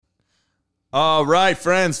All right,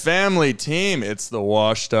 friends, family, team, it's the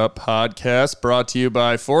Washed Up Podcast, brought to you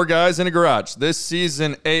by Four Guys in a Garage. This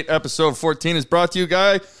season 8, episode 14 is brought to you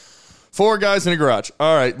by Four Guys in a Garage.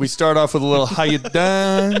 All right, we start off with a little how you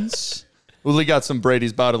dance. We got some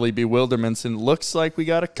Brady's bodily bewilderments, and looks like we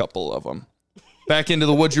got a couple of them. Back into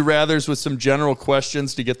the Would You Rathers with some general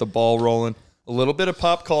questions to get the ball rolling. A little bit of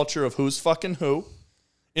pop culture of who's fucking who.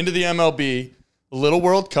 Into the MLB, a little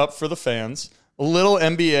World Cup for the fans. A little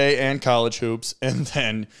NBA and college hoops, and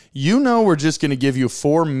then we're just going to give you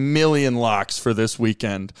 4 million locks for this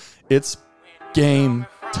weekend. It's game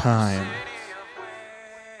time.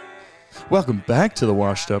 Welcome back to the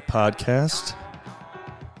Washed Up Podcast.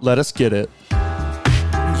 Let us get it.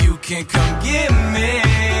 You can come get me.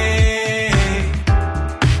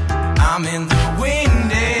 I'm in the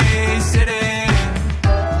windy city.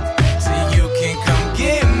 So you can come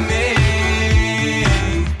get me.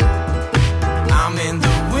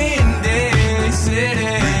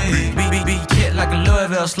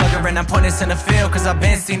 Slugger and I'm pointing center field, cause I've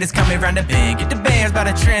been seen this coming round the bend. Get the bands by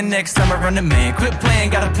the trend next summer, run the man. Quit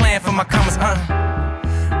playing, got a plan for my commas,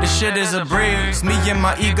 This shit is a breeze. Me and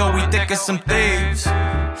my ego, we thick as some thieves.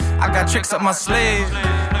 I got tricks up my sleeve,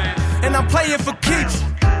 and I'm playing for keeps.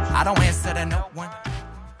 I don't answer to no one.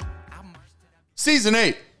 Season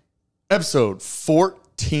 8, episode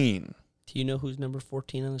 14. Do you know who's number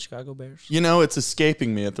 14 on the Chicago Bears? It's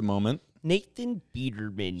escaping me at the moment. Nathan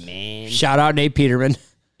Peterman, man. Shout out Nate Peterman.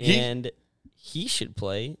 And he should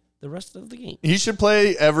play the rest of the game. He should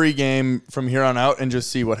play every game from here on out and just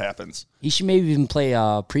see what happens. He should maybe even play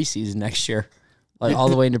preseason next year, like all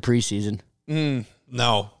the way into preseason.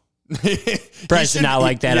 No. Bryce did not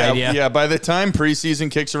like that idea. Yeah, by the time preseason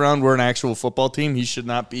kicks around, we're an actual football team. He should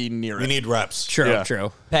not be near it. We need reps.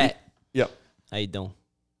 True. Pat. Yep. How you doing?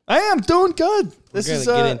 I am doing good. We're going to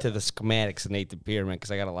get into the schematics of Nathan Peterman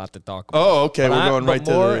because I got a lot to talk about. Oh, okay. We're going right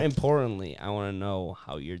to more importantly, I want to know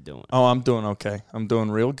how you're doing. Oh, I'm doing okay. I'm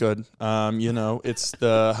doing real good. It's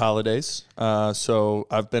the holidays. So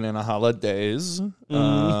I've been in a holidays.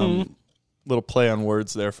 Little play on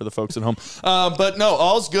words there for the folks at home. But no,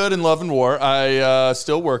 all's good in love and war. I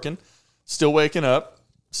still working, still waking up,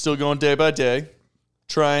 still going day by day,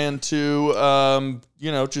 trying to,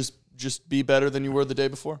 just be better than you were the day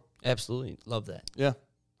before. Absolutely. Love that. Yeah.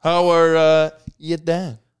 How are you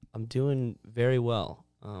doing? I'm doing very well.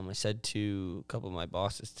 I said to a couple of my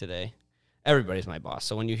bosses today, everybody's my boss.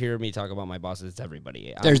 So when you hear me talk about my bosses, it's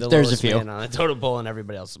everybody. There's a few. Man on a totem pole, and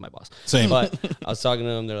everybody else is my boss. Same. But I was talking to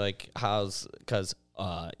them. They're like, because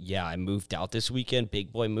I moved out this weekend.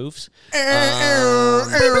 Big boy moves.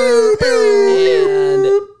 And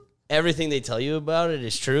everything they tell you about it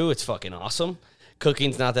is true. It's fucking awesome.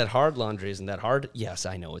 Cooking's not that hard. Laundry isn't that hard. Yes,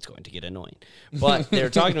 I know it's going to get annoying. But they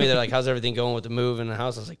were talking to me. They're like, how's everything going with the move in the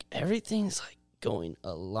house? I was like, everything's like going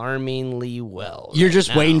alarmingly well. You're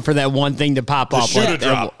just waiting for that one thing to pop up. Shoot a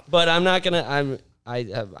drop. But I'm not going to,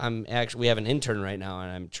 I'm actually, we have an intern right now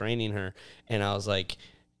and I'm training her. And I was like,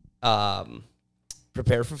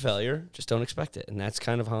 prepare for failure. Just don't expect it. And that's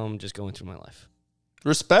kind of how I'm just going through my life.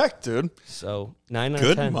 Respect, dude. So 9 out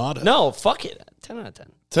Good of 10. motto. No, fuck it. 10 out of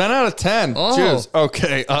 10. 10 out of 10. Oh. Cheers.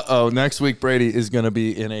 Okay. Next week, Brady is going to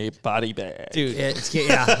be in a body bag. Dude. It's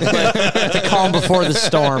the calm before the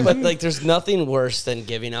storm. But, there's nothing worse than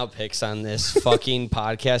giving out picks on this fucking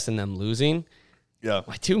podcast and them losing. Yeah.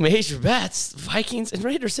 My 2 major bets, Vikings and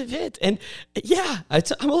Raiders, have hit. And,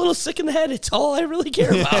 I'm a little sick in the head. It's all I really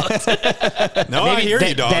care about. No, I hear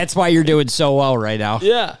you, dog. That's why you're doing so well right now.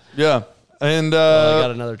 Yeah. Yeah. And I got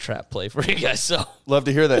another trap play for you guys, so. love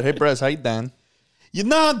to hear that. Hey, Brez, how you doing? You're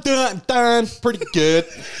not done. Pretty good.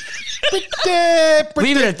 Leave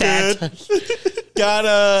it at that.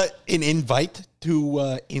 Got an invite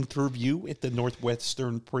to interview at the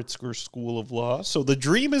Northwestern Pritzker School of Law. So the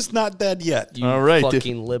dream is not dead yet. You All right.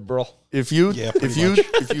 fucking liberal. If you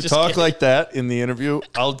Just talk kidding. like that in the interview,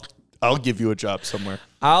 I'll give you a job somewhere.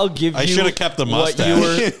 I'll give you. I should have kept the what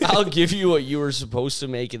mustache. I'll give you what you were supposed to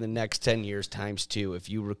make in the next 10 years times 2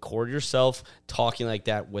 if you record yourself talking like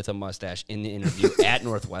that with a mustache in the interview at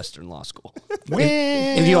Northwestern Law School.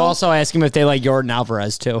 If you also ask him if they like Jordan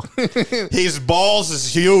Alvarez too. His balls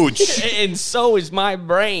is huge. And so is my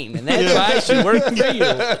brain, and that's why I should work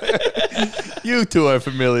for you. You two are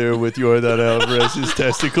familiar with Jordan Alvarez's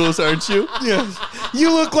testicles, aren't you? Yes.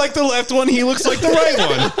 You look like the left one. He looks like the right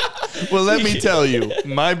one. Well, let me tell you,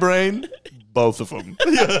 my brain, both of them.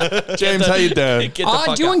 James, how you doing? Get the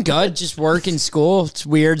fuck Doing out. good. Just work in school. It's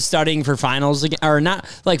weird studying for finals again, or not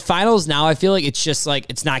like finals now. I feel like it's just like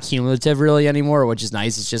it's not cumulative really anymore, which is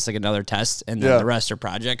nice. It's just like another test, and then the rest are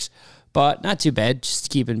projects. But not too bad. Just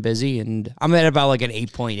keeping busy, and I'm at about like an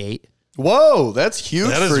 8.8. Whoa, that's huge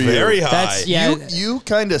That is for you. very high. That's yeah. You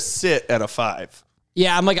kind of sit at a 5.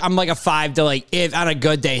 Yeah, I'm like a 5 to like if on a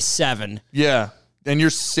good day 7. Yeah. And you're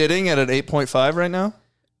sitting at an 8.5 right now?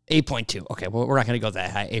 8.2. Okay, well we're not gonna go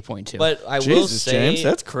that high. 8.2. But I will Jesus, say, James,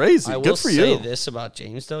 that's crazy. I will Good for say you. this about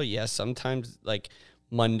James though. Yes, sometimes like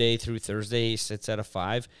Monday through Thursday he sits at a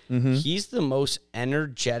 5. Mm-hmm. He's the most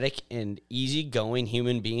energetic and easygoing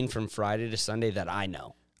human being from Friday to Sunday that I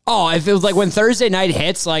know. oh, if it was like when Thursday night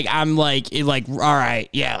hits, like I'm like all right,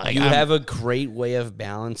 yeah, like You I'm- have a great way of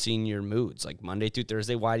balancing your moods. Like Monday through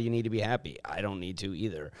Thursday, why do you need to be happy? I don't need to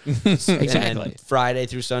either. Exactly. And Friday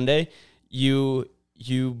through Sunday,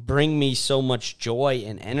 you bring me so much joy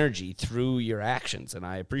and energy through your actions, and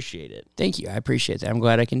I appreciate it. Thank you. I appreciate that. I'm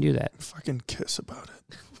glad I can do that. Fucking kiss about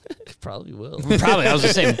it. Probably will. Probably. I was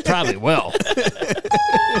gonna say probably will.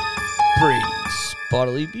 Brings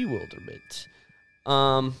bodily bewilderment.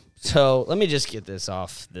 So let me just get this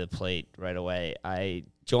off the plate right away. I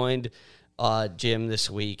joined gym this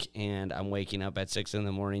week, and I'm waking up at 6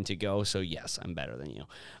 a.m. to go. So yes, I'm better than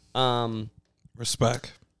you.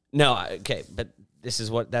 Respect. No, okay, but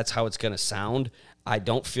that's how it's gonna sound. I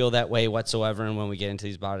don't feel that way whatsoever, and when we get into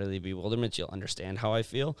these bodily bewilderments, you'll understand how I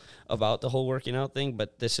feel about the whole working out thing,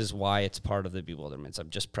 but this is why it's part of the bewilderments.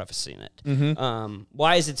 I'm just prefacing it.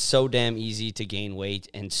 Why is it so damn easy to gain weight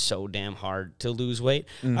and so damn hard to lose weight?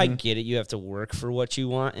 I get it. You have to work for what you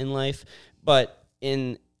want in life, but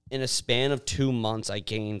in a span of 2 months, I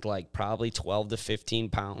gained like probably 12 to 15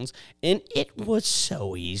 pounds, and it was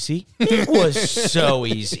so easy. It was so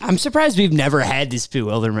easy. I'm surprised we've never had this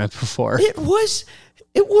bewilderment before. It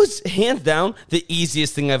was hands down the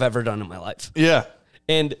easiest thing I've ever done in my life. Yeah.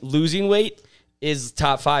 And losing weight is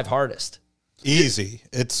top 5 hardest. Easy.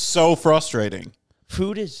 It's so frustrating.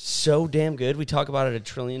 Food is so damn good. We talk about it a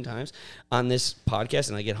trillion times on this podcast,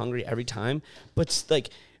 and I get hungry every time. But like,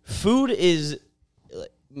 food is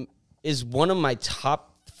one of my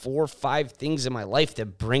top 4 or 5 things in my life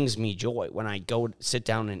that brings me joy when I go sit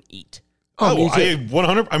down and eat. Oh,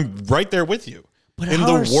 I'm right there with you. But and how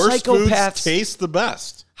the are worst foods psychopaths- taste the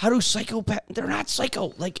best. How do psychopaths? They're not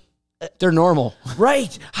psycho. Like, They're normal.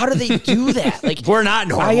 right? How do they do that? Like, We're not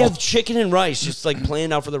normal. I have chicken and rice just like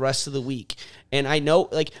planned out for the rest of the week. And I know,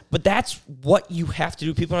 like, but that's what you have to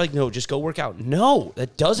do. People are like, no, just go work out. No,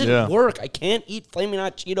 that doesn't work. I can't eat Flaming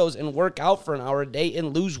Hot Cheetos and work out for an hour a day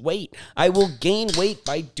and lose weight. I will gain weight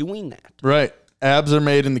by doing that. Right. Abs are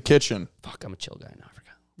made in the kitchen. Fuck, I'm a chill guy now. I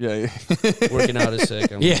forgot. Yeah. Working out is sick.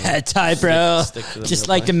 I'm Yeah, Ty, bro. stick to the Just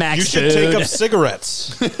meal like the plan. max You should food. take up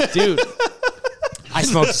cigarettes. Dude, I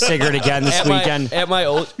smoked a cigarette again this weekend. at my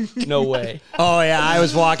old, no way. Oh yeah, I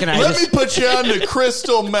was walking. Let me put you on to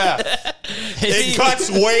crystal meth. It cuts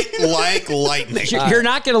weight like lightning. You're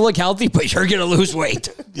not going to look healthy, but you're going to lose weight.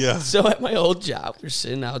 Yeah. So at my old job, we're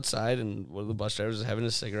sitting outside, and one of the bus drivers was having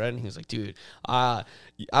a cigarette, and he was like, "Dude, I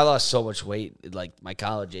lost so much weight at like my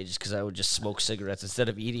college age because I would just smoke cigarettes instead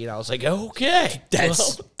of eating." I was like, "Okay,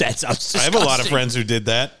 That's I have a lot of friends who did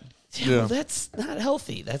that. well, that's not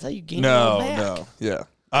healthy. That's how you gain No, weight back." no.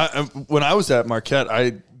 Yeah. When I was at Marquette,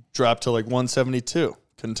 I dropped to like 172.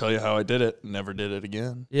 Couldn't tell you how I did it. Never did it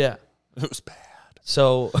again. Yeah. It was bad.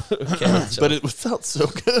 So, okay, so But it felt so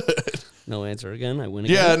good. no answer again. I win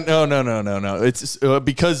Yeah, again. no. It's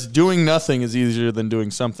because doing nothing is easier than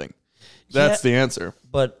doing something. That's the answer.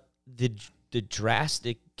 But the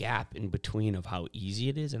drastic gap in between of how easy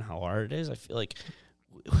it is and how hard it is, I feel like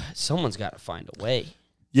someone's got to find a way.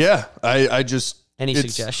 Yeah, I just Any it's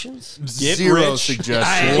suggestions? Get zero rich.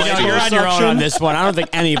 suggestions. You're on your own on this one. I don't think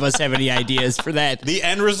any of us have any ideas for that. The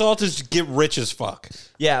end result is get rich as fuck.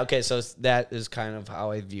 Yeah, okay, so that is kind of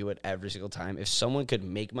how I view it every single time. If someone could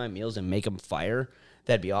make my meals and make them fire,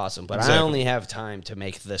 that'd be awesome. But I Exactly. only have time to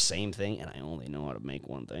make the same thing, and I only know how to make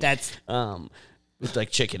one thing. That's It's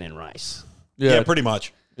like chicken and rice. Yeah, pretty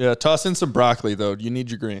much. Yeah, toss in some broccoli though. You need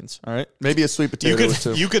your greens. All right, maybe a sweet potato You or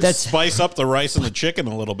two. could That's- spice up the rice and the chicken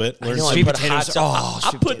a little bit. Learn No, some- I put potatoes- hot I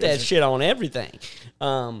sweet put that potatoes. shit on everything.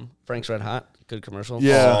 Frank's Red Hot, good commercial.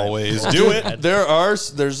 Yeah. Always do it.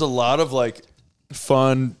 There's a lot of like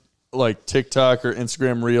fun like TikTok or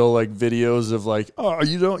Instagram reel like videos of like, oh,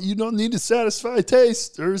 you don't need to satisfy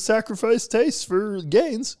taste or sacrifice taste for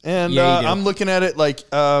gains. And Yeah, you do. I'm looking at it like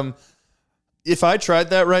if I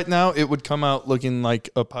tried that right now, it would come out looking like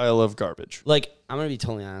a pile of garbage. Like, I'm going to be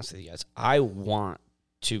totally honest with you guys. I want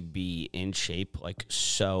to be in shape like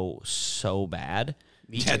so bad.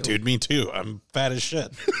 Yeah, dude, me too. I'm fat as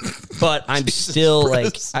shit. But I'm still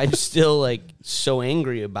like so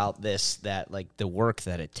angry about this that like the work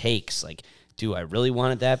that it takes. Like, do I really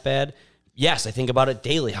want it that bad? Yes, I think about it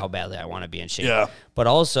daily how badly I want to be in shape. Yeah. But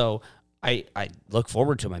also, I look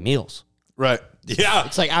forward to my meals. Right. Yeah.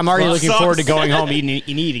 It's like I'm already looking Sucks. forward to going home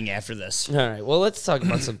eating after this. All right. Well, let's talk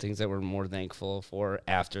about some things that we're more thankful for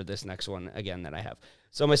after this next one again that I have.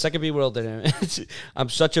 So my second bewilderment, I'm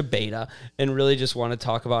such a beta and really just want to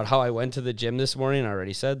talk about how I went to the gym this morning. I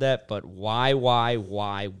already said that, but why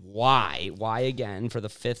again for the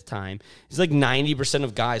fifth time? It's like 90%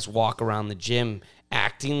 of guys walk around the gym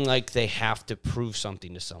acting like they have to prove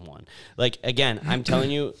something to someone. Like, again, I'm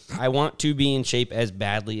telling you, I want to be in shape as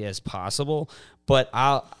badly as possible, but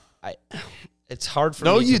it's hard for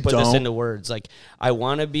me to put this into words. Like, I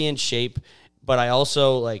want to be in shape, but I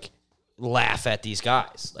also, like, laugh at these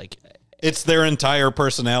guys. Like, It's their entire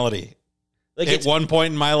personality. like At one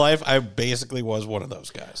point in my life, I basically was one of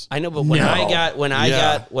those guys. I know, but when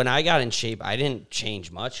I got in shape, I didn't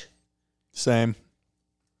change much. Same.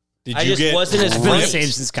 Did I you just get wasn't as I've been the funny. same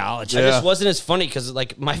since college. I just wasn't as funny because,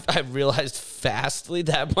 like, I realized fastly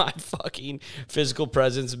that my fucking physical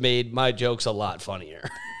presence made my jokes a lot funnier.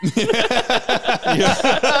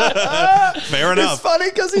 Fair enough? It's funny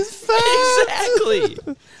because he's fat.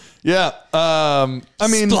 Exactly. Yeah. I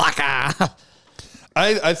mean, Splaka.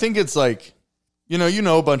 I think it's like, you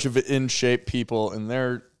know a bunch of in shape people, and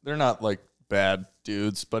they're not like bad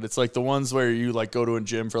dudes, but it's like the ones where you like go to a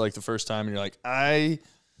gym for like the first time and you're like, I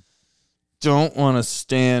don't want to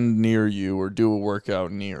stand near you or do a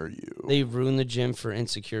workout near you. They ruin the gym for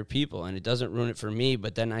insecure people, and it doesn't ruin it for me,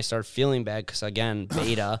 but then I start feeling bad because, again,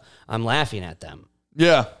 beta, I'm laughing at them.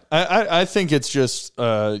 Yeah, I think it's just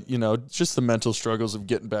just the mental struggles of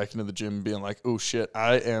getting back into the gym and being like, oh shit,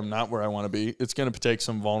 I am not where I want to be. It's going to take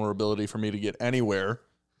some vulnerability for me to get anywhere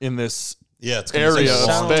in this It's area take a of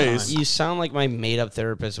long space. time. You sound like my made-up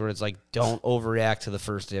therapist where it's like, don't overreact to the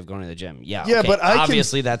first day of going to the gym. Yeah, Yeah, okay, but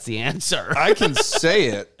obviously that's the answer. I can say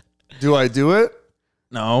it. Do I do it?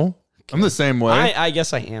 No. I'm the same way. I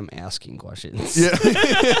guess I am asking questions. Yeah.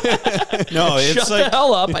 No, it's Shut like the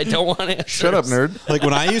hell up. I don't want to Shut up, nerd. like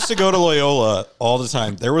when I used to go to Loyola all the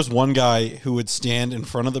time, there was one guy who would stand in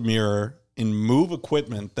front of the mirror and move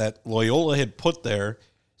equipment that Loyola had put there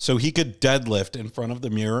so he could deadlift in front of the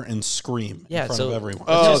mirror and scream Yeah, in front so- of everyone.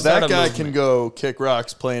 Oh, just not that a guy movement. can go kick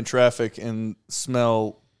rocks, play in traffic, and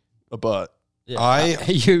smell a butt. You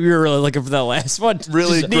were really looking for that last one.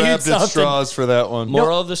 Really Just needed grabbed at something. straws for that one.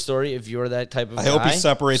 Moral of the story, if you're that type of I guy, hope he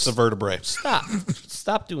separates the vertebrae.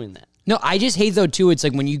 stop doing that. No, I just hate though too. It's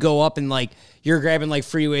like when you go up and like you're grabbing like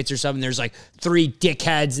free weights or something. There's like three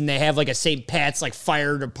dickheads and they have like a St. Pat's like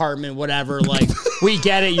fire department, whatever. Like we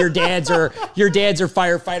get it. Your dads are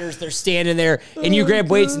firefighters. They're standing there and you grab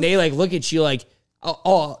weights and they like look at you like,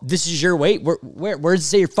 oh, this is your weight. Where does it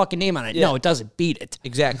say your fucking name on it? Yeah. No, it doesn't. Beat it.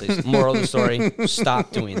 Exactly. Moral of the story,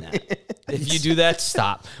 stop doing that. If you do that,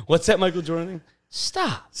 stop. What's that Michael Jordan thing?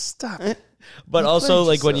 Stop. Stop. But also,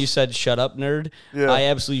 like when you said "shut up, nerd," Yeah. I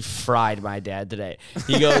absolutely fried my dad today.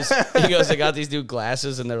 He goes, I got these new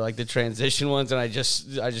glasses, and they're like the transition ones, and I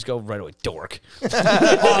just go right away, dork. Oh,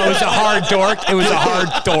 it was a hard dork. It was a hard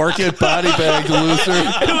dork. Get body bagged, loser.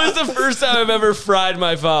 It was the first time I've ever fried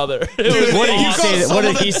my father. It was What did he awesome. say? What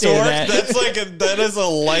did he say to that? That's like that is a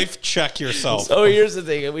life check yourself. So here's the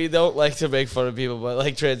thing. We don't like to make fun of people, but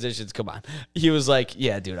like transitions, come on. He was like,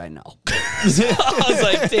 yeah, dude, I know. I was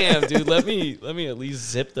like, damn, dude, let me at least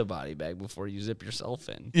zip the body bag before you zip yourself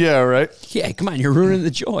in. Yeah, right. Yeah, come on, you're ruining the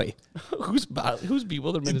joy. Whose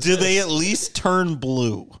bewilderment is Do they this? at least turn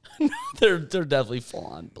blue? They're definitely full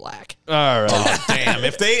on black. All right. Damn,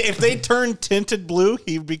 if they turn tinted blue,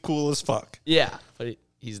 he'd be cool as fuck. Yeah, but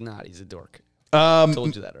he's not. He's a dork. I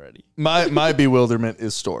told you that already. My bewilderment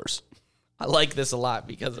is stores. I like this a lot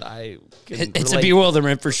because I can It's a relate.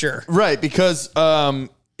 bewilderment for sure. Right, because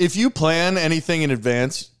if you plan anything in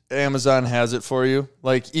advance, Amazon has it for you.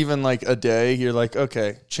 Like even like a day, you're like,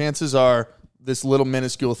 okay, chances are this little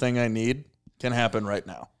minuscule thing I need can happen right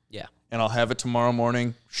now. Yeah. And I'll have it tomorrow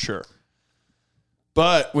morning, sure.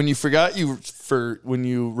 But when you when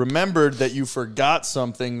you remembered that you forgot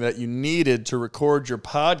something that you needed to record your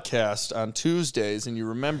podcast on Tuesdays, and you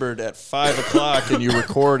remembered at 5 o'clock and you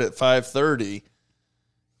record at 5:30,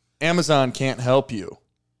 Amazon can't help you.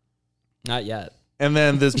 Not yet. And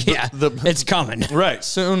then Yeah, it's coming. right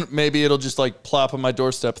soon, maybe it'll just like plop on my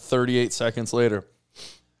doorstep 38 seconds later.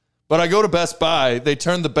 But I go to Best Buy. They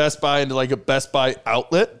turned the Best Buy into like a Best Buy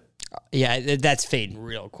outlet. Yeah, that's fading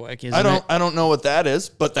real quick, isn't it? I don't know what that is,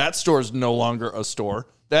 but that store is no longer a store.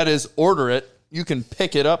 That is, order it. You can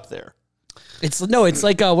pick it up there. It's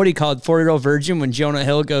like what do you call it? 4-year-old virgin when Jonah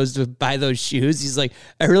Hill goes to buy those shoes. He's like,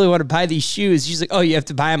 I really want to buy these shoes. She's like, oh, you have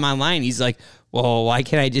to buy them online. He's like, well, why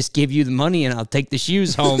can't I just give you the money and I'll take the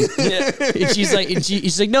shoes home? And she's like,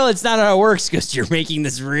 she's like, no, that's not how it works because you're making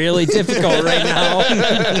this really difficult right now.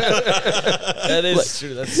 That is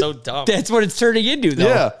true. That's so dumb. That's what it's turning into, though.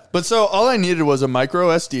 Yeah, but so all I needed was a micro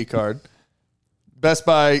SD card. Best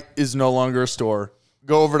Buy is no longer a store.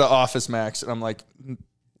 Go over to Office Max, and I'm like,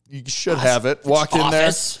 you should have it. Walk in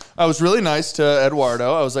Office. there. I was really nice to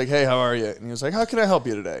Eduardo. I was like, hey, how are you? And he was like, how can I help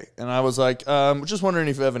you today? And I was like, just wondering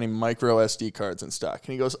if you have any micro SD cards in stock.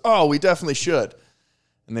 And he goes, oh, we definitely should.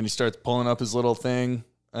 And then he starts pulling up his little thing.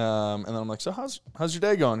 And then I'm like, so how's your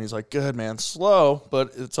day going? He's like, good, man. Slow,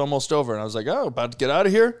 but it's almost over. And I was like, oh, about to get out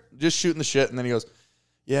of here? Just shooting the shit. And then he goes,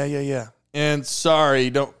 yeah. And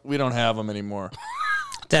sorry, we don't have them anymore.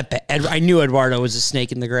 I knew Eduardo was a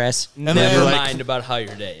snake in the grass. Never mind about how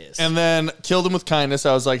your day is. And then killed him with kindness.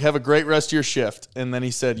 I was like, have a great rest of your shift. And then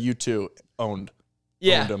he said, you too. Owned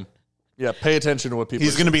him. Yeah, pay attention to what people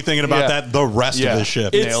He's going to be thinking about that the rest of his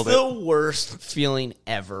shift. It's Nailed the worst feeling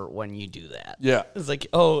ever when you do that. Yeah. It's like,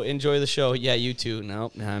 oh, enjoy the show. Yeah, you too.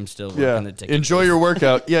 Nope, I'm still working the ticket. Enjoy your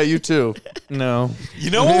workout. Yeah, you too. No.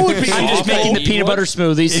 You know what would be I'm just awful? making the peanut butter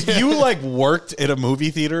smoothies. If you like worked at a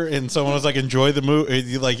movie theater and someone was like, enjoy the movie,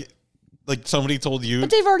 you like somebody told you,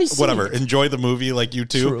 But they've already seen whatever, it. enjoy the movie, like you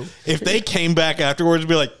too. True. If they came back afterwards and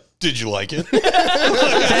be like, did you like it?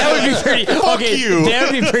 That would be pretty. Okay, you.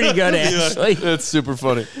 that would be pretty good actually. That's super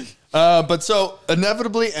funny. But so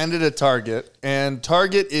inevitably ended at Target, and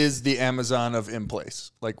Target is the Amazon of in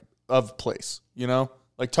place, like of place, you know?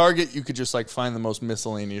 Like Target, you could just like find the most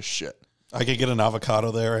miscellaneous shit. I could get an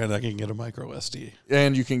avocado there and I can get a micro SD.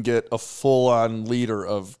 And you can get a full-on liter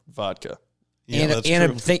of vodka. Yeah, that's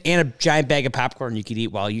true. And a giant bag of popcorn you could eat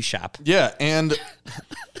while you shop. Yeah, and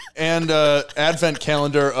advent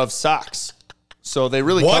calendar of socks. So they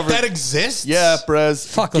really What? covered. That exists? Yeah, Brez.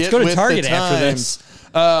 Fuck, let's get go to with Target the after times.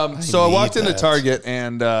 this. So I need walked into that. Target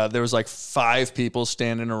and there was like 5 people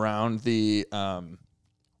standing around the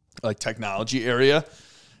like technology area,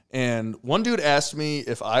 and one dude asked me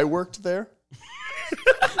if I worked there.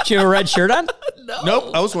 Did you have a red shirt on?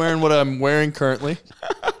 Nope, I was wearing what I'm wearing currently.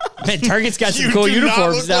 Man, Target's got some You cool do not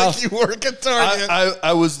uniforms look now. like you work at Target.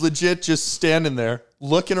 I was legit just standing there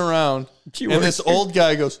looking around, and this old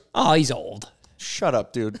guy goes, Oh, he's old. shut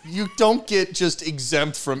up, dude. You don't get just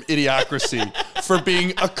exempt from idiocracy for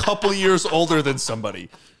being a couple years older than somebody.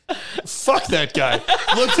 Fuck that guy.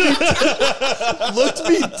 Looked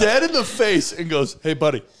me dead in the face and goes, hey,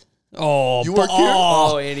 buddy, Oh, you work here?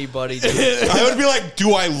 Oh, anybody do it. I would be like,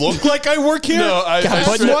 do I look like I work here? No,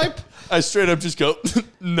 God, I straight up just go,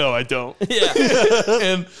 no, I don't. Yeah.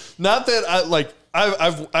 And not that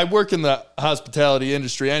I work in the hospitality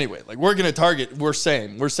industry anyway. Like working at Target, we're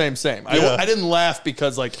same. Yeah. I didn't laugh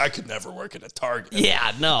because like I could never work at a Target.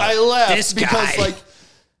 Yeah, no. I laughed This because guy. like,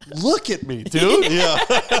 look at me, dude. Yeah.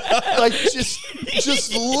 Like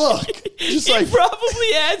just look. Just He like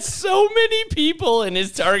probably had so many people in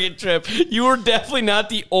his Target trip. You were definitely not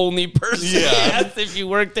the only person he asked if you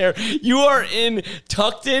worked there. You are in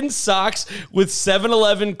tucked in socks with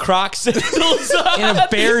 7-Eleven Croc sandals on. in a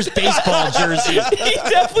Bears baseball jersey. He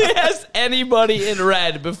definitely asked anybody in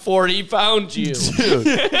red before he found you.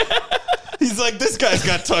 He's like, this guy's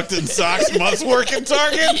got tucked in socks, must work at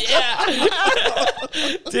Target. Yeah.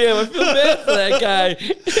 Damn, I feel bad for that guy.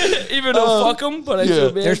 Even though fuck him, but I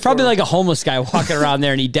feel bad. There's probably like a homeless guy walking around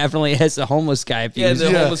there, and he definitely has a homeless guy. If he Yeah, was-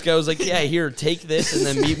 the homeless guy was like, yeah, here, take this and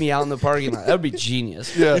then meet me out in the parking lot. That would be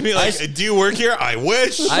genius. yeah. He'd be like, do you work here? I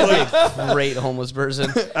wish. I'd be a great homeless person.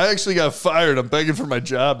 I actually got fired. I'm begging for my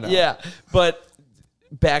job now. Yeah, but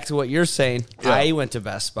back to what you're saying, I went to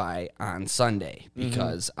Best Buy on Sunday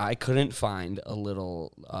because I couldn't find a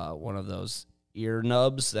little one of those ear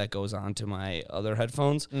nubs that goes onto my other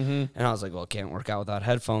headphones. And I was like, well, can't work out without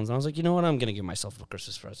headphones. And I was like, you know what? I'm going to give myself a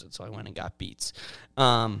Christmas present. So I went and got Beats.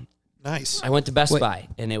 Nice. I went to Best Buy,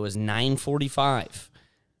 and it was 9:45.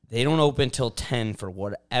 They don't open till 10 for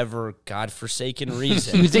whatever godforsaken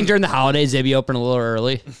reason. You think during the holidays they'd be open a little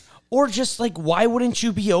early? Or just like, why wouldn't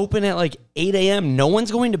you be open at like 8 a.m.? No one's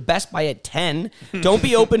going to Best Buy at 10. Don't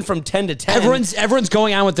be open from 10 to 10. Everyone's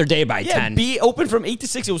going on with their day by 10. Be open from 8 to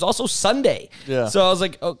 6. It was also Sunday. Yeah. So I was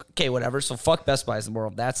like, okay, whatever. So fuck Best Buy is the moral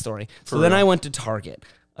of that story. So then I went to Target.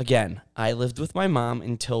 Again, I lived with my mom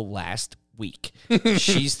until last week.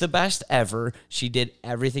 She's the best ever. She did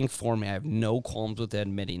everything for me. I have no qualms with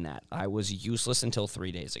admitting that. I was useless until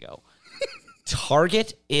 3 days ago.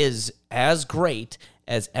 Target is as great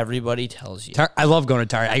as everybody tells you. I love going to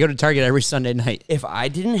Target. I go to Target every Sunday night. If I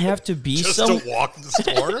didn't have to be Just some... to walk the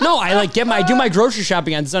store? No, I like do my grocery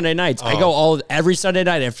shopping on Sunday nights. I go every Sunday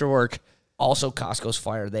night after work. Also, Costco's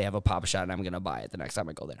fire. They have a Pop Shot, and I'm going to buy it the next time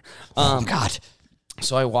I go there. Oh, God.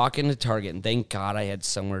 So I walk into Target, and thank God I had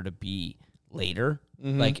somewhere to be later,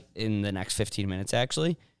 like in the next 15 minutes,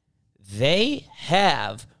 actually. They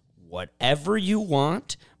have whatever you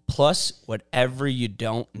want plus whatever you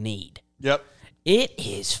don't need. Yep. It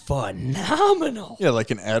is phenomenal. Yeah, like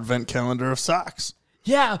an advent calendar of socks.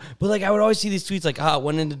 Yeah, but like I would always see these tweets like,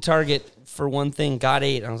 went into Target for one thing, got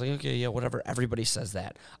 8. And I was like, okay, yeah, whatever. Everybody says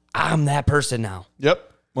that. I'm that person now.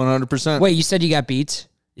 Yep. 100%. Wait, you said you got Beats?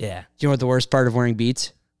 Yeah. Do you know what the worst part of wearing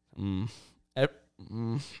Beats?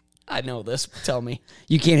 I know this. Tell me.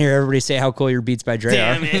 You can't hear everybody say how cool your Beats by Dre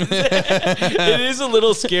are. Damn it. It is a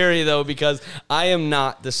little scary, though, because I am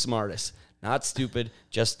not the smartest. Not stupid,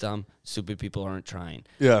 just dumb. Stupid people aren't trying.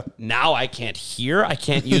 Yeah. Now I can't hear. I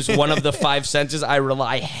can't use one of the 5 senses I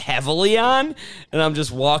rely heavily on. And I'm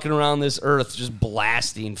just walking around this earth just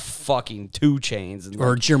blasting fucking 2 Chainz. And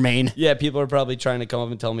Or Jermaine. yeah, people are probably trying to come up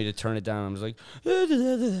and tell me to turn it down. I'm just like,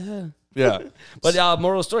 Yeah. But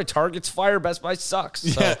moral of the story, Target's fire, Best Buy sucks.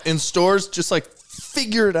 So. Yeah. In stores, just like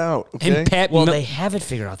figure it out. Okay. And Pat, Well, they have it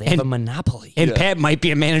figured out. They have a monopoly. and Pat might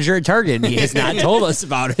be a manager at Target, and he has not told us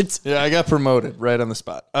about it. Yeah, I got promoted right on the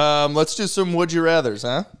spot. Let's do some would you rathers,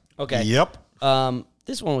 huh? Okay. Yep.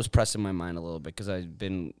 This one was pressing my mind a little bit because I've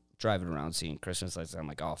been driving around seeing Christmas lights. And I'm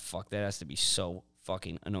like, oh, fuck, that has to be so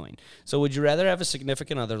fucking annoying. So would you rather have a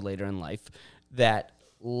significant other later in life that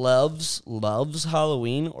loves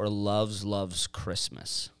Halloween or loves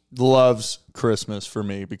Christmas? Loves Christmas for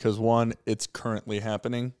me because 1, it's currently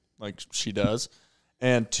happening like she does.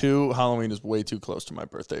 And 2, Halloween is way too close to my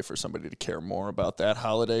birthday for somebody to care more about that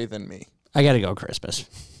holiday than me. I got to go Christmas.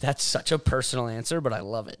 That's such a personal answer, but I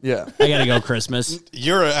love it. Yeah. I got to go Christmas.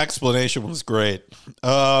 Your explanation was great.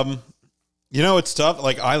 It's tough.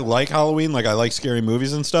 Like, I like Halloween. Like, I like scary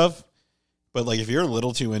movies and stuff. But, like, if you're a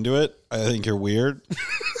little too into it, I think you're weird.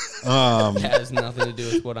 It has nothing to do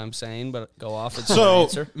with what I'm saying, but go off. It's my So,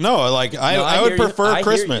 answer. no, like, I would hear you. prefer I hear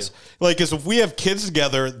Christmas. Like, because if we have kids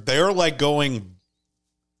together, they're, like, going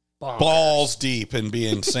balls deep in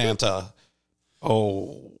being Santa.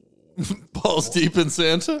 Balls deep in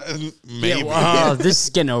Santa? Maybe. Oh, this is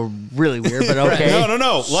getting really weird, but okay.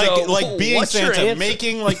 No. Like being what's your Santa, answer?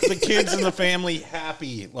 making, like, the kids and the family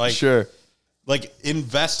happy. Like, Sure. like,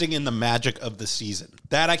 investing in the magic of the season.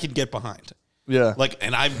 That I could get behind. Yeah. Like,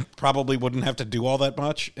 and I probably wouldn't have to do all that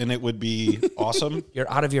much, and it would be awesome. You're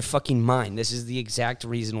out of your fucking mind. This is the exact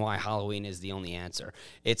reason why Halloween is the only answer.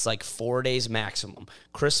 It's like 4 days maximum.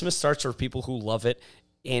 Christmas starts for people who love it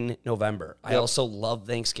in November. I also love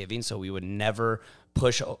Thanksgiving, so we would never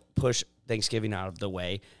push Thanksgiving out of the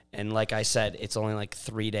way. And like I said, it's only like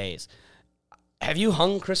 3 days. Have you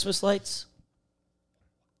hung Christmas lights?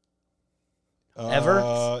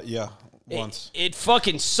 Ever? Yeah, once. It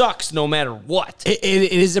fucking sucks no matter what. It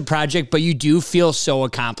is a project, but you do feel so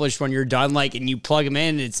accomplished when you're done. Like, and you plug them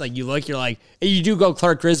in, and it's like you look, you're like, and you do go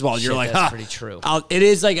Clark Griswold. You're Shit, like, that's huh. pretty true. It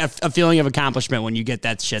is like a feeling of accomplishment when you get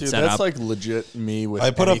that shit Dude, set that's up. like legit me with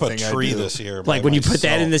I put up a anything I tree do. this year. Like by when you put that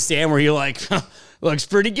myself. in the stand where you're like, huh, looks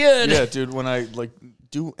pretty good. Yeah, dude, when I like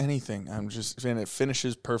do anything, and it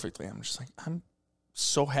finishes perfectly. I'm just like, I'm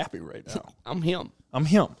so happy right now. I'm him. I'm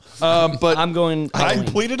him. But I'm going. I Halloween.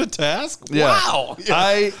 completed a task? yeah. Wow.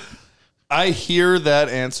 I hear that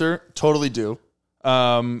answer. Totally do.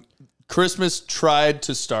 Christmas tried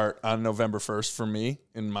to start on November 1st for me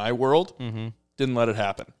in my world. Mm-hmm. Didn't let it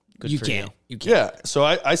happen. You for can't. you. You can't. Yeah. So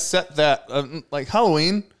I set that, like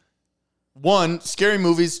Halloween, 1, scary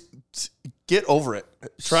movies, get over it.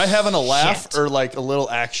 Try having a laugh Shit. or like a little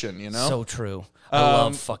action, you know? So true. I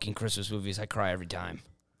love fucking Christmas movies. I cry every time.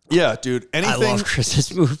 Yeah, dude. I Anything. love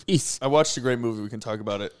Christmas movies. I watched a great movie. We can talk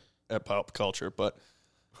about it at Pop Culture. But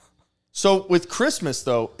so with Christmas,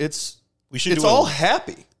 though, it's all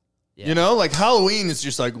happy. Yeah. You know, like Halloween is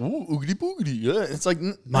just like, ooh, oogity boogity. Yeah. It's like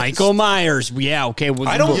Michael Myers. Yeah, okay. Well,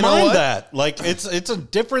 I don't You know mind what? that. Like, it's a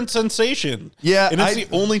different sensation. Yeah, and it's the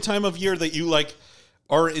only time of year that you like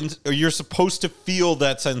or you're supposed to feel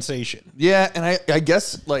that sensation. Yeah, and I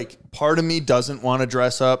guess like part of me doesn't want to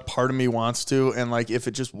dress up, part of me wants to, and like if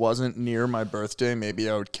it just wasn't near my birthday, maybe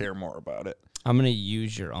I would care more about it. I'm gonna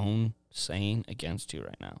use your own saying against you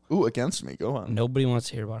right now. Ooh, against me. Go on. Nobody wants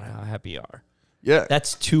to hear about how happy you are. Yeah.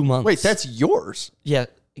 That's 2 months. Wait, that's yours. yeah,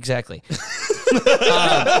 exactly. So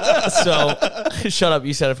shut up.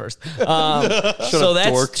 You said it first. So up,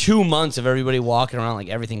 that's dork. 2 months of everybody walking around like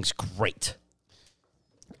everything's great.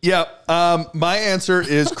 Yeah. My answer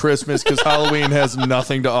is Christmas because Halloween has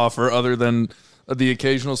nothing to offer other than the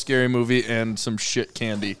occasional scary movie and some shit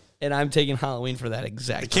candy. And I'm taking Halloween for that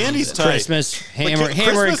exact Candy's reason. tight. Christmas. But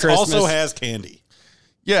Hammer and Christmas. also has candy.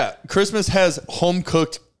 Yeah, Christmas has home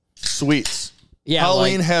cooked sweets. Yeah,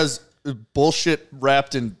 Halloween like- has bullshit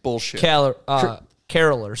wrapped in bullshit.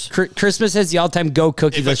 Carolers. Christmas has the all-time go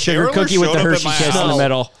cookie, If the a sugar caroler cookie with showed the up at Hershey my kiss in the house-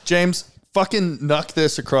 middle. James, fucking knock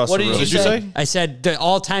this across What the did room. you Did you say? I said the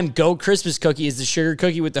all-time go Christmas cookie is the sugar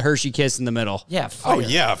cookie with the Hershey kiss in the middle. Yeah. Oh fire.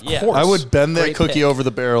 yeah, of Yeah. course. I would bend that Great cookie pick. over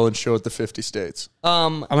the barrel and show it the 50 states.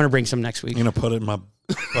 I'm gonna bring some next week. I'm gonna put it in my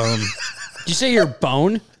bum. Did you say your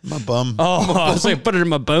bone? My bum. Oh, I was like, put it in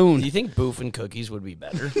my Do bone. you think boof and cookies would be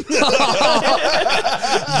better?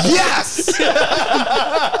 Yes.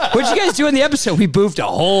 What'd you guys do in the episode? We boofed a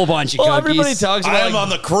whole bunch of well, cookies. everybody talks I about am on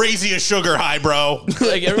the craziest sugar high, bro.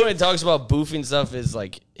 like everybody talks about boofing stuff is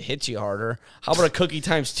like hits you harder. How about a cookie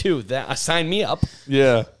times 2? That sign me up.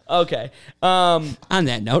 Yeah. Okay. On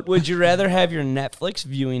that note, Would you rather have your Netflix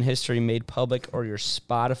viewing history made public or your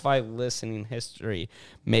Spotify listening history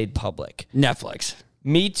made public? Netflix.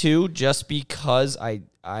 Me too, just because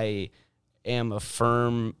I am a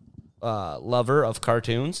firm lover of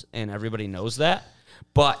cartoons and everybody knows that.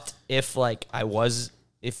 But if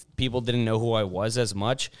if people didn't know who I was as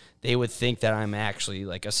much, they would think that I'm actually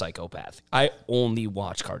like a psychopath. I only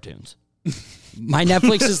watch cartoons. My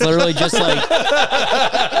Netflix is literally just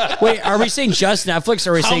like. Wait, are we saying just Netflix?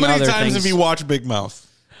 Or are we How saying many other times things? have you watched Big Mouth?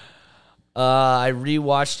 I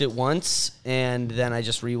rewatched it once, and then I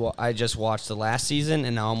just watched the last season,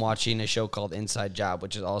 and now I'm watching a show called Inside Job,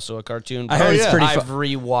 which is also a cartoon. I heard it's pretty I've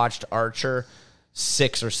rewatched Archer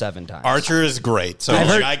 6 or 7 times. Archer is great, so I've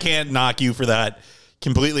heard- I can't knock you for that.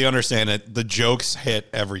 Completely understand it. The jokes hit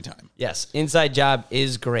every time. Yes, Inside Job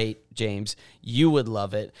is great, James. You would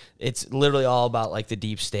love it. It's literally all about like the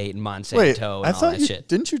deep state and Monsanto Wait, and I all thought that you shit.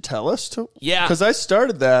 didn't you tell us to? Yeah. Because I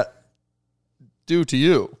started that due to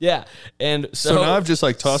you. Yeah, and So now I've just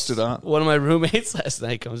like tossed it on. one of my roommates last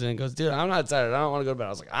night comes in and goes, "Dude, I'm not tired. I don't want to go to bed." I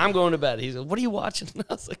was like, "I'm going to bed." He's like, "What are you watching?"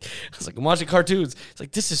 I was like, "I'm watching cartoons." He's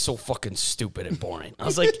like, "This is so fucking stupid and boring." I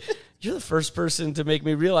was like, "You're the first person to make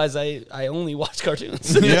me realize I only watch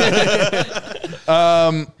cartoons."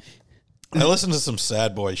 I listen to some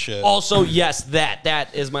sad boy shit. Also, yes, that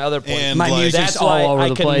is my other point. And, My like- music's That's all why over I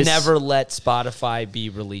the can place. never let Spotify be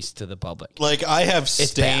released to the public. Like I have bad.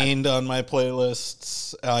 Stained on my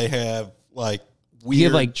playlists. I have like weird You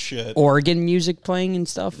have like shit. organ music playing and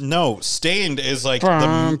stuff. No, Stained is like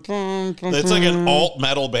it's like an alt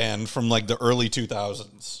metal band from like the early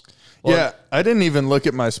 2000s. Yeah, I didn't even look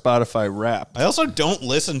at my Spotify rap. I also don't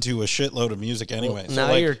listen to a shitload of music anyway. so Now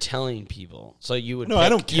like, you're telling people, so you would. No, pick, I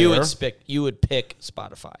don't You care. you would pick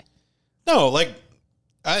Spotify. no, like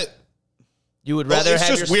I. You would Well, rather it's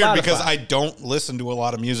have just your weird Spotify. because I don't listen to a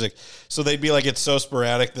lot of music, so they'd be like, it's so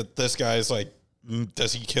sporadic that this guy's like,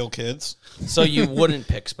 does he kill kids? So you wouldn't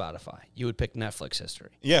pick Spotify. You would pick Netflix history.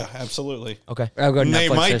 Yeah, absolutely. Okay. I'll go And they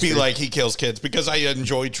Netflix might history. be like he kills kids because I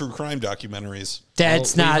enjoy true crime documentaries.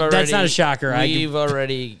 That's Well, not. we've That's not a already- shocker. We've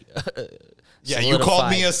already. Yeah, you called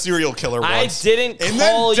me a solidified. serial killer I once. didn't and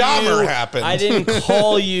call then Dahmer you. happened. I didn't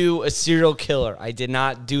call you a serial killer. I did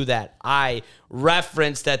not do that. I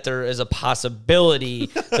referenced that there is a possibility,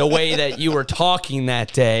 the way that you were talking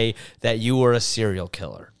that day, that you were a serial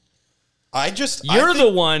killer. You're the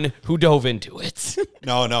one who dove into it.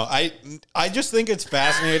 No. I just think it's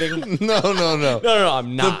fascinating. No. No,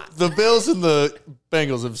 I'm not. The Bills and the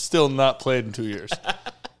Bengals have still not played in 2 years.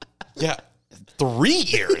 Yeah, 3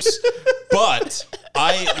 years. But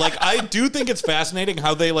I do think it's fascinating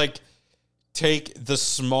how they like take the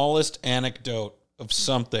smallest anecdote of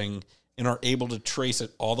something and are able to trace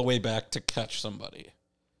it all the way back to catch somebody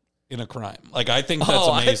in a crime. Like I think that's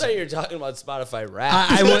I amazing. thought you were talking about Spotify rap.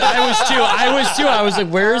 I was too. I was like,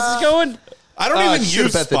 where is this going? I don't I even should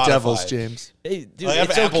use have bet the Spotify. Devils, James. Hey, dude, I have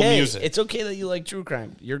it's Apple okay. Music. It's okay that you like true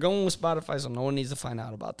crime. You're going with Spotify, so no one needs to find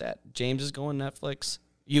out about that. James is going Netflix.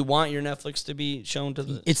 You want your Netflix to be shown to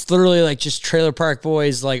the... It's literally like just Trailer Park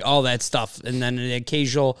Boys, like all that stuff, and then an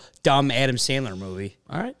occasional dumb Adam Sandler movie.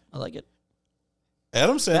 All right, I like it.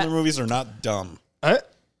 Adam Sandler movies are not dumb. I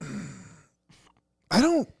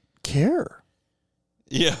don't care.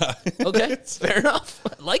 Yeah. Okay, fair enough.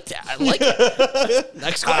 I like that. I like it.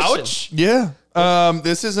 Next question. Ouch. Yeah.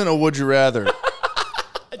 This isn't a would you rather.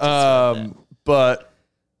 But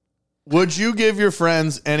would you give your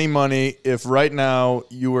friends any money if right now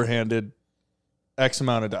you were handed X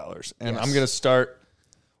amount of dollars? And Yes. I'm going to start,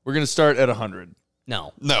 we're going to start at 100.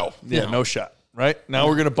 No. No. Yeah, no shot. Right? Now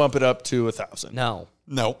we're going to bump it up to 1,000. No.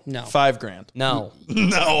 No. No, $5,000. No.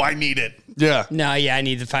 No, I need it. Yeah. no, yeah, I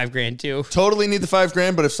need the $5,000 too. Totally need the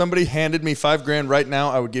 $5,000, but if somebody handed me $5,000 right now,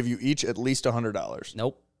 I would give you each at least $100.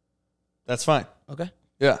 Nope. That's fine. Okay.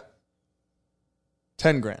 Yeah.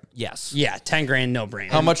 10 grand. Yes. Yeah, 10 grand, no brainer.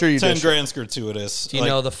 How much are you 10 dishing? grand's gratuitous. Do you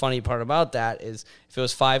know the funny part about that is if it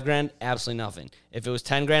was 5 grand, absolutely nothing. If it was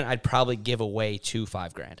 10 grand, I'd probably give away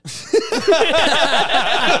 5 grand.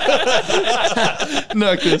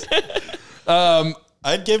 No, 'cause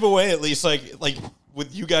I'd give away at least like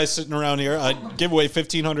with you guys sitting around here, I'd give away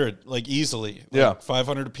 1,500 like easily. Like Yeah.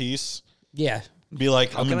 500 a piece. Yeah. Be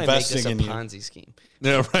like, How I'm can I make this investing a in you. Ponzi scheme?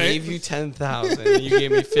 yeah, right. Gave you 10,000 and you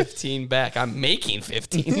gave me 15 back. I'm making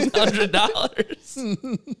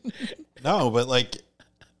 $1,500. No, but like,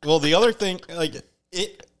 well, the other thing, like,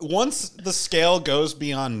 it once the scale goes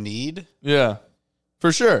beyond need, Yeah,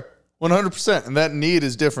 for sure, 100%. And that need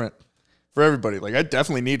is different for everybody. Like, I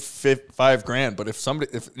definitely need 5 grand, but if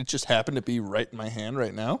it just happened to be right in my hand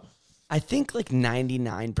right now, I think like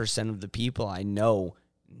 99% of the people I know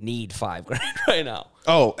need 5 grand right now.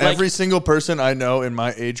 oh, Like- every single person I know in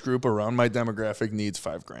my age group around my demographic needs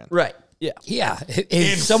 5 grand. Right. Yeah. Yeah.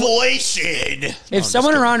 If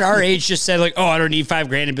someone around our age just said, like, oh, I don't need 5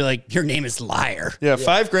 grand, and be like, your name is liar. Yeah,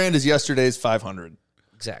 5 grand is yesterday's 500.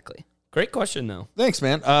 Exactly. Great question, though. Thanks,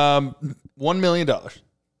 man. $1 million.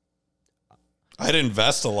 I'd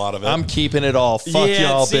invest a lot of it. I'm keeping it all. Fuck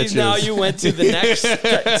y'all, see, bitches. now you went to the next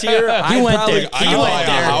tier. You went there. I You could went buy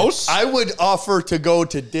there. a house. I would offer to go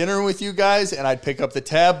to dinner with you guys, and I'd pick up the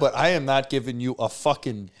tab, but I am not giving you a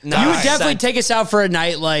fucking. No, You would I definitely said- take us out for a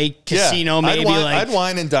night, like casino, I'd maybe. I'd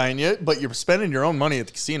wine and dine you, but you're spending your own money at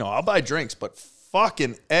the casino. I'll buy drinks, but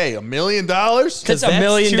fucking $1 million. That's That's $1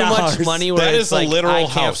 million. too much money. Where That it's is a like, literal I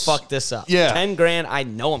can't house. fuck this up. Yeah. 10 grand. I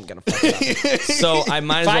know I'm gonna fuck it up. So I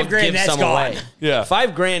might as 5 well grand, give that's some gone. away. Yeah.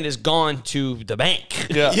 5 grand is gone to the bank.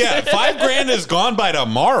 Yeah, yeah, 5 grand is gone by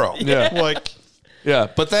tomorrow. Yeah. Like, yeah.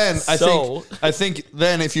 But then So- I think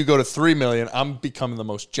then if you go to 3 million, I'm becoming the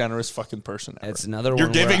most generous fucking person ever. It's another you're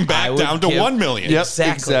one. giving where I back would down to give- 1 million. Yep,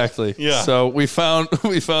 Exactly. Yeah. So we found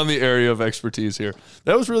the area of expertise here.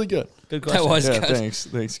 That was really good. Good question. That was Yeah, good.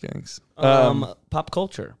 thanks, gangs. Pop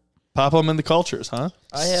culture. Pop them in the cultures, huh?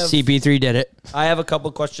 I have CP3 did it. I have a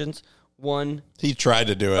couple questions. One, He tried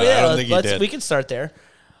to do it. oh, yeah, I don't think he did. we can start there.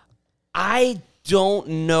 I don't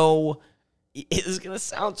know. It is gonna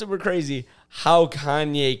sound super crazy how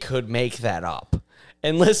Kanye could make that up.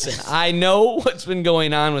 And listen, I know what's been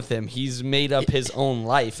going on with him. He's made up his own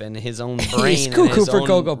life and his own brain and cuckoo his for own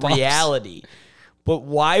Cocoa Puffs. reality. But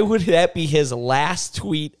why would that be his last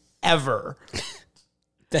tweet ever?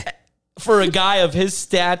 For a guy of his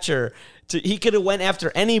stature, he could have went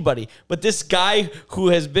after anybody. But this guy who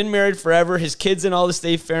has been married forever, his kids in all the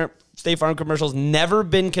State Farm commercials, never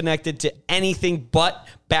been connected to anything but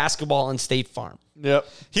basketball and State Farm. Yep.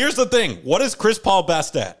 Here's the thing. What is Chris Paul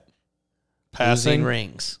best at? Losing Passing.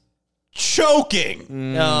 rings. Choking.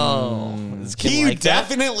 No. This kid He like that?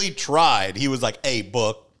 definitely tried. He was like, hey,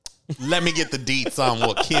 Book, let me get the deets on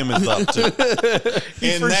what Kim is up to.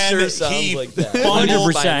 And for then sure sounds he like that.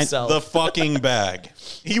 fumbled 100%. By himself. the fucking bag.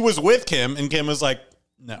 He was with Kim, and Kim was like,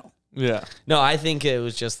 no. Yeah. No, I think it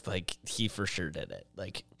was just like he for sure did it.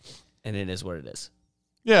 Like, and it is what it is.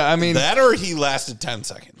 Yeah, I mean, That or he lasted 10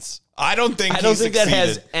 seconds. I don't think I don't he think that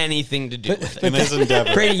has succeeded anything to do with it. in his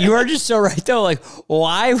endeavor. Brady, you are just so right though. Like,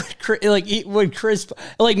 why would Chris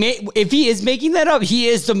if he is making that up? He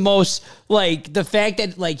is the most like the fact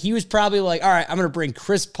that like he was probably like, all right, I'm gonna bring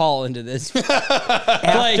Chris Paul into this.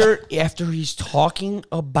 After he's talking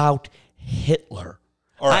about Hitler.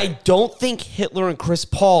 right. I don't think Hitler and Chris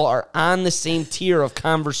Paul are on the same tier of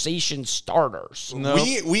conversation starters. no.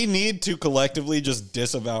 We need to collectively just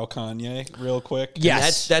disavow Kanye real quick.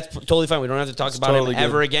 Yes. That's totally fine. We don't have to talk about totally him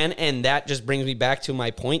ever good. again. And that just brings me back to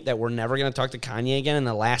my point that we're never going to talk to Kanye again. And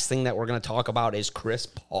the last thing that we're going to talk about is Chris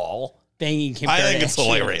Paul. Banging Kim I think it's Kardashian.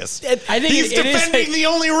 hilarious. I think He's it is defending like- the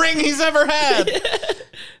only ring he's ever had.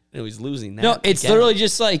 No, he's losing that. No, it's again. literally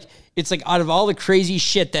just like it's like out of all the crazy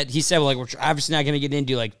shit that he said, like we're obviously not going to get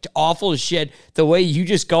into, like awful shit. The way you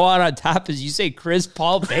just go out on top is you say Chris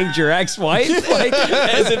Paul banged your ex-wife. Like,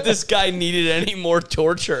 as if this guy needed any more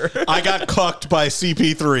torture. I got cucked by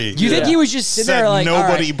CP3. you think he was just sitting Said there like all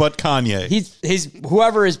nobody right. but Kanye. His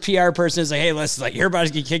whoever his PR person is like, hey, listen, like you're about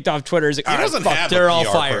to get kicked off Twitter. He's like, all right, doesn't fuck. have They're a all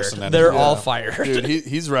PR fired. person They're anymore. all fired. Dude,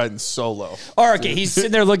 he's riding solo. Or okay, he's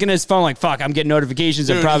sitting there looking at his phone like, fuck, I'm getting notifications.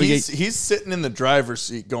 I'm Dude, probably he's sitting in the driver's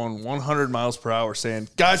seat going 100 miles per hour saying,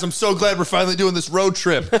 guys, I'm so glad we're finally doing this road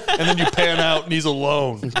trip. And then you pan out and he's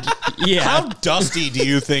alone. yeah. How dusty do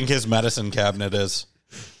you think his medicine cabinet is?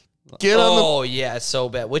 Get on the... Oh yeah, it's so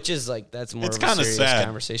bad. Which is like that's more It's of a kinda serious sad.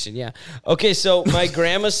 conversation. Yeah. Okay, so my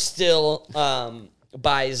grandma still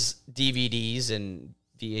buys DVDs and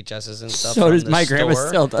VHSs and stuff. So from does the my grandma store.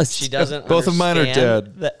 still does She too. doesn't. Both of mine are understand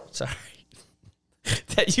dead. That, sorry.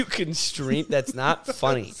 that you can stream. That's not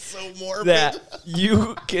funny. So morbid. That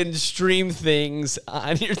you can stream things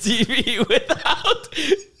on your TV without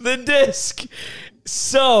the disc.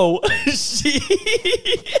 So she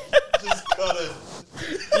Just cut it.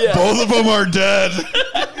 Yeah. Both of them are dead.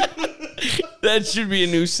 That should be a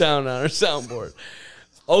new sound on our soundboard.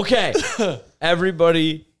 Okay.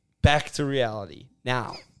 Everybody back to reality.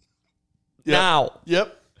 Now.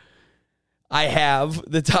 Yep. I have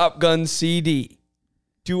the Top Gun CD.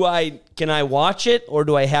 Can I watch it or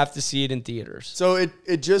do I have to see it in theaters? So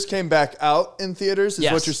it just came back out in theaters, is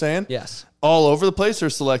Yes. what you're saying? Yes. All over the place or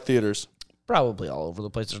select theaters? Probably all over the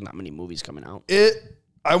place. There's not many movies coming out.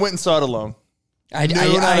 I went and saw it alone. I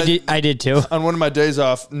did too. On one of my days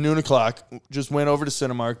off, noon o'clock, just went over to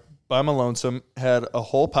Cinemark by my lonesome, had a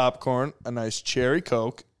whole popcorn, a nice cherry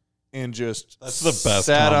Coke, and just That's the best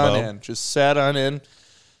sat combo. on in. Just sat on in.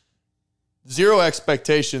 Zero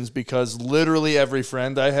expectations because literally every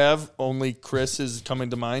friend I have, only Chris is coming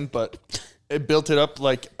to mind, but it built it up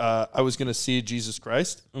like I was going to see Jesus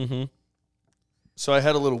Christ. Mm-hmm. So I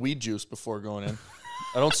had a little weed juice before going in.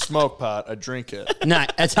 I don't smoke pot. I drink it. Nah,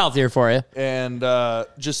 that's healthier for you. And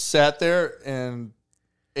just sat there and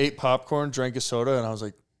ate popcorn, drank a soda, and I was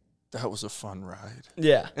like, that was a fun ride.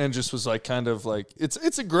 Yeah. And just was like, kind of like,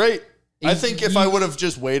 it's a great, I think if I would have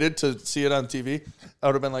just waited to see it on TV, I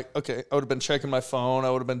would have been like, okay, I would have been checking my phone.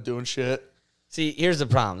 I would have been doing shit. See, here's the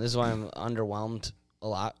problem. This is why I'm underwhelmed a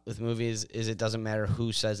lot with movies is it doesn't matter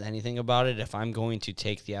who says anything about it. If I'm going to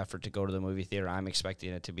take the effort to go to the movie theater, I'm expecting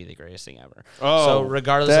it to be the greatest thing ever. So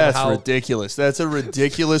regardless that's of how ridiculous. That's a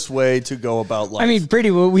ridiculous way to go about life. I mean, Brady,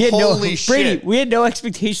 we had Holy shit. we had no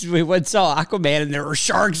expectations when we went and saw Aquaman, and there were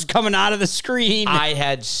sharks coming out of the screen. I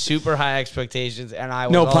had super high expectations, and I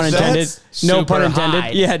was No pun also intended. No pun super intended. high.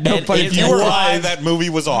 Yeah, no And pun it intended. You were was- high. That movie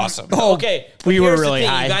was awesome. Okay, but we were here's the really thing.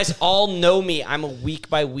 high. You guys all know me. I'm a week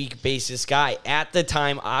by week basis guy. At the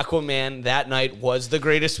time, Aquaman that night was the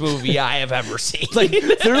greatest movie I have ever seen. Like,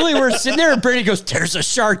 literally, we're sitting there, and Brady goes, "There's a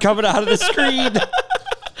shark coming out of the screen."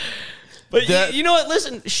 But you know what?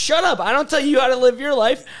 Listen, shut up. I don't tell you how to live your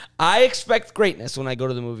life. I expect greatness when I go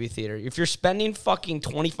to the movie theater. If you're spending fucking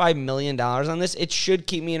 $25 million on this, it should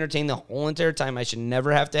keep me entertained the whole entire time. I should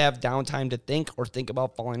never have to have downtime to think or think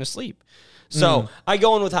about falling asleep. So I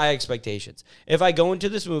go in with high expectations. If I go into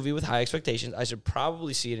this movie with high expectations, I should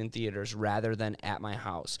probably see it in theaters rather than at my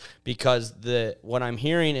house because what I'm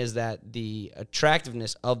hearing is that the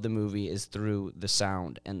attractiveness of the movie is through the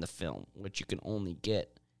sound and the film, which you can only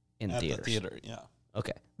get in At theaters. the theater, yeah.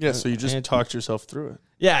 Okay. yeah, so you just talked yourself through it.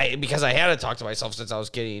 Yeah, because I had to talk to myself since I was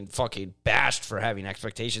getting fucking bashed for having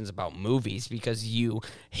expectations about movies because you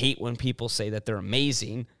hate when people say that they're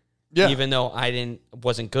amazing. Yeah. Even though I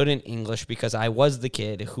wasn't good in English because I was the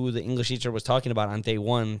kid who the English teacher was talking about on day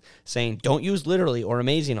one saying, don't use literally or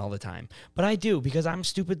amazing all the time. But I do because I'm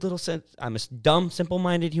I'm a dumb,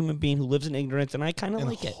 simple-minded human being who lives in ignorance and I kind of And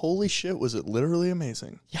like it. holy shit, was it literally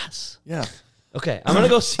amazing? Yes. Yeah. Okay, I'm going to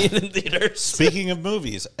go see it in theaters. Speaking of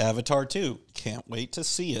movies, Avatar 2. Can't wait to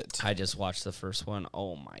see it. I just watched the first one.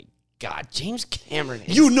 Oh, my God. James Cameron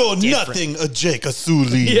is You know different. nothing of Jake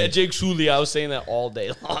Sully. Yeah, Jake Sully. I was saying that all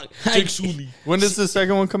day long. Jake Sully. When does the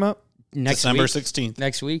second one come out? Next December week. 16th.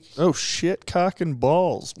 Next week. Oh, shit, cock and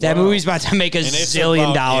balls. That Wow. movie's about to make And it's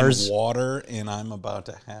 $1 about zillion. in water, and I'm about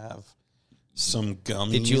to have some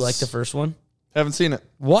gummies. Did you like the first one? Haven't seen it.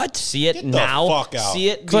 What? See it Get the now. fuck out. See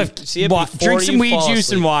it. Cliff, See it before drink some you weed fall juice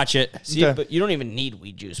asleep. and watch it. See Okay. it, but you don't even need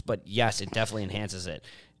weed juice. But yes, it definitely enhances it.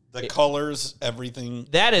 The colors, everything.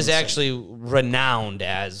 That is actually renowned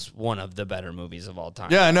as one of the better movies of all time.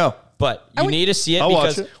 Yeah, I know. But you need to see it I'll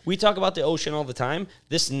watch because it. we talk about the ocean all the time.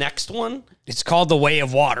 This next one It's called The Way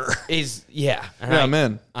of Water. is and Yeah, I'm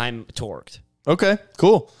in. I'm torqued. Okay,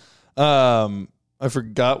 cool. I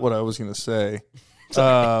forgot what I was going to say.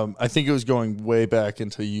 I think it was going way back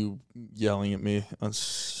into you yelling at me. That's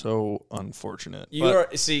so unfortunate. You But-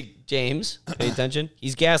 are see James. Pay attention.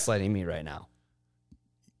 He's gaslighting me right now.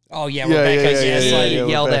 Oh, yeah, Rebecca gaslighting, we're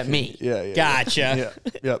yelled back at in- me. Yeah. Gotcha.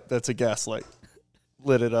 Yeah, yep, that's a gaslight.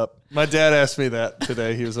 Lit it up. My dad asked me that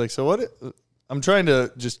today. He was like, so what? I'm trying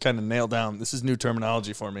to just kind of nail down. This is new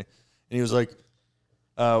terminology for me. And he was like,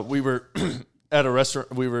 we were at a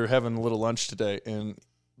restaurant. We were having a little lunch today, and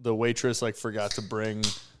the waitress like forgot to bring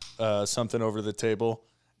something over to the table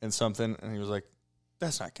and something. And he was like,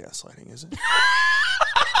 that's not gaslighting, is it?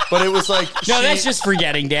 But it was like, No, that's just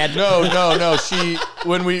forgetting, Dad. No.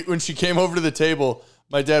 When she came over to the table,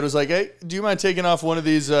 my dad was like, "Hey, do you mind taking off one of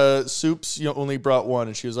these soups? You only brought one."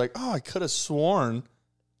 And she was like, "Oh, I could have sworn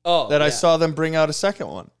Oh, that I yeah. saw them bring out a second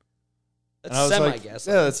one." That's And I was like, semi-gaslighting.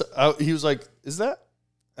 "Yeah, that's." He was like, "Is that?"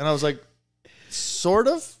 And I was like, sort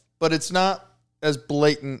of, but it's not as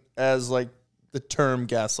blatant as like the term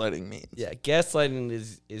gaslighting means. Yeah, gaslighting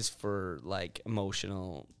is for like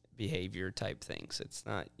emotional behavior type things. It's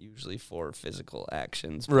not usually for physical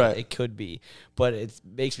actions. But Right. It could be. But it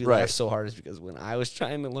makes me laugh so hard is because when I was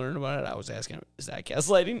trying to learn about it, I was asking, is that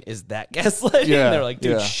gaslighting? Is that gaslighting? Yeah, They're like,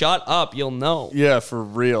 dude, yeah. shut up. You'll know. Yeah, for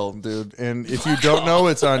real, dude. And if you don't know,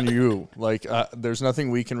 it's on you. Like, there's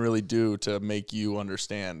nothing we can really do to make you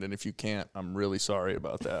understand. And if you can't, I'm really sorry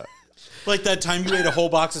about that. Like that time you ate a whole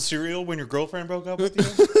box of cereal when your girlfriend broke up with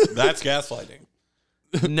you? That's gaslighting.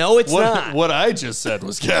 No, it's not. What I just said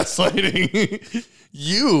was gaslighting.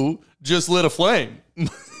 You just lit a flame.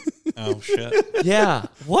 Oh, shit. Yeah.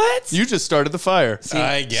 What? You just started the fire.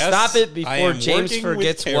 I guess. Stop it I before am James working with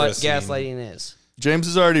forgets what kerosene. gaslighting is. James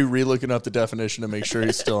is already re-looking up the definition to make sure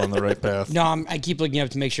he's still on the right path. No, I keep looking up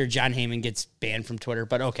to make sure John Heyman gets banned from Twitter.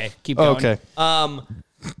 But okay, keep going. Okay.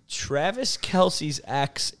 Travis Kelce's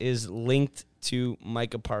ex is linked to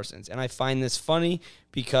Micah Parsons. And I find this funny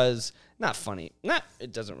because, not funny,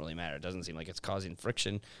 it doesn't really matter. It doesn't seem like it's causing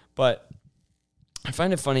friction. But I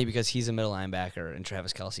find it funny because he's a middle linebacker and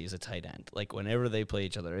Travis Kelce is a tight end. Like, whenever they play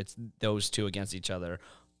each other, it's those two against each other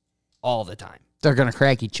all the time. They're gonna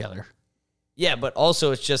crack each other. Yeah, but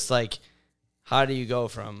also it's just like, how do you go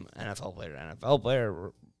from NFL player to NFL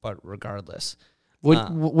player? But regardless. What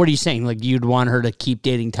are you saying? Like you'd want her to keep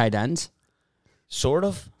dating tight ends? Sort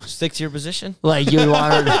of. Stick to your position. Like you'd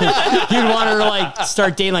want her to like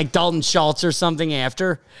start dating like Dalton Schultz or something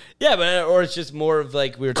after? Yeah, but or it's just more of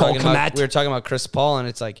like we were Cole talking about. Kmet. We were talking about Chris Paul, and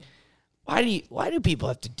it's like, why do people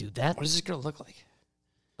have to do that? What does this girl look like?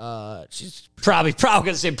 She's Probably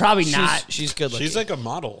gonna say probably not. She's good looking. She's like a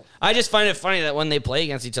model. I just find it funny that when they play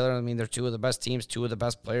against each other, I mean, they're two of the best teams, two of the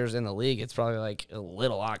best players in the league. It's probably like a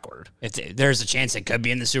little awkward, There's a chance it could be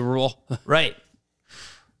in the Super Bowl. right?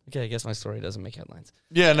 Okay, I guess my story doesn't make headlines.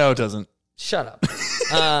 Yeah, no, it doesn't. Shut up.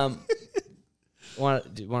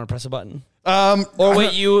 Want to press a button? Or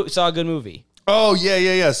Wait, you saw a good movie? Oh,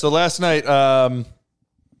 yeah. So last night,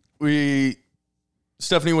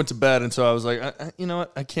 Stephanie went to bed, and so I was like, you know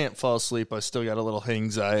what? I can't fall asleep. I still got a little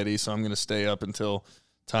anxiety, so I'm going to stay up until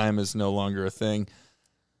time is no longer a thing.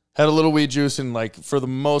 Had a little weed juice, and like for the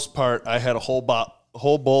most part, I had a whole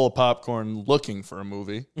bowl of popcorn looking for a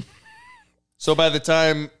movie. So by the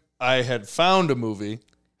time I had found a movie,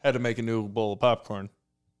 had to make a new bowl of popcorn.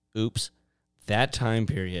 Oops. That time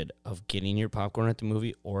period of getting your popcorn at the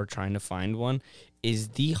movie or trying to find one is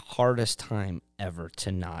the hardest time ever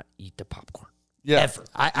to not eat the popcorn. Yeah. Ever.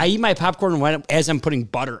 I eat my popcorn as I'm putting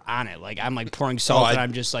butter on it. Like I'm like pouring salt and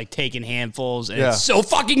I'm just like taking handfuls, and it's so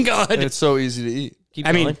fucking good. And it's so easy to eat. Keep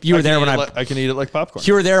I mean, going. you were there when I can eat it like popcorn.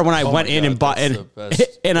 you were there when I went my in God, and bought that's and, the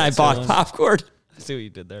best. and I bought popcorn. I see what you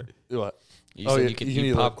did there. What? You said you can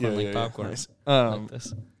eat popcorn yeah, popcorn. Nice. Like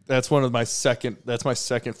this. That's my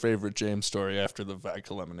second favorite James story after the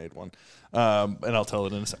vodka lemonade one. And I'll tell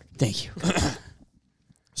it in a second. Thank you.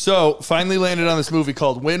 So finally landed on this movie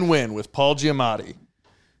called Win Win with Paul Giamatti.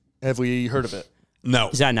 Have we heard of it? No.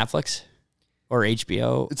 Is that on Netflix or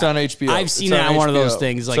HBO? It's on HBO. I've seen it on one of those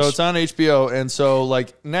things. Like, so it's on HBO, and so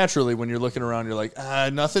like naturally, when you're looking around, you're like,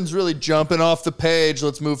 nothing's really jumping off the page.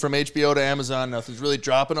 Let's move from HBO to Amazon. Nothing's really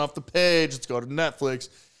dropping off the page. Let's go to Netflix,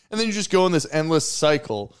 and then you just go in this endless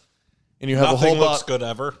cycle, and you have a Nothing whole looks good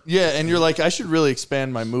ever. Yeah, and you're like, I should really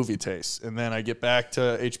expand my movie taste, and then I get back to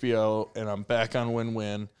HBO, and I'm back on Win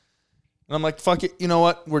Win. And I'm like, fuck it. You know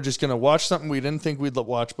what? We're just going to watch something we didn't think we'd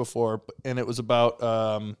watch before. And it was about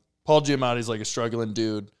Paul Giamatti's like a struggling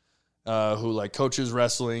dude who like coaches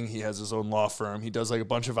wrestling. He has his own law firm. He does like a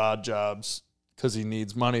bunch of odd jobs because he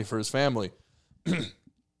needs money for his family.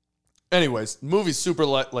 Anyways, the movie's super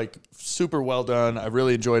well done. I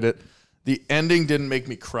really enjoyed it. The ending didn't make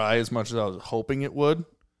me cry as much as I was hoping it would.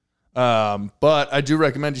 But I do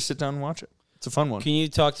recommend you sit down and watch it. It's a fun one. Can you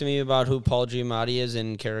talk to me about who Paul Giamatti is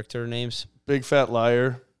in character names? Big Fat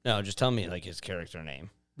Liar. No, just tell me like his character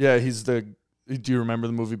name. Yeah, do you remember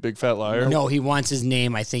the movie Big Fat Liar? no, he wants his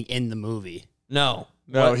name, I think, in the movie. No.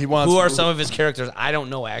 No, he wants. Who are some of his characters? I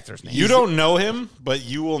don't know actors' names. You don't know him, but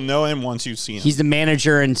you will know him once you've seen him. He's the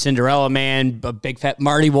manager in Cinderella Man, a big fat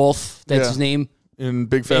Marty Wolf. That's Yeah. his name. In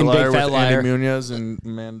Big Fat In Big Liar Fat with Liar. Andy Munoz and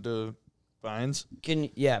Amanda Bynes.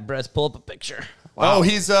 Brett, pull up a picture. Oh,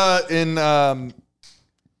 he's in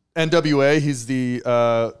NWA. He's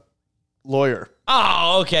the lawyer.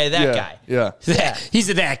 Oh, okay, that guy. Yeah. He's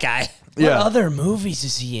that guy. What Yeah. other movies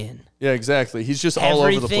is he in? Yeah, exactly. He's just all over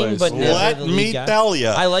the Everything place. but never Let the me lead guy. tell you.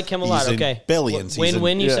 I like him a lot. He's in Okay. billions. He's Win in-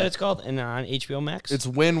 Win, you yeah. said it's called? And on HBO Max? It's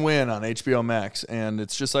Win Win on HBO Max, and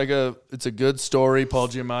it's just like it's a good story. Paul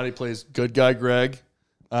Giamatti plays good guy Greg.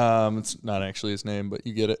 It's not actually his name, but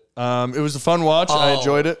you get it. It was a fun watch. I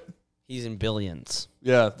enjoyed it. He's in Billions.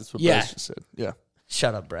 Yeah, that's what Yeah. Bryce just said. Yeah.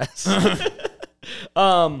 Shut up, Bress.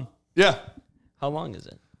 Yeah. How long is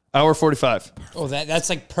it? Hour 45. Oh, that's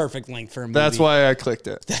like perfect length for a movie. That's why I clicked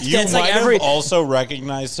it. You That's might like have every- also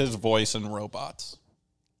recognized his voice in Robots.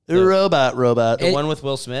 Robot. The one with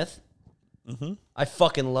Will Smith? Mm-hmm. I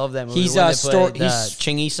fucking love that movie. He's, when they Stor- played, he's-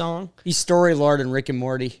 Chingy song. He's Story Lord and Rick and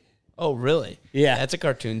Morty. Oh, really? Yeah. That's a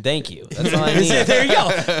cartoon. Thank you. That's all I need. There you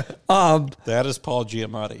go. That is Paul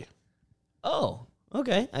Giamatti. Oh,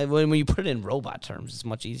 okay. When you put it in robot terms, it's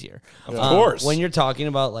much easier. Of course. When you're talking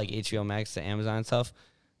about like HBO Max to Amazon stuff,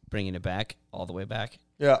 bringing it back, all the way back,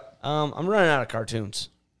 Yeah. I'm running out of cartoons.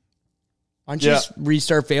 Why don't you just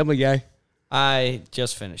restart Family Guy? I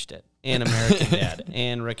just finished it. And American Dad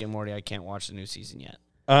and Rick and Morty. I can't watch the new season yet.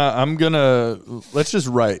 Let's just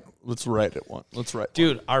write. Let's write it one. Let's write.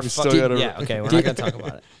 Dude, one. our We still fucking... gotta- Yeah, okay, we're not going to talk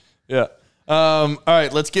about it. Yeah. All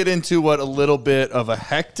right, let's get into what a little bit of a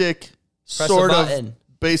hectic Press sort a of button.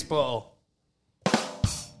 baseball.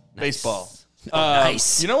 Baseball.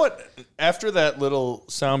 Nice. You know what? After that little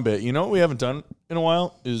sound bit, you know what we haven't done in a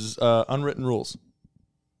while is unwritten rules.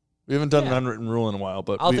 We haven't done an unwritten rule in a while,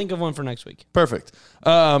 but I'll think of one for next week. perfect.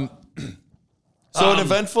 So an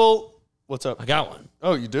eventful. What's up? I got one.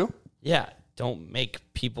 Oh, you do? Yeah, don't make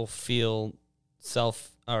people feel self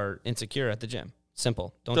or insecure at the gym.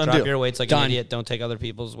 Simple. Don't Done drop deal. your weights like Done. an idiot. Don't take other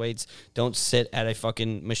people's weights. Don't sit at a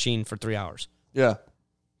fucking machine for 3 hours. Yeah.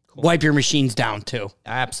 Wipe your machines down, too.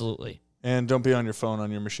 Absolutely. And don't be on your phone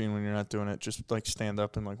on your machine when you're not doing it. Just like stand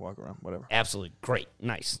up and like walk around, whatever. Absolutely. Great.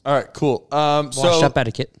 Nice. All right, cool. Washed So up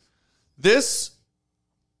etiquette. this,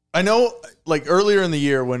 I know, like earlier in the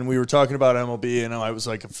year when we were talking about MLB, and I was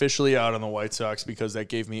like officially out on the White Sox because that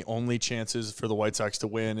gave me only chances for the White Sox to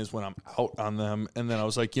win is when I'm out on them. And then I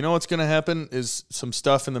was like, you know what's going to happen is some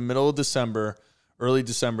stuff in the middle of December, early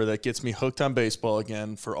December, that gets me hooked on baseball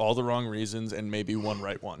again for all the wrong reasons and maybe one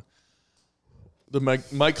right one. The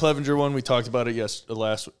Mike Clevenger one, we talked about it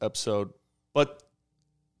last episode, but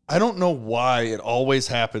I don't know why it always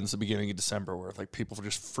happens the beginning of December where like people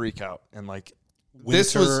just freak out and like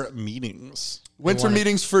this was Winter meetings. winter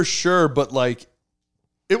meetings for sure, but like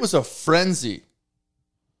it was a frenzy.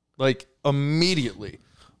 Like immediately,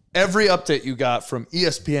 every update you got from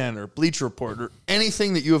ESPN or Bleacher Report or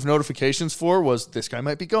anything that you have notifications for was this guy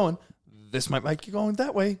might be going, this might be going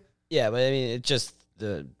that way. Yeah, but I mean, it's just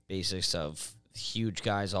the basics of huge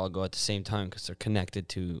guys all go at the same time because they're connected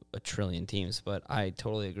to a trillion teams. But I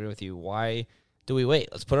totally agree with you. Why do we wait?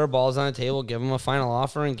 Let's put our balls on the table, give them a final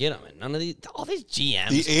offer, and get them. And none of all these GMs.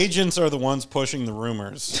 The agents are the ones pushing the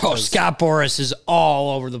rumors. Oh, Scott Boras is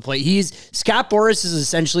all over the place. Scott Boras is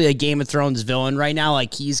essentially a Game of Thrones villain right now.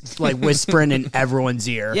 Like he's like whispering in everyone's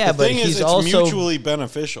ear. yeah, The but thing he's is, it's also mutually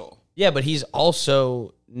beneficial. yeah, but he's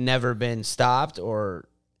also never been stopped or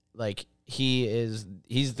like he's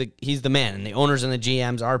the man, and the owners and the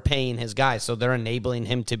GMs are paying his guys, so they're enabling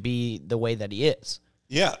him to be the way that he is.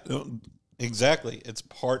 Yeah, exactly. It's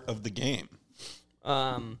part of the game.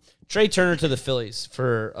 Trey Turner to the Phillies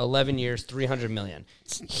for 11 years, $300 million.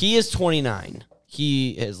 He is 29.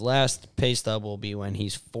 His last pay stub will be when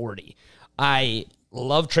he's 40. I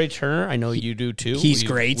love Trey Turner. I know you do too. He's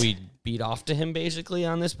great. We beat off to him basically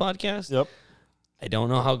on this podcast. Yep. I don't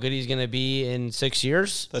know how good he's going to be in 6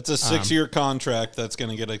 years. That's a 6-year contract that's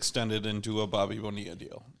going to get extended into a Bobby Bonilla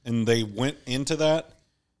deal. And they went into that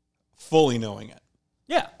fully knowing it.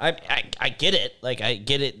 Yeah, I get it. Like, I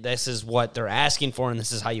get it. This is what they're asking for, and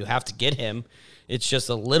this is how you have to get him. It's just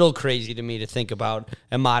a little crazy to me to think about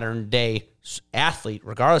a modern-day athlete,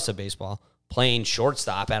 regardless of baseball, playing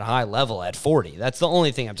shortstop at a high level at 40. That's the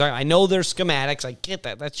only thing I'm talking about. I know there's schematics. I get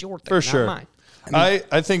that. That's your thing, For not sure. mine.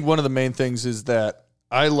 I think one of the main things is that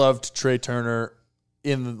I loved Trey Turner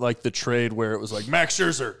in like the trade where it was like Max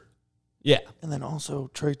Scherzer Yeah. and then also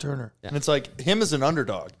Trey Turner. And it's like him as an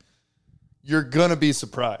underdog, you're going to be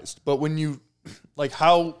surprised. But when you like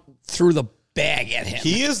how Threw the bag at him.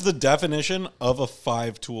 He is the definition of a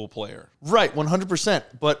 5-tool player. right 100%,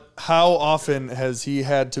 but how often has he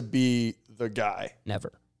had to be the guy,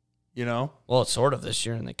 Never. you know? Well, it's sort of this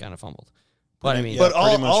year, and they kind of fumbled. But, I mean, But pretty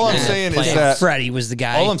all, much all I'm yeah. saying is Playing that Freddie was the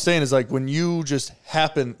guy. all I'm saying is like when you just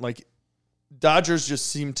happen, like Dodgers just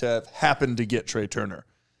seem to have happened to get Trey Turner,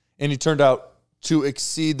 and he turned out to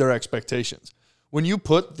exceed their expectations. When you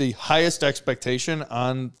put the highest expectation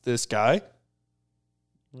on this guy,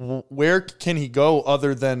 where can he go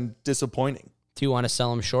other than disappointing? do you want to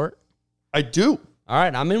sell him short? I do. All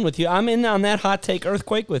right, I'm in with you. I'm in on that hot take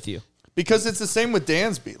earthquake with you. Because it's the same with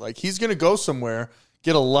Dansby. Like he's going to go somewhere,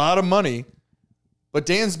 get a lot of money, But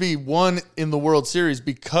Dansby won in the World Series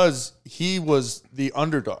because he was the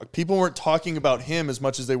underdog. People weren't talking about him as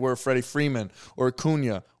much as they were Freddie Freeman or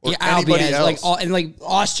Acuna or anybody else. Like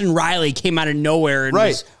Austin Riley came out of nowhere and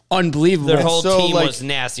was unbelievable. Their whole So, team like, was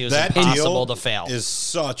nasty. It was That impossible deal to fail. is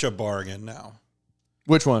such a bargain now.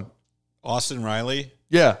 Which one? Austin Riley,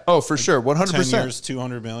 Yeah. Oh, for sure. 100%. 10 years,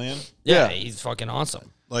 $200 million. yeah, yeah. he's fucking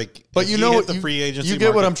awesome. Like, But if you he know hit what? the free agency You get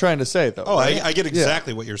what market- I'm trying to say, though. Oh, right? I get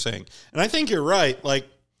exactly what you're saying. And I think you're right. Like,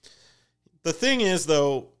 the thing is,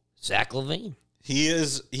 though, Zach LaVine.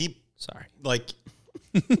 Sorry. Like,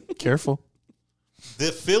 Careful.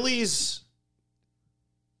 the Phillies,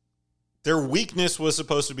 their weakness was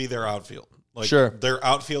supposed to be their outfield. Like, Sure. their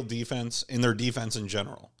outfield defense and their defense in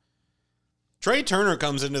general. Trey Turner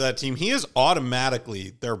comes into that team. He is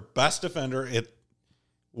automatically their best defender at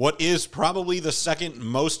what is probably the second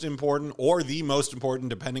most important or the most important,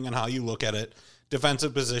 depending on how you look at it,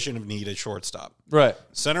 defensive position of need at shortstop. Right.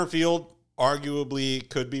 Center field arguably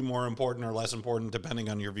could be more important or less important depending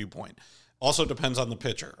on your viewpoint. Also depends on the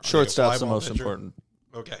pitcher. Are they a Shortstop's the fly ball most pitcher? important.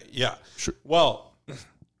 Okay, yeah. Sure. Well,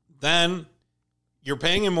 then you're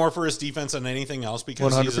paying him more for his defense than anything else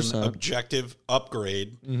because he's an 100%. objective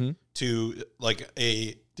upgrade to like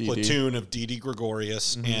a platoon of Didi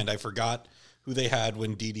Gregorius, and I forgot who they had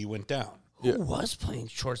when Didi went down. Who was playing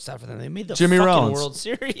shortstop for them? They made the Jimmy fucking Rollins. World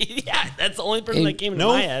Series. Yeah, that's the only person that came into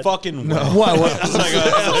No my head. fucking way. What? It's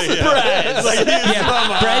like yeah.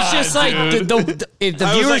 Yeah, Brad's just like if the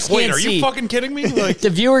I was viewers like, wait, can't are see. you fucking kidding me? Like, The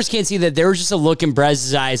viewers can't see that there was just a look in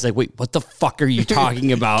Brad's eyes, like, wait, what the fuck are you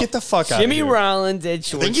talking about? Get the fuck out Jimmy of here. Rollins at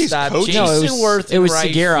think he's shortstop. coaching. Jason No, it was- Worth it was in right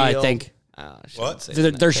Segura, I field. think. Oh, I shouldn't What? say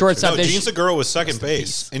Their that. shortstop. no, they Gene sh- Segura was second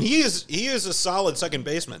base, and he is a solid second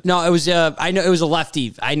baseman. No, it was. I know it was a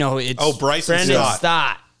lefty. I know it's. Oh, Bryson Brendan Stott.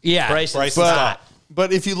 Stott. Yeah. Bryson Bryson Stott. Stott.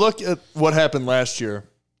 But if you look at what happened last year,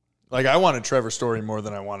 like I wanted Trevor Story more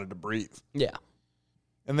than I wanted to breathe. Yeah.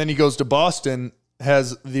 And then he goes to Boston,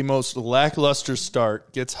 has the most lackluster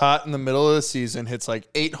start, gets hot in the middle of the season, hits like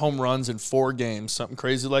 8 home runs in 4 games, something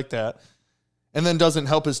crazy like that, and then doesn't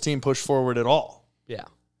help his team push forward at all. Yeah.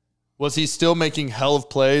 Was he still making hell of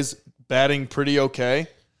plays, batting pretty okay?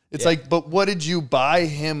 It's like, but what did you buy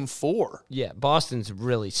him for? Yeah. Boston's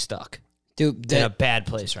really stuck Dude, in a bad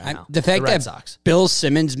place right now. the fact Red that Sox. Bill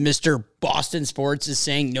Simmons, Mr. Boston Sports, is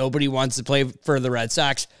saying nobody wants to play for the Red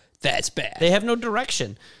Sox, that's bad. They have no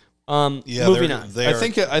direction. Yeah, Moving on. They're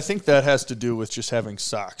I think that has to do with just having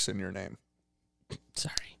Sox in your name.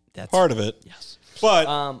 Sorry. That's part of it. Yes.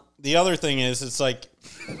 But the other thing is, it's like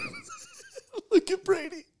Look at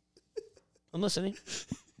Brady. I'm listening.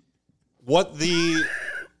 what the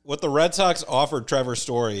Red Sox offered Trevor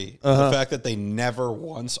Story, the fact that they never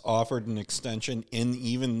once offered an extension in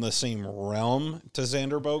even the same realm to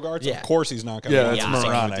Xander Bogaerts. Yeah. Of course, he's not going Yeah, to. that's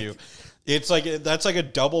moronic. With you. It's like that's like a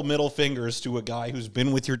double middle fingers to a guy who's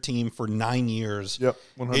been with your team for 9 years. Yep,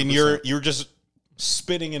 100%. and you're just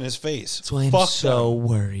spitting in his face. That's why I'm Fuck so them.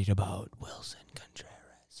 worried about Wilson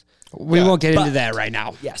Contreras. we Yeah, won't get into but- that right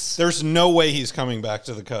now. Yes. There's no way he's coming back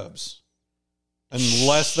to the Cubs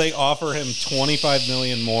unless they offer him $25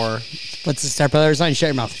 million more. Let's start by the sign. Shut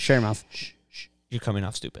your mouth. Shut your mouth. You're coming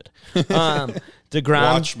off stupid.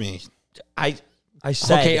 DeGrom. Watch me. I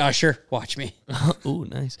said. Okay, Usher, watch me. Ooh,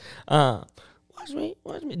 nice. Watch me.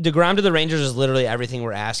 DeGrom to the Rangers is literally everything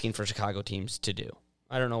we're asking for Chicago teams to do.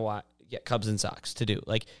 I don't know why. Yeah, Cubs and Sox to do.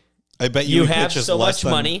 Like, I bet you he have pitches so less much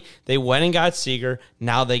than- money. They went and got Seager.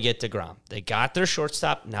 Now they get DeGrom. They got their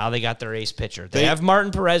shortstop. Now they got their ace pitcher. They have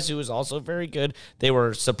Martin Perez, who is also very good. They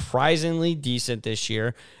were surprisingly decent this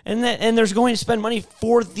year. And they're going to spend money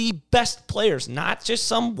for the best players, not just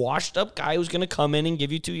some washed up guy who's going to come in and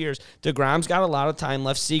give you 2 years. DeGrom's got a lot of time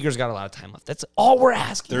left. Seager's got a lot of time left. That's all we're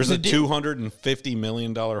asking. There's to a do. $250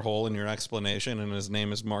 million hole in your explanation, and his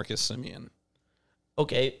name is Marcus Simeon.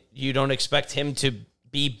 Okay, you don't expect him to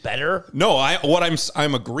be better? No,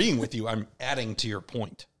 I'm agreeing with you. I'm adding to your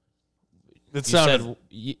point. It You sounded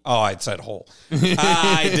said, Oh, I said hole.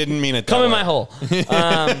 I didn't mean it. come that in way. my hole.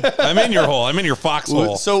 I'm in your hole. I'm in your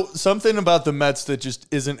foxhole. So something about the Mets that just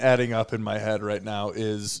isn't adding up in my head right now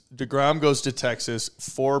is DeGrom goes to Texas.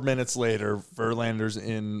 4 minutes later, Verlander's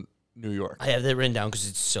in New York. I have that written down because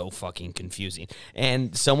it's so fucking confusing.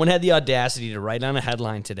 And someone had the audacity to write on a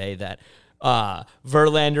headline today that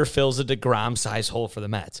Verlander fills a DeGrom size hole for the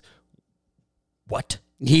Mets. What?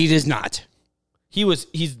 He does not.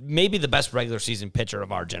 He's maybe the best regular season pitcher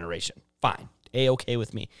of our generation. Fine. A-okay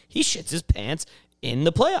with me. He shits his pants in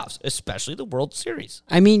the playoffs, especially the World Series.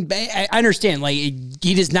 I mean, I understand. Like,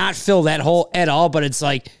 he does not fill that hole at all, but it's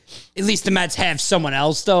like, at least the Mets have someone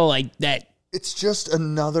else, though, like that. It's just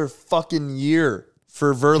another fucking year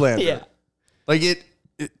for Verlander. Yeah. Like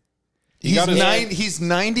he's got his- he's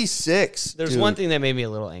 96. There's dude. one thing that made me a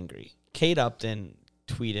little angry. Kate Upton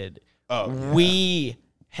tweeted, "We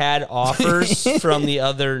had offers from the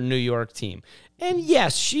other New York team." And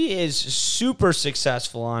yes, she is super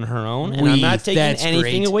successful on her own, and I'm not taking that's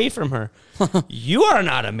anything great. away from her. You are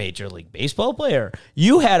not a Major League Baseball player.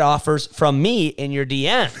 You had offers from me in your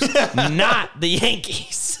DMs, not the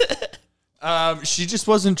Yankees. She just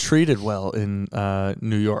wasn't treated well in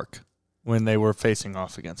New York when they were facing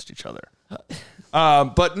off against each other.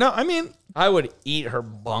 But no, I mean, I would eat her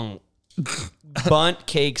bunt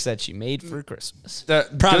cakes that she made for Christmas.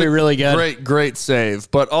 that Probably really good. Great save.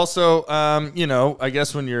 But also, I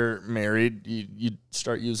guess when you're married, you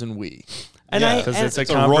start using we. And Yeah, Because it's a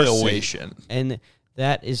it's a royal we. conversation. And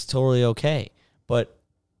that is totally okay. But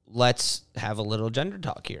let's have a little gender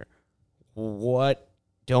talk here. What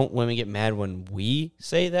don't women get mad when we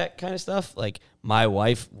say that kind of stuff? Like, my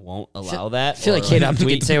wife won't allow that. I feel like or, Kate Upton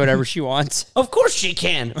can say whatever she wants. of course she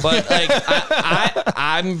can, but like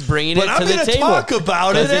I'm bringing But it I'm to the gonna table. talk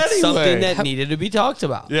about it 'cause it's something anyway. that needed to be talked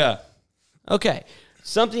about. Yeah. Okay.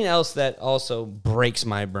 Something else that also breaks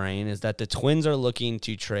my brain is that the Twins are looking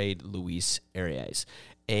to trade Luis Arias,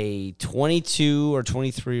 a 22 or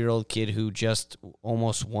 23-year-old kid who just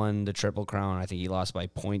almost won the Triple Crown. I think he lost by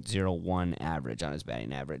 .01 average on his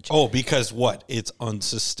batting average. Oh, because what? It's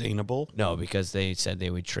unsustainable. No, because they said they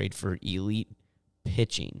would trade for elite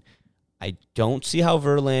pitching. I don't see how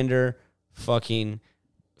Verlander fucking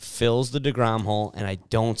fills the DeGrom hole, and I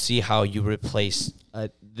don't see how you replace the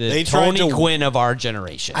They tried Tony to- Gwynn of our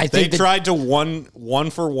generation. I They think tried to one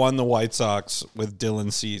for one the White Sox with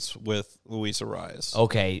Dylan Cease with Luis Arias.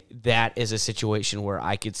 Okay, that is a situation where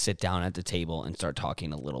I could sit down at the table and start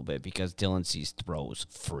talking a little bit because Dylan Cease throws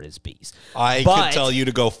frisbees. I But- could tell you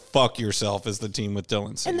to go fuck yourself as the team with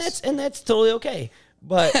Dylan Cease. and that's totally okay.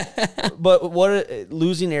 But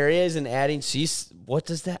losing areas and adding Cease, what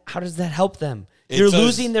does that? How does that help them? You're It's a-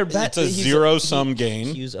 losing their best. it's a zero-sum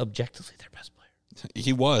gain. He was objectively their best player.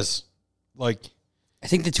 He was like I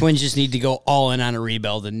think the Twins just need to go all in on a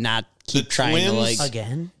rebuild and not keep trying to Twins- like.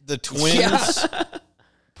 Again? the Twins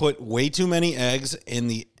put way too many eggs in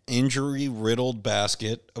the injury-riddled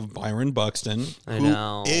basket of Byron Buxton, I who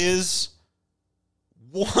know. is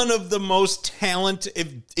one of the most talented. If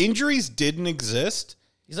injuries didn't exist,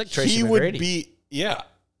 He's like Tracy he McGrady. would be. Yeah.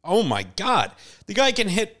 Oh my God. The guy can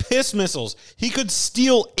hit piss missiles. He could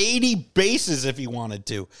steal 80 bases if he wanted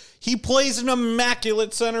to. He plays an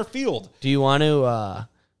immaculate center field. Do you want to?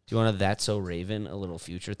 That's so Raven a little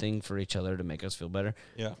future thing for each other to make us feel better?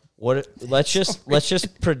 Yeah. Let's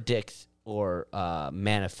just predict or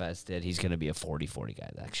manifest that he's going to be a 40-40 guy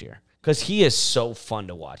next year because he is so fun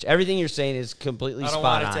to watch. Everything you're saying is completely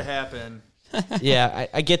spot on. happen. Yeah,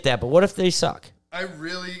 I get that, but what if they suck I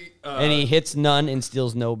really. and he hits none and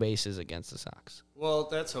steals no bases against the Sox? Well,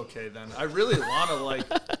 that's okay then. I really want to like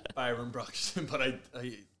Byron Buxton, but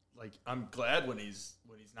I'm glad when he's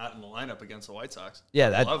not in the lineup against the White Sox. Yeah, I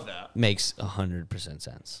that love that. makes 100%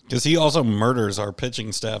 sense. Because he also murders our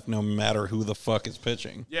pitching staff no matter who the fuck is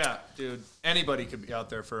pitching. Yeah, dude. Anybody could be out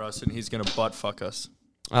there for us, and he's gonna butt fuck us.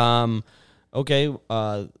 Okay.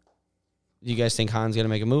 Do you guys think Han's going to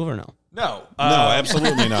make a move or no? No, No,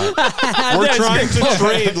 absolutely not. We're trying to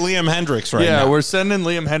trade Liam Hendricks right yeah, now. we're sending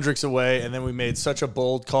Liam Hendricks away, and then we made such a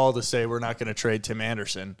bold call to say we're not going to trade Tim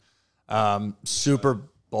Anderson. Super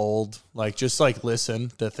bold, just listen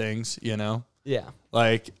to things, Yeah.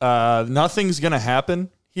 Nothing's going to happen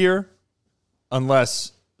here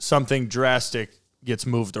unless something drastic gets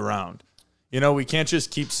moved around. We can't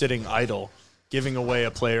just keep sitting idle, giving away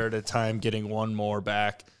a player at a time, getting one more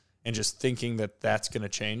back, and just thinking that that's going to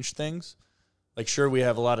change things. Sure, we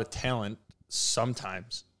have a lot of talent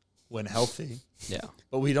sometimes when healthy, Yeah.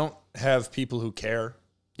 but we don't have people who care.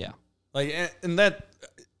 Yeah. And that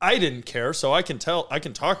I didn't care, so I can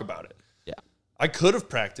talk about it. Yeah. I could have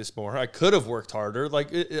practiced more. I could have worked harder.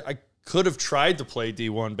 I could have tried to play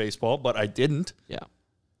D1 baseball, but I didn't. Yeah.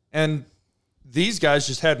 And these guys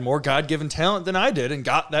just had more God-given talent than I did and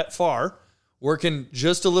got that far, working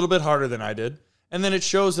just a little bit harder than I did. And then it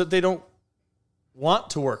shows that they don't want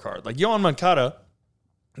to work hard. Yohan Moncada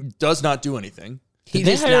does not do anything. Did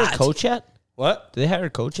they does hire not. a coach yet? What? Did they hire a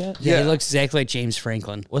coach yet? Yeah, Yeah. he looks exactly like James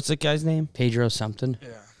Franklin. What's the guy's name? Pedro something.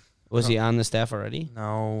 Was he on the staff already?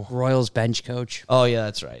 No. Royals bench coach. Oh yeah,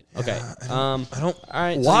 that's right. Okay. I don't. All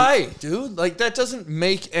right. so- Why, dude? That doesn't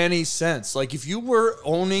make any sense. If you were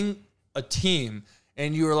owning a team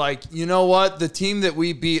and you were like, you know what, the team that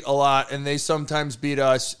we beat a lot and they sometimes beat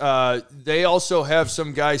us, they also have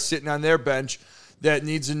some guy sitting on their bench that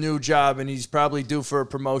needs a new job and he's probably due for a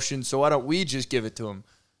promotion. So why don't we just give it to him?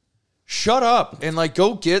 shut up and like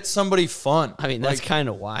go get somebody fun. I mean, that's like, kind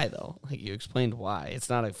of why, though. Like you explained why. It's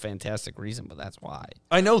not a fantastic reason, but that's why.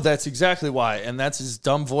 I know that's exactly why, and that's his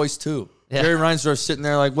dumb voice too. Yeah. Jerry Reinsdorf's sitting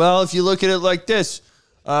there like, well, if you look at it like this,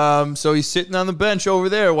 so he's sitting on the bench over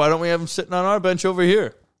there. Why don't we have him sitting on our bench over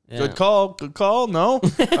here? Yeah. Good call. No. All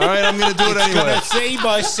right, I'm gonna do it anyway. Save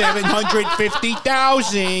us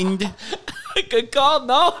 $750,000. Good call.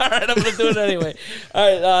 No. All right, I'm going to do it anyway. All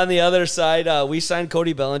right, on the other side, we signed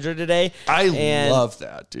Cody Bellinger today. I love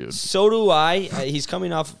that, dude. So do I. He's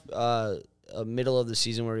coming off a middle of the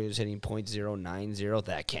season where he was hitting .090.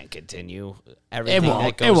 That can't continue. Everything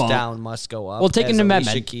that goes down must go up. We'll take him to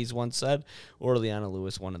Alicia MedMed. Keys once said, or Leanna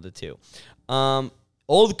Lewis, one of the two.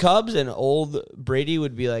 Old Cubs and old Brady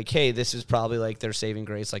would be like, hey, this is probably like their saving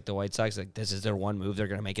grace, like the White Sox. Like, this is their one move they're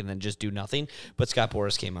going to make and then just do nothing. But Scott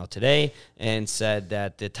Boras came out today and said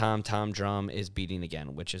that the Tom drum is beating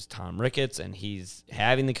again, which is Tom Ricketts, and he's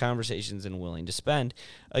having the conversations and willing to spend.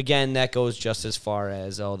 Again, that goes just as far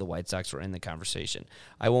as, the White Sox were in the conversation.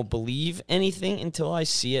 I won't believe anything until I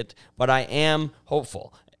see it, but I am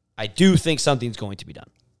hopeful. I do think something's going to be done.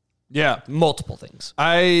 Yeah. Multiple things.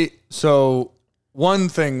 So one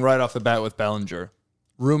thing right off the bat with Bellinger,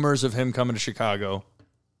 rumors of him coming to Chicago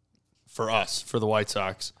for us, for the White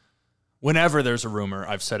Sox. Whenever there's a rumor,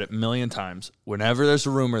 I've said it a million times, whenever there's a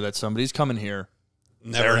rumor that somebody's coming here,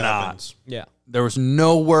 Never they're happens. Yeah. There was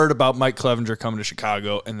no word about Mike Clevenger coming to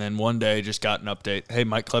Chicago, and then one day just got an update. Hey,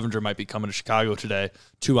 Mike Clevenger might be coming to Chicago today.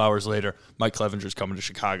 2 hours later, Mike Clevenger's coming to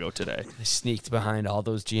Chicago today. They sneaked behind all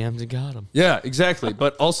those GMs and got him. Yeah, exactly.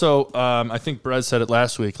 But also, I think Brez said it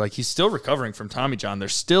last week, like he's still recovering from Tommy John.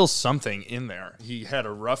 There's still something in there. He had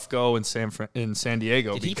a rough go in San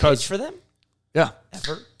Diego. Did he because pitch for them? Yeah.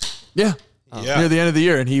 Ever? Yeah. Yeah. Near the end of the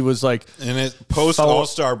year, and he was like, And it post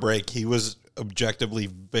All-Star break, he was objectively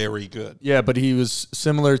very good. yeah, but he was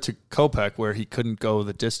similar to Kopech where he couldn't go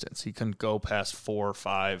the distance. He couldn't go past 4 or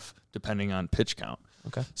 5 depending on pitch count.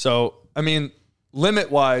 Okay. So, I mean,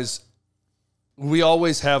 limit-wise, we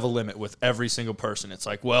always have a limit with every single person. It's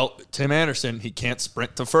like, well, Tim Anderson, he can't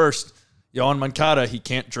sprint to first. Yohan Moncada, he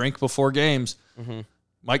can't drink before games. Mm-hmm.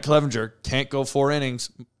 Mike Clevenger can't go 4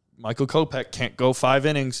 innings. Michael Kopech can't go 5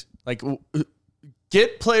 innings. Like,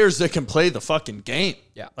 get players that can play the fucking game.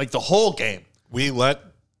 Yeah. Like the whole game. We let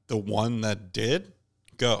the one that did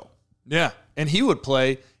go. Yeah. And he would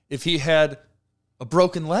play if he had a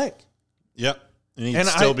broken leg. Yep. And he'd And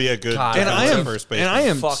still I- be a good God, And I am first and I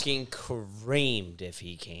am Fucking creamed if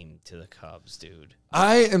he came to the Cubs, dude.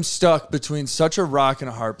 I am stuck between such a rock and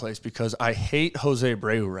a hard place because I hate Jose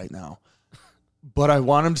Abreu right now. But I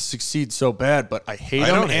want him to succeed so bad, but I hate I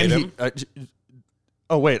him. don't hate him.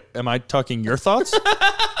 Oh, wait. Am I talking your thoughts?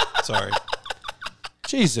 Sorry.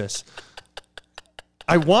 Jesus.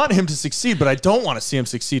 I want him to succeed, but I don't want to see him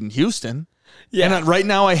succeed in Houston. Yeah. And right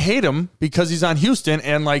now I hate him because he's on Houston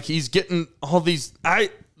and like he's getting all these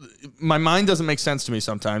my mind doesn't make sense to me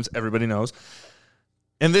sometimes, everybody knows.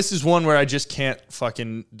 And this is one where I just can't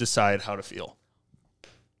fucking decide how to feel.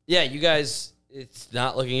 Yeah, you guys, it's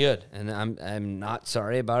not looking good, and I'm not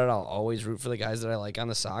sorry about it. I'll always root for the guys that I like on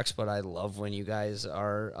the Sox, but I love when you guys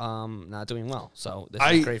are not doing well. So this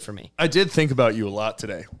is great for me. I did think about you a lot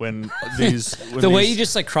today when these The way you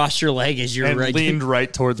just like crossed your leg as you're and right. leaned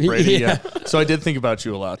right towards Brady. Yeah. Yeah. So I did think about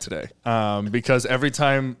you a lot today because every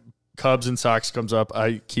time Cubs and Sox comes up,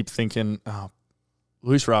 I keep thinking, oh,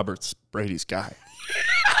 Luis Roberts, Brady's guy.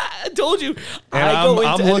 I told you, And I go into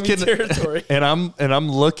I'm enemy looking territory. and I'm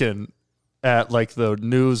looking at like the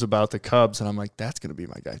news about the Cubs, and I'm like, that's gonna be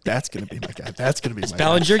my guy. That's gonna be my guy. That's gonna be my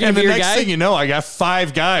Bellinger guy. gonna And be the your next guy? thing you know, I got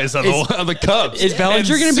 5 guys on the Cubs. Is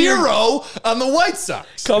Bellinger and gonna be your- 0 on the White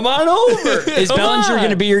Sox? Come on over. Is Come Bellinger on. going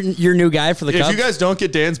to be your new guy for the If Cubs? you guys don't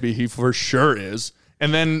get Dansby, he for sure is.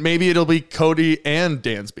 And then maybe it'll be Cody and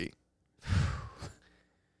Dansby.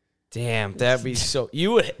 Damn, that'd be so.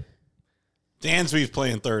 You would Dansby's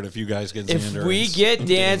playing third if you guys get if Xander. we and get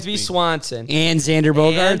Dansby Swanson. and Xander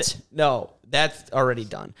Bogaerts? And- no, that's already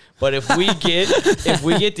done. But if we get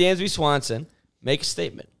Dansby Swanson, make a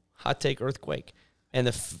statement. Hot take earthquake. And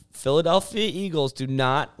the Philadelphia Eagles do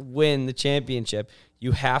not win the championship,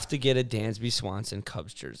 you have to get a Dansby Swanson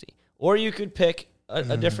Cubs jersey. Or you could pick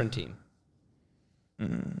a different team.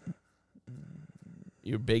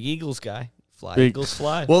 You're a big Eagles guy. Fly, Eagles,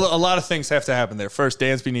 fly. Well, a lot of things have to happen there. First,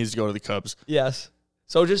 Dansby needs to go to the Cubs. Yes.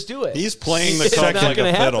 So just do it. He's playing the It's Cubs not like gonna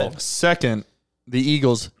a fiddle. happen. Second, the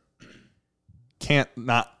Eagles can't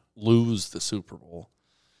not lose the Super Bowl.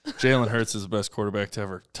 Jalen Hurts is the best quarterback to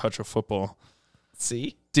ever touch a football.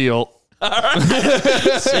 See? Deal.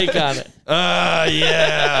 Shake on it.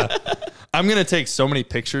 Yeah. I'm going to take so many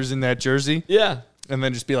pictures in that jersey. Yeah. and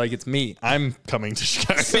then just be like, it's me. I'm coming to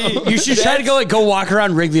Chicago. You should try to go walk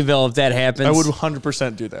around Wrigleyville if that happens. I would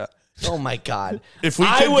 100% do that. Oh my God! If we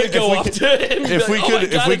I could, would go up to him. if we could,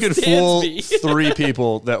 if we could fool Dansby. 3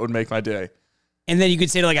 people, that would make my day. And then you could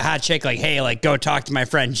say to like a hot chick, like, hey, like, go talk to my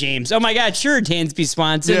friend James. Oh my God, sure, Dansby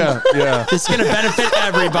Swanson. Yeah, yeah. This is going to benefit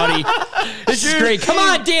everybody. This is great. Come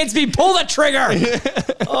on, Dansby, pull the trigger.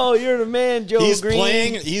 Oh, you're the man, Joe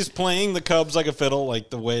Green. He's playing the Cubs like a fiddle, like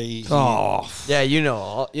the way he, Yeah, you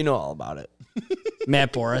know all about it.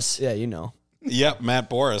 Matt Boris. Yeah, you know. Yep, Matt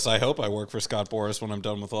Boris. I hope I work for Scott Boris when I'm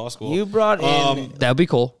done with law school. You brought in That would be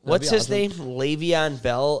cool. what's his name? Le'Veon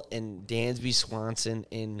Bell and Dansby Swanson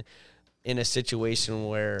in a situation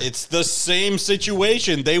where It's the same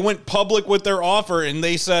situation. They went public with their offer and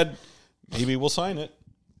they said, maybe we'll sign it.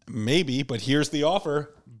 Maybe, but here's the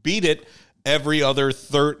offer. Beat it. Every other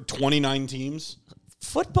 29 teams.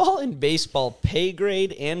 football and baseball pay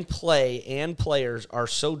grade and play and players are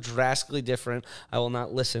so drastically different. I will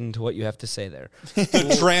not listen to what you have to say there.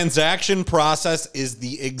 The transaction process is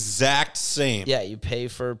the exact same. Yeah, you pay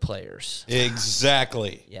for players.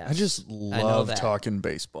 Exactly. Yeah, I just know love that. talking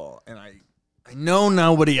baseball, and I know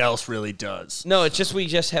nobody else really does. No, it's just we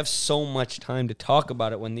just have so much time to talk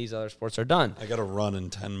about it when these other sports are done. I got to run in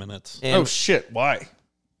 10 minutes. And, Oh shit! Why?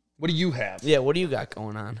 What do you have? yeah, what do you got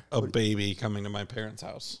going on? A baby coming to my parents'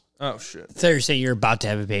 house. Oh shit! I thought you were saying you're about to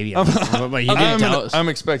have a baby. What, you didn't tell us? I'm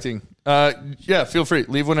expecting. Yeah, feel free.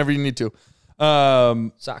 Leave whenever you need to.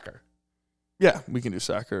 Soccer. Yeah, we can do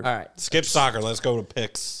soccer. All right. Skip soccer. Let's go to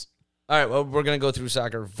picks. All right, well, we're going to go through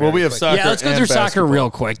soccer. Well, we have quick. soccer. Yeah, let's go and through soccer basketball.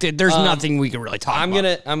 real quick. There's nothing we can really talk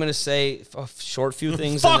about. I'm gonna say a short few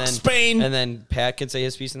things. Fuck and then, Spain. And then Pat can say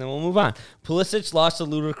his piece, and then we'll move on. Pulisic lost the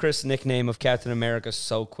ludicrous nickname of Captain America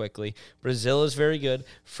so quickly. Brazil is very good.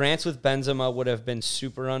 France with Benzema would have been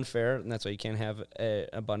super unfair, and that's why you can't have an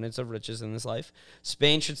abundance of riches in this life.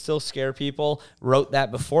 Spain should still scare people. Wrote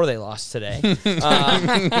that before they lost today. And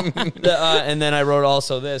then I wrote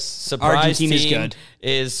also this surprise Argentina's team good.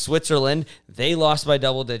 is Switzerland. They lost by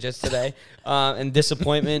double digits today. And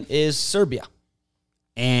disappointment is Serbia.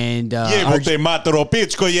 And Jebote matero,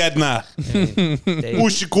 pičko jedna. They-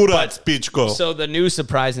 Uši kurac, pičko. So the new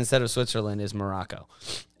surprise instead of Switzerland is Morocco.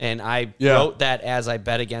 And I Yeah. wrote that as I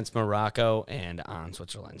bet against Morocco and on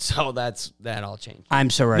Switzerland. So that all changed. I'm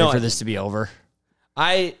so ready No, for I this to be over.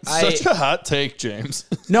 Such a hot take, James.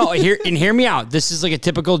 No, hear me out. This is like a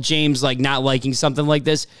typical James, like not liking something like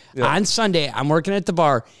this. On Sunday, I'm working at the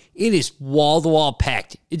bar. It is wall to wall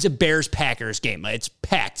packed. It's a Bears Packers game. It's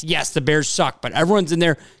packed. Yes, the Bears suck, but everyone's in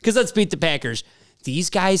there because let's beat the Packers. These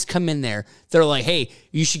guys come in there. They're like, "Hey,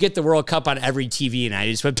 you should get the World Cup on every TV." And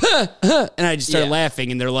I just went, "Huh, huh," and I just started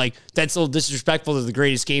laughing. And they're like, "That's a little disrespectful to the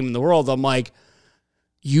greatest game in the world." I'm like,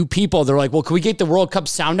 you people, they're like, well, can we get the World Cup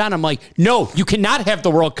sound on? I'm like, no, you cannot have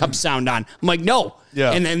the World Cup sound on. I'm like, no.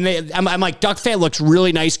 Yeah. And then I'm like, Duck Fat looks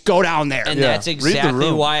really nice. Go down there. And Yeah. that's Read the exactly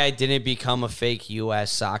room. why I didn't become a fake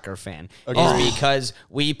U.S. soccer fan. Is because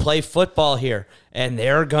we play football here, and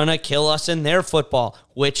they're going to kill us in their football,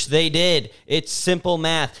 which they did. It's simple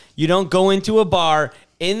math. You don't go into a bar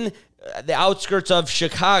in the outskirts of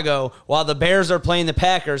Chicago while the Bears are playing the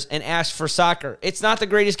Packers and ask for soccer. It's not the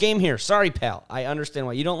greatest game here. Sorry, pal. I understand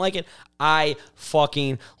why you don't like it. I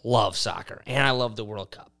fucking love soccer, and I love the World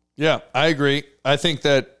Cup. Yeah, I agree. I think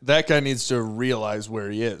that guy needs to realize where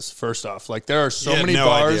he is, first off. Like, there are so Yeah, many no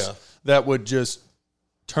bars idea. that would just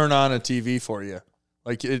turn on a TV for you.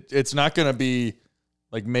 Like, it's not going to be,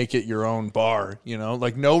 like, make it your own bar, you know?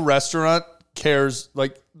 Like, no restaurant cares.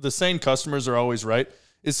 Like, the saying customers are always right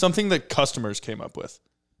is something that customers came up with.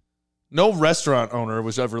 No restaurant owner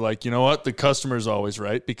was ever like, you know what? The customer's always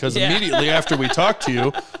right. Because immediately after we talked to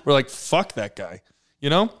you, we're like, fuck that guy.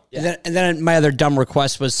 You know? And then my other dumb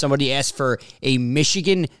request was somebody asked for a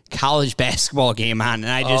Michigan college basketball game on.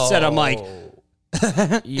 And I just said, I'm like,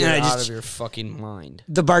 You're I out just- of your fucking mind.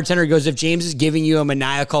 the bartender goes, if James is giving you a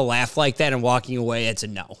maniacal laugh like that and walking away, it's a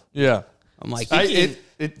no. Yeah. I'm like,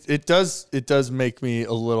 It does make me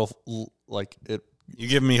a little like it. You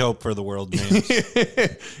give me hope for the world, James.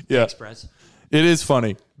 Yeah. Express. It is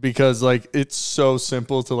funny because like it's so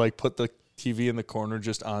simple to like put the TV in the corner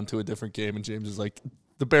just onto a different game, and James is like,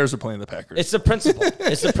 the Bears are playing the Packers. It's the principle.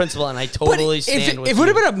 It's the principle, and I totally stand with if it you. would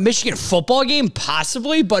have been a Michigan football game,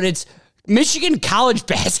 possibly, but it's Michigan college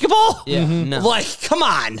basketball? Yeah, no. Like, come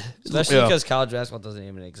on. Especially Yeah. because college basketball doesn't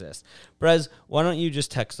even exist. Brez, why don't you just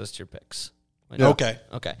text us your picks? Okay.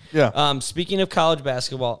 Okay. Yeah. Speaking of college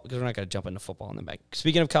basketball, because we're not going to jump into football in the back.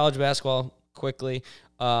 Speaking of college basketball, quickly,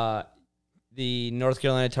 the North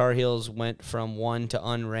Carolina Tar Heels went from 1 to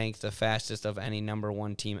unranked, the fastest of any number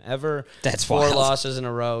 1 team ever. That's 4 wild. losses in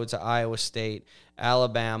a row to Iowa State,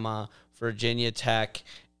 Alabama, Virginia Tech,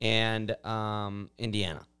 and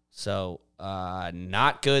Indiana. So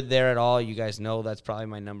not good there at all. You guys know that's probably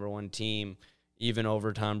my number 1 team. Even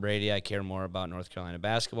over Tom Brady, I care more about North Carolina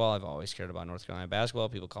basketball. I've always cared about North Carolina basketball.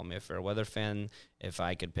 People call me a fair weather fan. If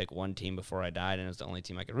I could pick one team before I died and it was the only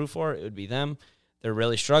team I could root for, it would be them. They're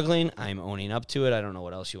really struggling. I'm owning up to it. I don't know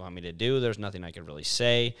what else you want me to do. There's nothing I could really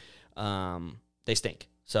say. They stink.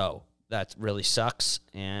 So that really sucks.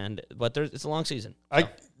 But it's a long season.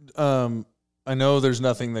 So. I know there's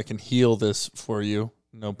nothing that can heal this for you.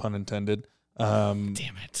 No pun intended. Damn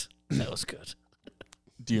it. That was good.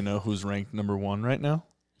 Do you know who's ranked number 1 right now?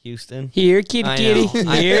 Houston. Here, kitty, I kitty.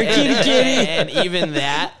 know. Here, kitty, kitty. And even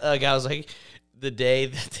that, I was like, the day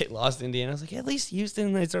that they lost to Indiana, I was like, at least Houston.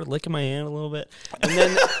 And they started licking my hand a little bit, and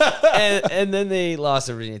then and then they lost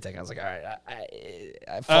to Virginia Tech. I was like, all right,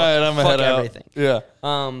 I fuck everything. Yeah.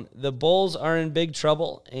 The Bulls are in big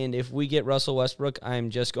trouble, and if we get Russell Westbrook,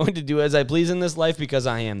 I'm just going to do as I please in this life because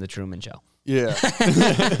I am the Truman Show. Yeah.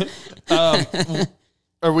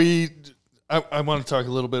 I want to talk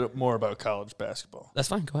a little bit more about college basketball. That's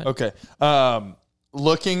fine. Go ahead. Okay.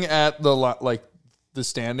 Looking at the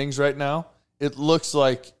standings right now, it looks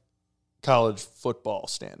like college football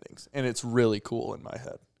standings, and it's really cool in my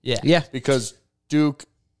head. Yeah. Yeah. Because Duke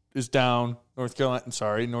is down, North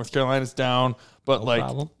Carolina's down, but No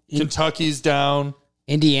problem. Kentucky's down,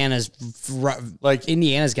 Indiana's got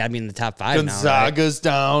to be in the top 5 now. Gonzaga's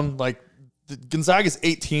down, Gonzaga's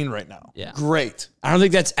 18 right now. Yeah. Great. I don't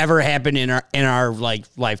think that's ever happened in our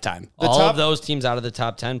lifetime. All top- of those teams out of the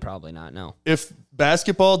top 10, probably not. No. If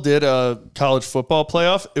basketball did a college football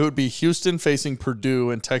playoff, it would be Houston facing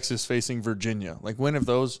Purdue and Texas facing Virginia. When have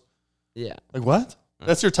those? Yeah. What?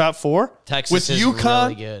 That's your top 4? Texas with is UConn.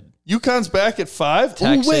 really good. UConn's back at 5. Oh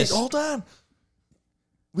Texas. wait, hold on.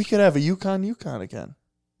 We could have a UConn again.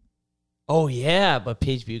 Oh yeah, but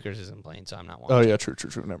Paige Buchers isn't playing, so I'm not watching. Oh yeah, true.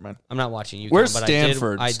 Never mind. I'm not watching UConn. Where's but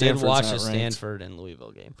Stanford? I did Stanford's watch not the ranked. Stanford and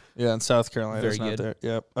Louisville game. Yeah, and South Carolina's Very not good.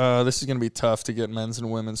 there. Yep. This is going to be tough to get men's and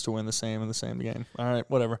women's to win the same in the same game. All right,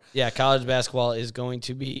 whatever. Yeah, college basketball is going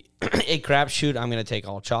to be a crapshoot. I'm going to take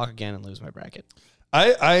all chalk again and lose my bracket.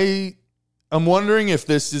 I'm wondering if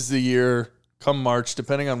this is the year come March,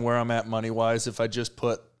 depending on where I'm at money wise, if I just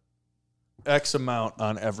put X amount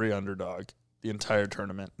on every underdog the entire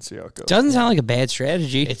tournament and see how it goes. Doesn't sound like a bad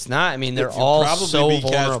strategy. It's not. I mean, they're You'd all probably so be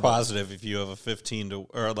cash vulnerable. positive if you have a 15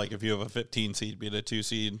 if you have a 15 seed beat a 2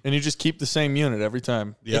 seed. And you just keep the same unit every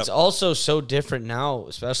time. Yep. It's also so different now,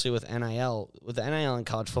 especially with NIL. With the NIL and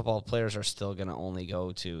college football, players are still going to only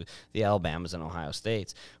go to the Alabamas and Ohio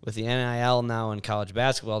States. With the NIL now in college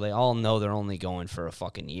basketball, they all know they're only going for a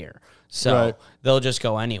fucking year. So Right. they'll just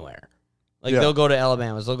go anywhere. Yeah. They'll go to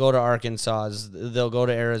Alabama's, they'll go to Arkansas's, they'll go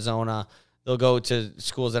to Arizona. They'll go to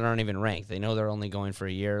schools that aren't even ranked. They know they're only going for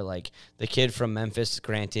a year. Like the kid from Memphis,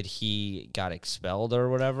 granted he got expelled or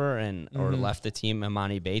whatever, or left the team.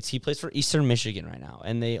 Imani Bates, he plays for Eastern Michigan right now,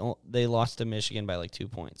 and they lost to Michigan by 2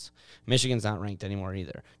 points. Michigan's not ranked anymore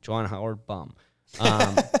either. Juwan Howard, bum.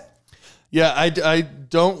 Yeah, I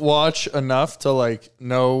don't watch enough to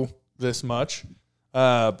know this much,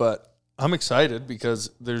 but I'm excited because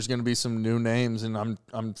there's going to be some new names, and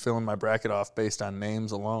I'm filling my bracket off based on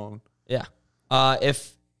names alone. Yeah.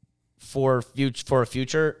 If for a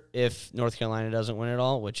future, if North Carolina doesn't win it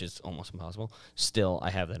all, which is almost impossible, still I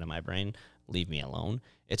have that in my brain. Leave me alone.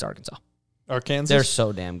 It's Arkansas. Arkansas. They're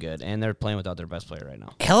so damn good, and they're playing without their best player right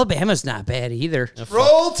now. Alabama's not bad either.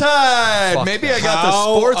 Roll Tide. Fuck Maybe that. I got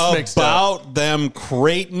the sports mixed up. How about them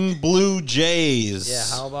Creighton Blue Jays? Yeah,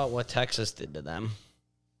 how about what Texas did to them?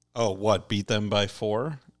 Oh, what? Beat them by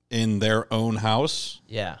 4 in their own house?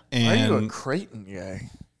 Yeah. Why are you a And Creighton guy?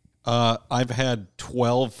 I've had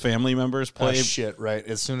 12 family members Oh, play. shit, right.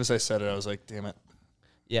 As soon as I said it, I was like, damn it.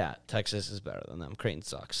 Yeah, Texas is better than them. Creighton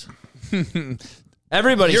sucks.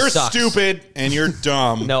 Everybody You're sucks. stupid and you're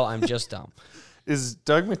dumb. No, I'm just dumb. Is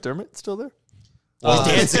Doug McDermott still there?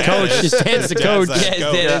 Dad's the coach. His dad's the coach. Dad's Yeah, his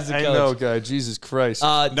coach. dad is the I coach. know, guy. Jesus Christ.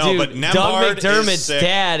 No, Dude, but Doug Nembhard is McDermott's sick.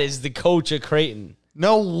 dad is the coach of Creighton.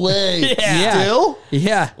 no way. Yeah. Still?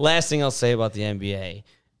 Yeah. Last thing I'll say about the NBA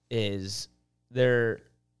is there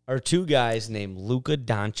are 2 guys named Luka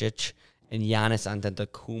Doncic and Giannis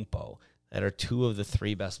Antetokounmpo that are 2 of the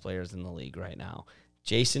 3 best players in the league right now.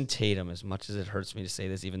 Jason Tatum, as much as it hurts me to say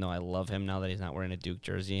this, even though I love him now that he's not wearing a Duke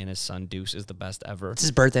jersey and his son Deuce is the best ever. It's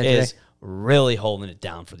his birthday is today. really holding it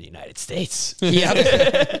down for the United States.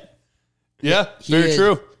 Yep. Yeah, He very is.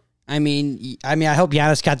 true. I mean, I hope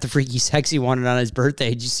Giannis got the freaky sexy one on his birthday.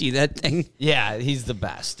 Did you see that thing? Yeah, he's the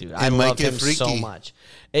best, dude. I might love get him so freaky. much.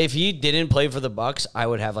 If he didn't play for the Bucks, I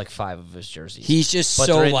would have like 5 of his jerseys. He's just but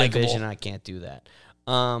so they're in likable. division, I can't do that.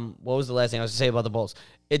 What was the last thing I was going to say about the Bulls?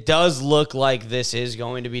 It does look like this is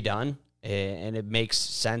going to be done, and it makes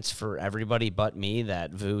sense for everybody but me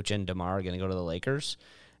that Vooch and DeMar are going to go to the Lakers,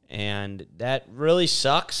 and that really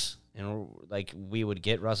sucks. And like we would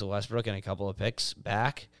get Russell Westbrook and a couple of picks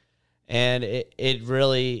back, and it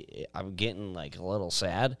really, I'm getting like a little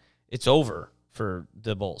sad. It's over for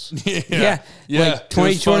the Bulls. Yeah. Like It was fun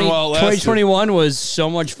 2020, while it lasted. 2021 was so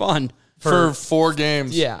much fun. for 4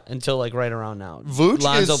 games. Yeah, until like right around now. Vooch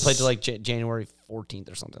Lonzo is- played till like January 14th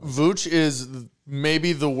or something. Vooch is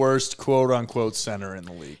maybe the worst quote unquote center in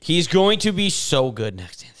the league. He's going to be so good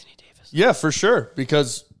next to Anthony Davis. Yeah, for sure.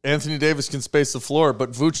 Because Anthony Davis can space the floor,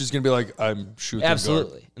 but Vooch is going to be like, I'm shooting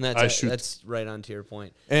Absolutely, guard. and I that's shoot. that's right on to your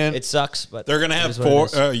point. And it sucks, but They're going to it have is what it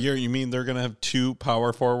 4. is. You mean they're going to have 2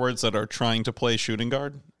 power forwards that are trying to play shooting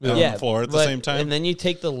guard on yeah, the floor at the but- same time? And then you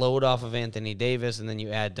take the load off of Anthony Davis, and then you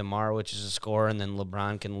add DeMar, which is a scorer, and then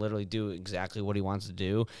LeBron can literally do exactly what he wants to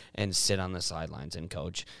do and sit on the sidelines and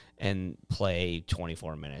coach and play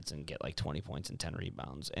 24 minutes and get like 20 points and 10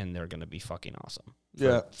 rebounds, and they're going to be fucking awesome.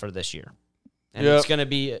 For this year, and Yeah. it's going to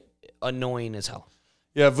be annoying as hell.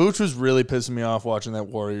 Yeah, Vooch was really pissing me off watching that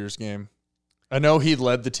Warriors game. I know he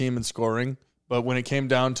led the team in scoring, but when it came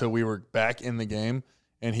down to we were back in the game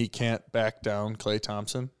and he can't back down Klay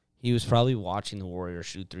Thompson, He was probably watching the Warriors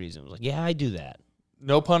shoot threes and was like, "Yeah, I do that."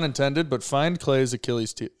 no pun intended, but find Klay's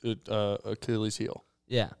Achilles heel.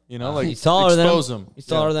 Yeah, You know, like he's taller than him. expose him. He's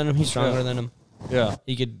taller Yeah. than him. He's stronger Yeah. than him. Yeah.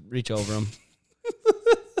 He could reach over him.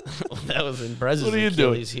 That was impressive. What are you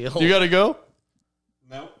doing? Achilles heel. You got to go?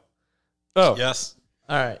 no. Oh. Yes.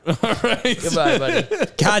 All right. All right. Goodbye, buddy.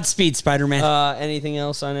 Godspeed, Spider-Man. Anything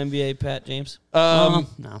else on NBA, Pat James? No.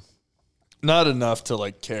 Not enough to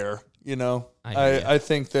like care, you know. I hear ya. I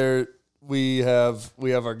think we have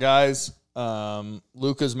our guys.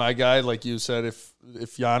 Luka's my guy, like you said.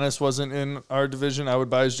 If Giannis wasn't in our division, I would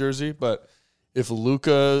buy his jersey. But if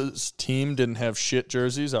Luka's team didn't have shit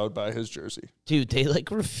jerseys, I would buy his jersey. Dude, they like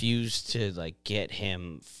refuse to like get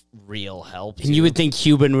him real help. And you would think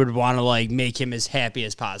Cuban would want to like make him as happy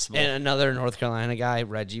as possible. And another North Carolina guy,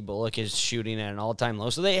 Reggie Bullock, is shooting at an all-time low.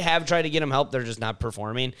 So they have tried to get him help. They're just not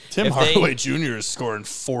performing. Tim If they- Hardaway Jr. is scoring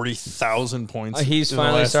 40,000 points. He's in the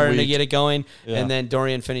finally last starting to week. get it going. Yeah. And then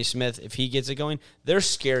Dorian Finney-Smith, if he gets it going, they're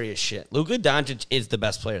scary as shit. Luka Doncic is the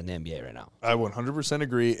best player in the NBA right now. I 100%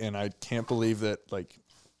 agree, and I can't believe that. Like,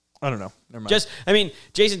 I don't know. Never mind.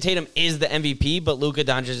 Jason Tatum is the MVP, but Luka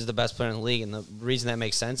Doncic is the best player in the league. And the reason that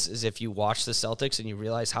makes sense is if you watch the Celtics and you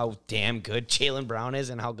realize how damn good Jaylen Brown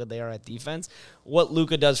is and how good they are at defense, what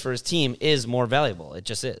Luka does for his team is more valuable. It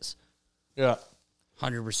just is. Yeah.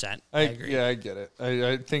 100%. I I agree. Yeah, I get it.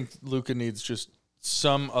 I think Luka needs just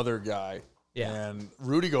some other guy. Yeah. And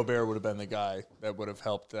Rudy Gobert would have been the guy that would have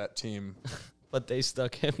helped that team. But they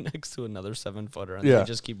stuck him next to another 7-footer, and Yeah. they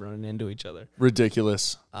just keep running into each other.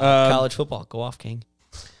 Ridiculous. College football, go off, King.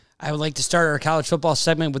 I would like to start our college football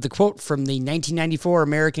segment with a quote from the 1994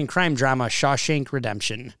 American crime drama Shawshank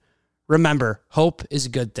Redemption. Remember, hope is a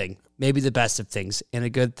good thing, maybe the best of things, and a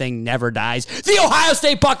good thing never dies. The Ohio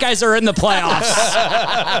State Buckeyes are in the playoffs.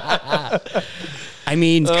 I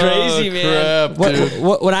mean, Crazy, man. Crap, dude.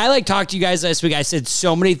 when I like talked to you guys last week, I said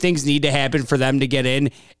so many things need to happen for them to get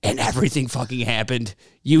in, and everything fucking happened.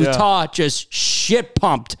 Utah just shit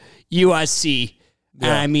pumped USC.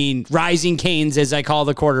 And I mean, Rising Canes, as I call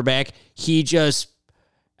the quarterback,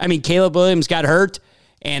 Caleb Williams got hurt,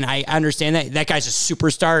 and I understand that. That guy's a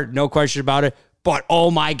superstar, no question about it. But, oh,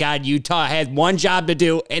 my God, Utah had one job to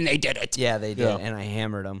do, and they did it. Yeah, they did, Yeah. and I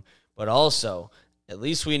hammered them. But also, at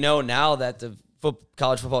least we know now that the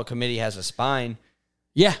college football committee has a spine.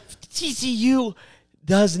 Yeah. TCU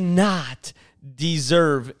does not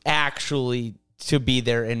deserve actually to be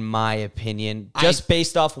there, in my opinion, just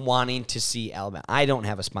based off wanting to see Alabama. I don't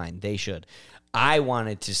have a spine. They should. I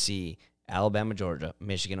wanted to see Alabama, Georgia,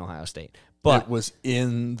 Michigan, Ohio State. But It was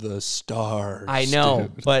in the stars. I know,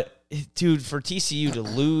 dude. but dude, for TCU to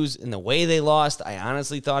lose in the way they lost, I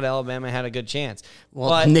honestly thought Alabama had a good chance. Well,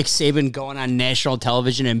 but Nick Saban going on national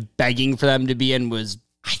television and begging for them to be in was...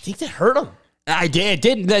 I think that hurt him. I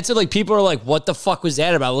didn't. That's it. Like, people are like, what the fuck was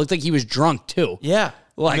that about? It looked like he was drunk, too. Yeah.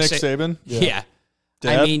 Like, Nick Saban? Yeah.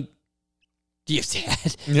 Dad? I mean, yes,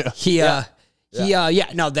 Dad. Yeah.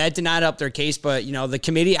 No, that did not help their case, but you know, the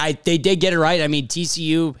committee, they did get it right. I mean,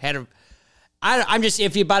 TCU had I'm just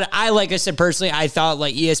iffy about it. Like I said, personally, I thought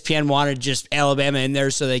like ESPN wanted just Alabama in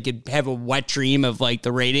there so they could have a wet dream of like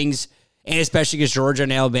the ratings. and especially because Georgia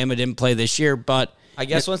and Alabama didn't play this year. But I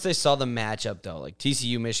guess once they saw the matchup, though, like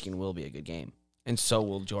TCU Michigan will be a good game, and so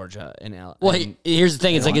will Georgia and Alabama. well, here's the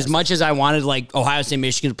thing: it's like as much as I wanted like Ohio State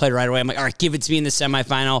Michigan to play right away, I'm like, all right, give it to me in the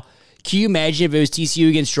semifinal. Can you imagine if it was TCU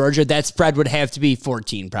against Georgia? That spread would have to be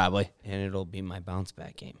 14 probably. And it'll be my bounce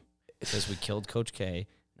back game because we killed Coach K.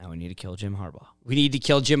 Now we need to kill Jim Harbaugh. We need to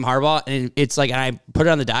kill Jim Harbaugh, and it's like, and I put it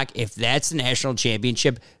on the doc. If that's the national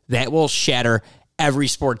championship, that will shatter every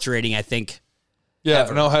sports rating. I think Yeah,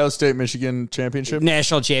 an Ohio State Michigan championship.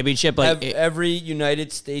 national championship, like Every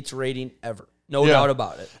United States rating ever. No Yeah. doubt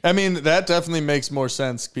about it. I mean, that definitely makes more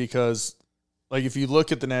sense because, like, if you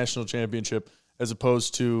look at the national championship as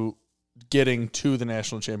opposed to getting to the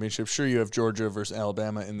national championship, sure, you have Georgia versus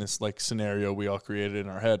Alabama in this like scenario we all created in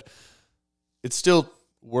our head. It's still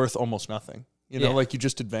worth almost nothing. You know, Yeah. like you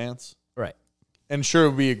just advance. Right. And sure, it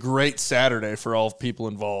would be a great Saturday for all people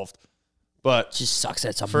involved. But it just sucks that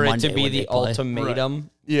it's a For Monday it to be when they the play. ultimatum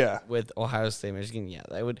yeah, with Ohio State, Michigan, yeah,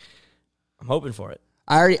 that would. I'm hoping for it.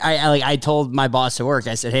 I told my boss at work.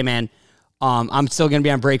 I said, "Hey, man, I'm still going to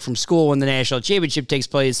be on break from school when the national championship takes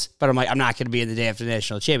place, but I'm like, I'm not going to be in the day after the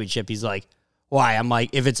national championship." He's like, "Why?" I'm like,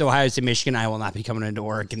 "If it's Ohio State, Michigan, I will not be coming into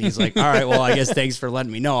work." And he's like, "All right, well, I guess thanks for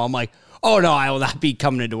letting me know." I'm like, "Oh no, I will not be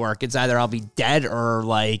coming into work. It's either I'll be dead or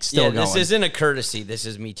like still going." This isn't a courtesy. This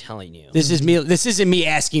is me telling you. This is me. This isn't me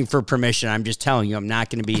asking for permission. I'm just telling you I'm not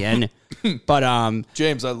going to be in. But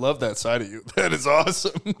James, I love that side of you. That is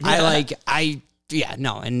awesome. And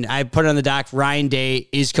I put it on the doc. Ryan Day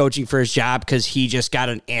is coaching for his job because he just got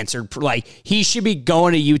an answered. Like, he should be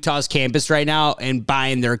going to Utah's campus right now and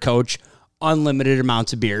buying their coach unlimited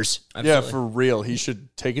amounts of beers. Yeah, for real. He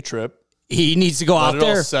should take a trip. He needs to go Let out it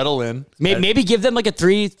all there. settle in. Maybe give them like a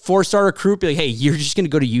 3-4 star recruit. Be like, hey, you're just going to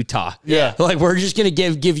go to Utah. Yeah. Like, we're just going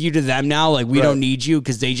to give you to them now. Like, we Right. don't need you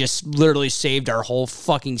because they just literally saved our whole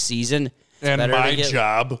fucking season. And better my to get-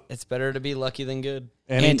 job It's better to be lucky than good.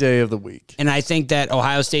 any And- day of the week. And I think that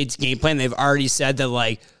Ohio State's game plan, they've already said that,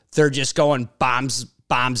 like, they're just going bombs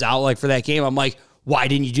out, like, for that game. I'm like, why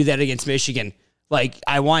didn't you do that against Michigan? Like,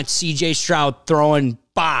 I want C.J. Stroud throwing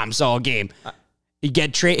bombs all game. You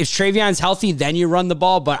get if Travion's healthy, then you run the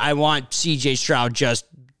ball, but I want C.J. Stroud just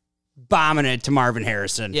bombing it to Marvin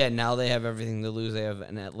Harrison. Yeah, now they have everything to lose. They have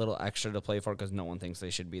that little extra to play for because no one thinks they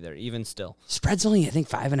should be there, even still. Spread's only, I think,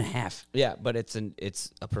 5.5. Yeah, but it's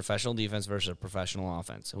a professional defense versus a professional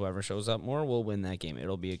offense. Whoever shows up more will win that game.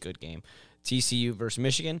 It'll be a good game. TCU versus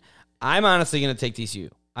Michigan. I'm honestly going to take TCU.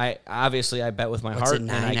 I bet with my What's heart, it, and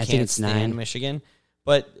 9? I I think can't it's stand 9. Michigan.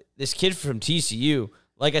 But this kid from TCU,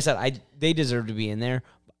 like I said, they deserve to be in there.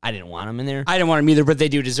 I didn't want him in there. I didn't want him either, but they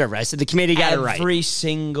do deserve it. I said the committee got it right. Every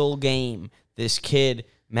single game, this kid,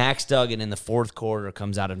 Max Duggan, in the fourth quarter,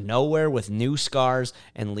 comes out of nowhere with new scars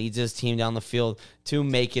and leads his team down the field to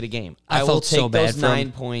make it a game. I will felt take so bad those for him.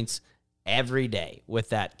 9 points every day with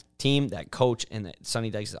that team, that coach, and that Sonny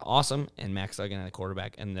Dykes is awesome, and Max Duggan at the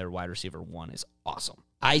quarterback, and their wide receiver 1 is awesome.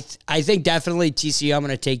 I think definitely TCU. I'm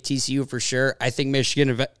going to take TCU for sure. I think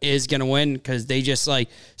Michigan is going to win because they just, like,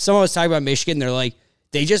 someone was talking about Michigan. They're like,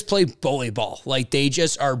 they just play bully ball. Like, they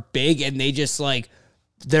just are big and they just, like,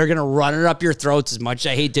 they're going to run it up your throats as much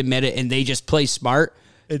as I hate to admit it, and they just play smart.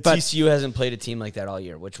 But TCU hasn't played a team like that all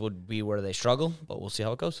year, which would be where they struggle, but we'll see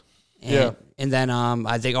how it goes. And then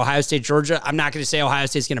I think Ohio State, Georgia. I'm not going to say Ohio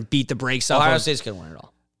State's going to beat the brakes off. Ohio State's going to win it all.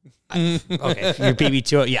 Okay, your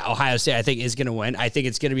PB2. Yeah, Ohio State, I think, is going to win. I think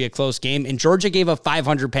it's going to be a close game. And Georgia gave up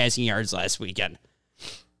 500 passing yards last weekend.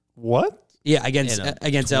 What? Yeah, against In a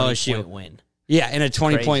LSU. 20-point win. Yeah, in a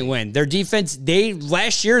 20-point Crazy. win. Their defense,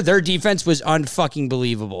 last year, their defense was unfucking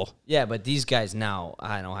believable. Yeah, but these guys now,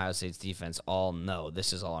 I know Ohio State's defense, all know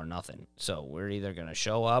this is all or nothing. So we're either going to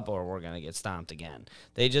show up or we're going to get stomped again.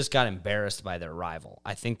 They just got embarrassed by their rival.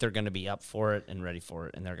 I think they're going to be up for it and ready for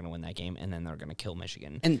it, and they're going to win that game, and then they're going to kill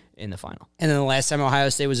Michigan in the final. And then the last time Ohio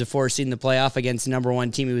State was a 4 seed in the playoff against the number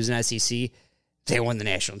 1 team who was an SEC, they won the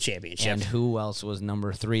national championship. And who else was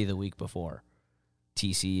number 3 the week before?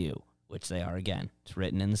 TCU, which they are again. It's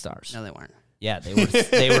written in the stars. No, they weren't. Yeah, they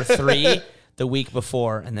were 3 the week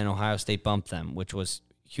before, and then Ohio State bumped them, which was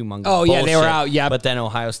humongous. Oh, yeah, they were bullshit. out, yep. But then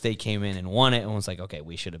Ohio State came in and won it, and was like, okay,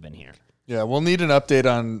 we should have been here. Yeah, we'll need an update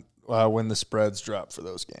on when the spreads drop for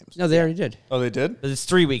those games. No, they already did. Oh, they did? But it's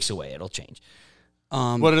 3 weeks away. It'll change.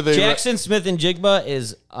 What are they? Jackson Smith and Jigba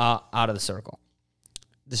is out of the circle.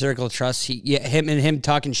 The circle of trust, him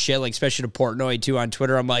talking shit, like especially to Portnoy too on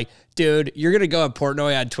Twitter. I'm like, dude, you're gonna go at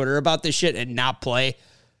Portnoy on Twitter about this shit and not play.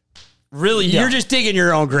 Really? You're just digging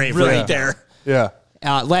your own grave right Yeah. there.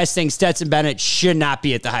 Yeah. Last thing, Stetson Bennett should not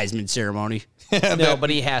be at the Heisman ceremony. No, but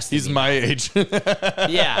he has to. He's be my now. age.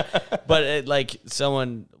 Yeah, but like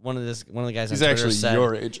one of the guys on He's Twitter actually said,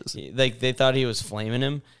 your age. like they thought he was flaming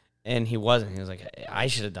him, and he wasn't. He was like, I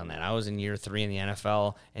should have done that. I was in year 3 in the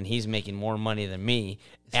NFL, and he's making more money than me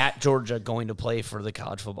at Georgia, going to play for the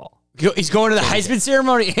college football He's going to the Heisman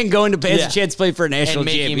ceremony and going to has Yeah. a chance to play for a national and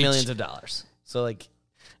making championship. millions of dollars. So like,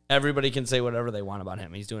 everybody can say whatever they want about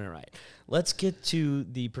him. He's doing it right. Let's get to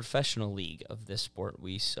the professional league of this sport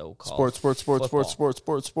we so call Sports.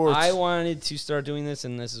 I wanted to start doing this,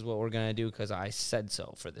 and this is what we're going to do because I said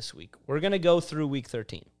so for this week. We're going to go through week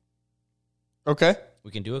 13. Okay.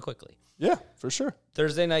 We can do it quickly. Yeah, for sure.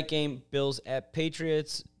 Thursday night game, Bills at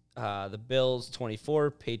Patriots. The Bills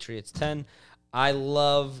 24, Patriots 10. I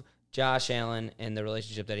love Josh Allen and the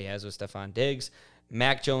relationship that he has with Stephon Diggs.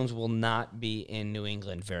 Mac Jones will not be in New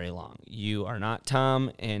England very long. You are not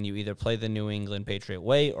Tom, and you either play the New England Patriot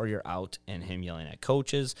way or you're out, and him yelling at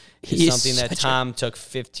coaches is something that Tom took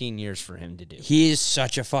 15 years for him to do. He is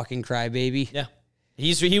such a fucking crybaby. Yeah.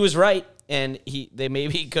 He was right, and they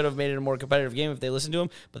maybe could have made it a more competitive game if they listened to him,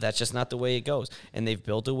 but that's just not the way it goes. And they've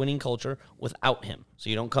built a winning culture without him. So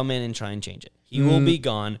you don't come in and try and change it. He will be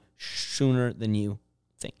gone sooner than you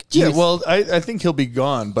think. Yeah, well, I think he'll be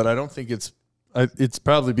gone, but I don't think it's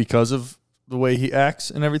probably because of the way he acts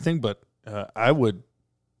and everything, but I would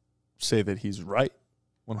say that he's right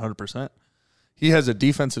 100%. He has a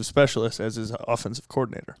defensive specialist as his offensive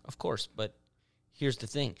coordinator. Of course, but here's the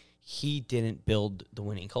thing. He didn't build the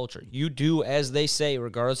winning culture. You do as they say,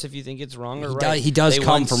 regardless if you think it's wrong or right. He does They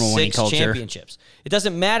come won from a winning 6 culture. championships. It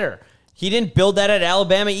doesn't matter. He didn't build that at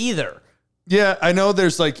Alabama either. Yeah, I know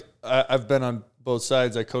there's like, I've been on both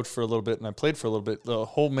sides. I coached for a little bit and I played for a little bit. The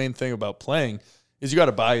whole main thing about playing is you got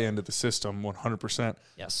to buy into the system 100%.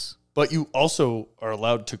 Yes. But you also are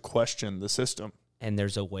allowed to question the system. And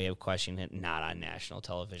there's a way of questioning it not on national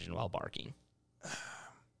television while barking.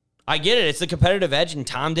 I get it. It's the competitive edge, and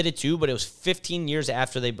Tom did it too, but it was 15 years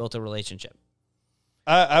after they built a relationship.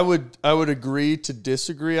 I would agree to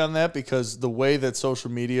disagree on that because the way that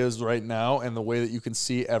social media is right now and the way that you can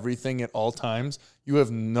see everything at all times, you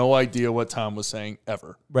have no idea what Tom was saying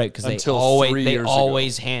ever. Right, because they Until 3 years ago.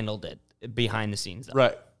 always handled it behind the scenes. Though.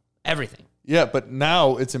 Right. Everything. Yeah, but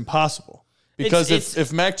now it's impossible. Because It's-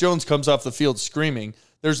 if Mac Jones comes off the field screaming,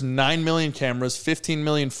 there's 9 million cameras, 15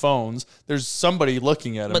 million phones. There's somebody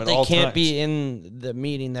looking at him But at they all can't times. be in the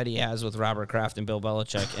meeting that he has with Robert Kraft and Bill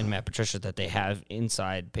Belichick and Matt Patricia that they have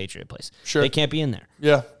inside Patriot Place. Sure. They can't be in there.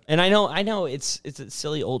 Yeah. And I know it's a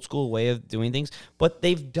silly old school way of doing things, but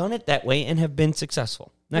they've done it that way and have been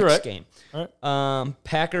successful. Next right. game. All right.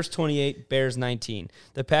 Packers 28, Bears 19.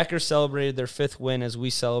 The Packers celebrated their 5th win as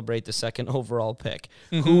we celebrate the 2nd overall pick.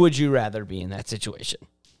 Who would you rather be in that situation?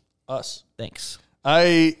 Us. Thanks.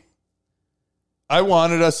 I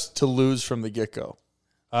wanted us to lose from the get-go.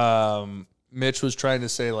 Mitch was trying to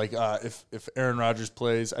say, like, if Aaron Rodgers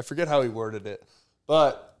plays, I forget how he worded it,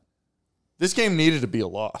 but this game needed to be a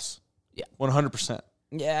loss. Yeah. 100%.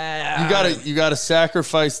 Yeah. You gotta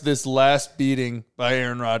sacrifice this last beating by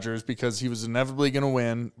Aaron Rodgers because he was inevitably going to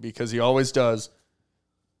win because he always does.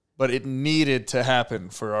 But it needed to happen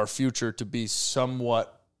for our future to be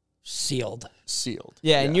somewhat Sealed.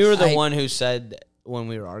 Yeah, and Yes. you were the one who said when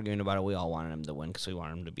we were arguing about it, we all wanted him to win because we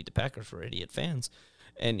wanted him to beat the Packers. We're idiot fans.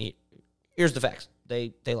 And here's the facts.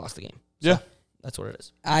 They lost the game. So Yeah. that's what it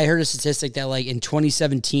is. I heard a statistic that like in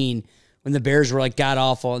 2017, when the Bears were like god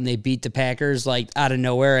awful and they beat the Packers like out of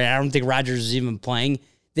nowhere, and I don't think Rodgers was even playing.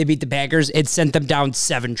 They beat the Packers. It sent them down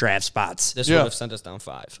 7 draft spots. This Yeah. would have sent us down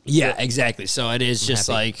 5. Yeah, exactly. So it is just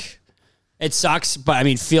happy. like it sucks, but I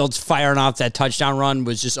mean, Fields firing off that touchdown run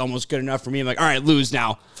was just almost good enough for me. I'm like, all right, lose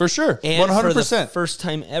now. For sure. And 100%. for the first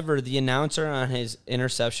time ever, the announcer on his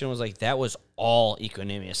interception was like, that was all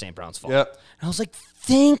Equinemius St. Brown's fault. Yep. And I was like,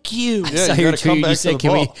 thank you. Yeah, Saw you your gotta come tweet. back You to said, the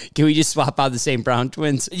ball. can we just swap out the St. Brown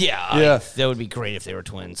twins? Yeah. Yeah. that would be great if they were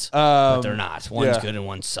twins. But they're not. One's yeah. good and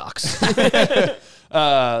one sucks.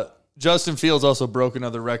 Justin Fields also broke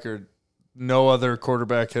another record. No other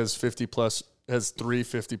quarterback has 3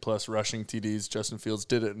 50-plus rushing TDs. Justin Fields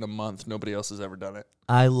did it in a month. Nobody else has ever done it.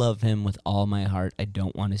 I love him with all my heart. I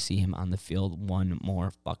don't want to see him on the field one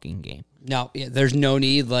more fucking game. No, yeah, there's no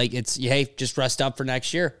need. Like it's hey, just rest up for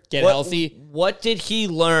next year. Get healthy. What did he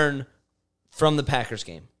learn from the Packers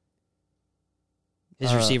game?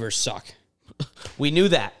 His receivers suck. We knew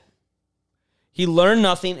that. He learned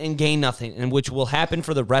nothing and gained nothing, and which will happen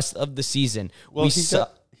for the rest of the season. Well,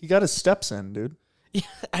 he got his steps in, dude. Yeah,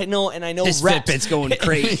 I know His reps. Fitbit's going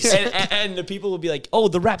crazy. and the people will be like, oh,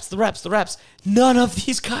 the reps. None of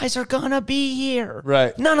these guys are going to be here.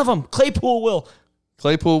 Right. None of them. Claypool will.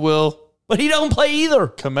 Claypool will. But he don't play either.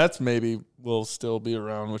 Komet's maybe will still be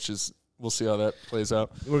around, which is we'll see how that plays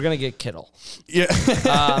out. We're going to get Kittle. Yeah.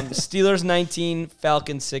 Steelers 19,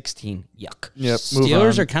 Falcons 16. Yuck. Yep. Move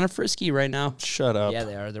Steelers on. are kind of frisky right now. Shut up. Yeah,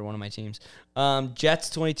 they are. They're one of my teams.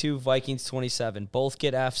 Jets 22, Vikings 27. Both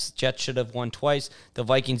get Fs. Jets should have won twice. The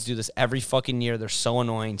Vikings do this every fucking year. They're so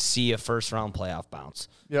annoying. See a first-round playoff bounce.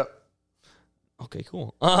 Yep. Okay,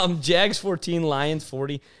 cool. Jags 14, Lions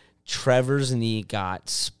 40. Trevor's knee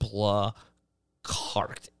got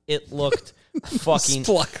carked. It looked fucking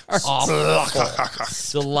awful.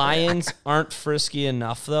 The Lions aren't frisky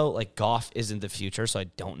enough, though. Like, Goff isn't the future, so I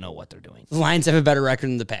don't know what they're doing. The Lions have a better record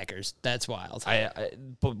than the Packers. That's wild.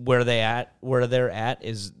 But where they're at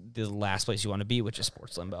is the last place you want to be, which is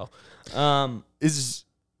sports limbo. Is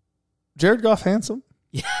Jared Goff handsome?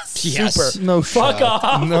 Yes, Yes. super. No Fuck shot.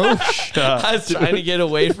 off. No shot. I was trying to get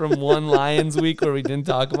away from one Lions week where we didn't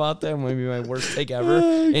talk about them. Maybe my worst take ever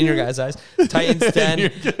in your guys' eyes. Titans 10,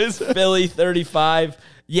 Philly 35.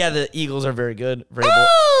 Yeah, the Eagles are very good.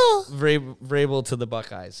 Vrabel to the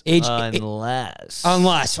Buckeyes. Unless.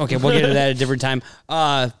 Okay, we'll get to that at a different time.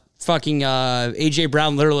 AJ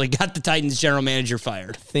Brown literally got the Titans general manager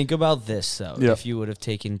fired. Think about this, though. Yep. If you would have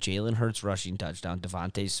taken Jalen Hurts rushing touchdown,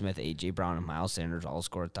 Devontae Smith, AJ Brown, and Miles Sanders all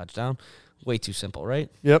score a touchdown, way too simple,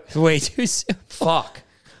 right? Yep. Way too soon. Fuck.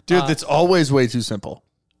 Dude, that's always way too simple.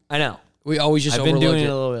 I know. We always just I've been overlook doing it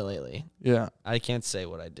it. a little bit lately. Yeah. I can't say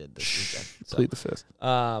what I did this weekend. So. Plead the fifth.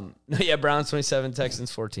 Yeah, Browns 27,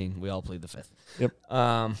 Texans 14. We all plead the fifth. Yep.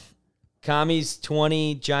 Commies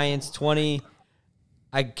 20, Giants 20.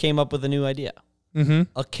 I came up with a new idea. A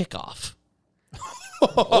kickoff.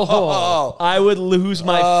 I would lose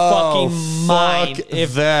my fucking mind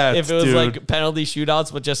if it was dude. like penalty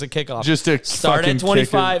shootouts, but just a kickoff. Just a start fucking at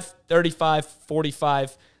 25, 35,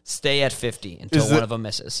 45, stay at 50 until one of them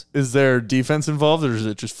misses. Is there defense involved, or is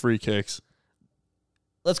it just free kicks?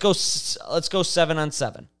 Let's go 7 on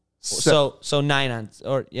 7. So 9 on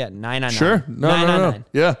 9 on Sure. 9. No, 9 no, on no. 9.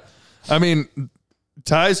 Yeah. I mean,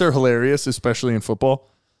 ties are hilarious, especially in football.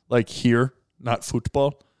 Like here, not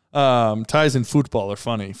football. Ties in football are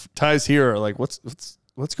funny. Ties here are like, what's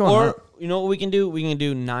going on? Or you know what we can do? We can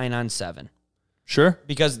do 9 on 7. Sure.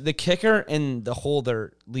 Because the kicker and the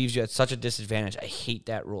holder leaves you at such a disadvantage. I hate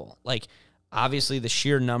that rule. Like, obviously, the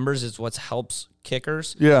sheer numbers is what helps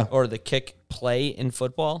kickers. Yeah. Or the kick play in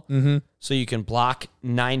football. Mm-hmm. So you can block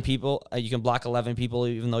 9 people. You can block 11 people,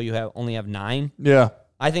 even though you only have 9. Yeah.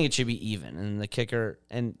 I think it should be even. And the kicker,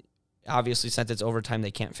 and obviously, since it's overtime,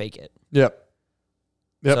 they can't fake it. Yep.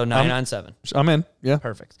 So 9 on 7. I'm in. Yeah.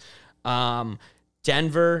 Perfect.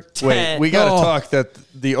 Denver 10. Wait, we got to talk that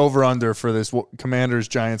the over-under for this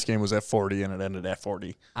Commanders-Giants game was at 40, and it ended at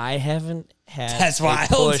 40. I haven't had That's a wild.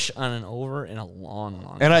 push on an over in a long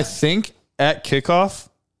time. And I think at kickoff,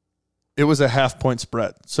 it was a half-point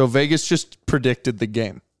spread. So Vegas just predicted the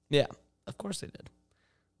game. Yeah, of course they did.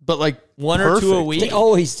 But like One or two a perfect. week. They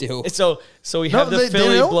always do. So we No, have the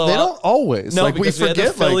Philly don't, blowout. They don't always. No, like we because we had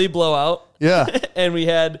forget. the Philly like, blowout. yeah. And we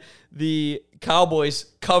had the Cowboys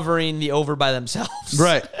covering the over by themselves.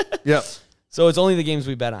 Right. Yep. So it's only the games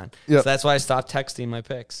we bet on. Yep. So that's why I stopped texting my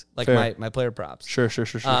picks, like Fair. my player props. Sure.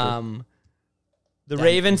 The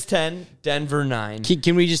Ravens 10, Denver 9.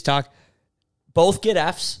 Can we just talk? Both get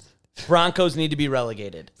Fs. Broncos need to be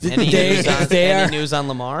relegated. Any They news on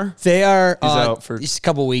Lamar? They are He's out for just a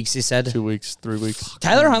couple weeks, they said. 2 weeks, 3 weeks.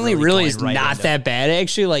 Tyler Huntley really going is right not into that bad,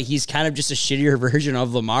 actually. Like, he's kind of just a shittier version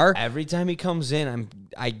of Lamar. Every time he comes in,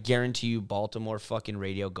 I guarantee you Baltimore fucking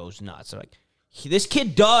radio goes nuts. They're like, this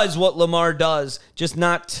kid does what Lamar does, just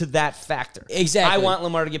not to that factor. Exactly. I want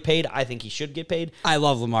Lamar to get paid. I think he should get paid. I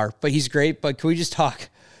love Lamar, but he's great. But can we just talk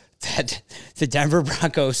that the Denver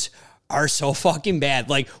Broncos are so fucking bad?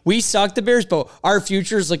 Like, we suck the Bears, but our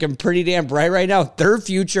future is looking pretty damn bright right now. Their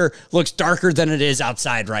future looks darker than it is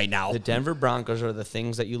outside right now. The Denver Broncos are the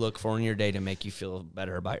things that you look for in your day to make you feel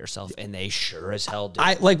better about yourself, and they sure as hell do.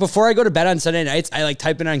 I like before I go to bed on Sunday nights, I like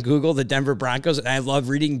type in on Google the Denver Broncos, and I love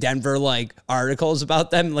reading Denver like articles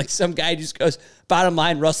about them. Like, some guy just goes, bottom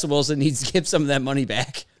line, Russell Wilson needs to give some of that money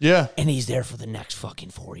back. Yeah. And he's there for the next fucking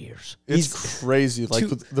 4 years. It's crazy. Like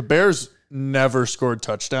the Bears never scored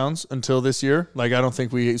touchdowns until this year. Like, I don't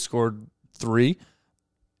think we scored 3.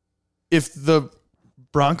 If the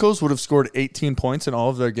Broncos would have scored 18 points in all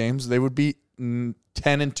of their games, they would be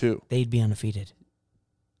 10-2. They'd be undefeated.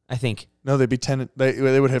 I think. No, they'd be 10.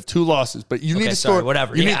 They would have 2 losses, but you need to sorry, score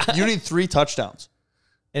whatever, You yeah. you need 3 touchdowns.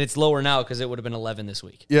 And it's lower now because it would have been 11 this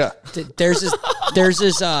week. Yeah, There's this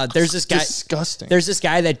guy. disgusting. There's this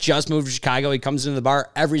guy that just moved to Chicago. He comes into the bar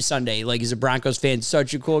every Sunday. Like, he's a Broncos fan.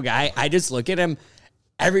 Such a cool guy. I just look at him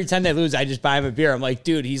every time they lose. I just buy him a beer. I'm like,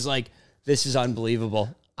 dude, he's like, this is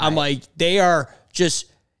unbelievable. I'm like, they are just.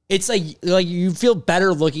 It's like you feel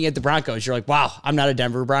better looking at the Broncos. You're like, wow, I'm not a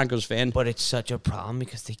Denver Broncos fan. But it's such a problem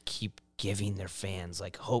because they keep giving their fans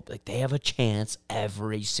like hope, like they have a chance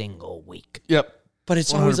every single week. Yep. But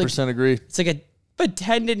it's always like 100% agree. It's like but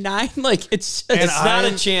 10-9, like it's not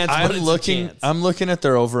a chance, but it's a chance. I'm looking at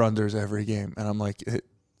their over-unders every game, and I'm like,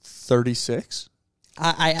 36?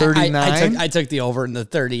 I 39? I took the over in the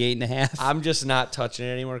 38.5. I'm just not touching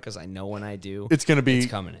it anymore because I know when I do, It's going to be,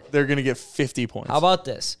 it's coming in. They're going to get 50 points. How about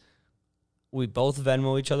this? We both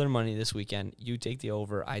Venmo each other money this weekend. You take the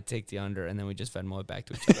over, I take the under, and then we just Venmo it back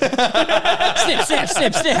to each other.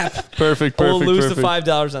 snap. Perfect. We'll lose the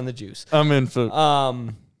 $5 on the juice. I'm in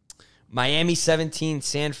for Miami 17,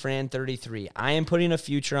 San Fran 33. I am putting a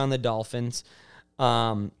future on the Dolphins.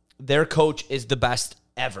 Their coach is the best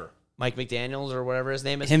ever. Mike McDaniels or whatever his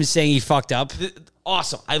name is. Him saying he fucked up.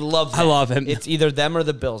 Awesome. I love that. I love him. It's either them or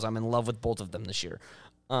the Bills. I'm in love with both of them this year.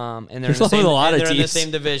 And they're, in You're the, same, with a lot and of they're in the teams.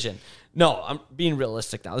 same division. No, I'm being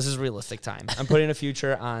realistic now. This is realistic time. I'm putting a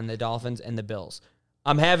future on the Dolphins and the Bills.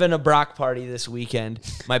 I'm having a Brock party this weekend.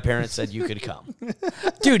 My parents said you could come.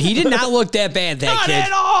 Dude, he did not look that bad, that Not kid.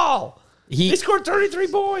 at all. He They scored 33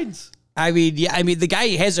 points. I mean, the guy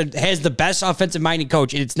has the best offensive minded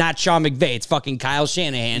coach, and it's not Sean McVay. It's fucking Kyle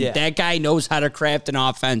Shanahan. Yeah. That guy knows how to craft an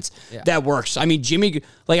offense Yeah. that works. I mean, Jimmy,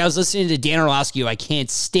 like I was listening to Dan Orlovsky, who I can't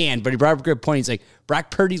stand, but he brought up a good point. He's like,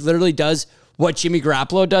 Brock Purdy literally does what Jimmy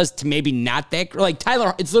Garoppolo does to maybe not that, like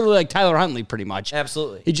Tyler, it's literally like Tyler Huntley pretty much.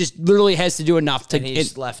 Absolutely. He just literally has to do enough to And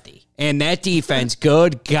he's lefty. And that defense,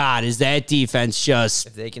 good God, is that defense just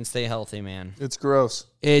If they can stay healthy, man. it's gross.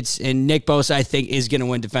 and Nick Bosa, I think, is going to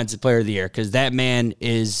win Defensive Player of the Year because that man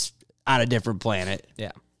is on a different planet.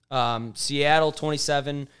 Yeah. Seattle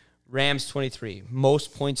 27, Rams 23.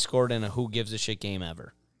 Most points scored in a who gives a shit game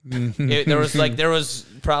ever. There was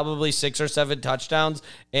probably 6 or 7 touchdowns,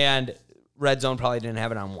 and Red Zone probably didn't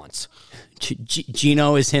have it on once.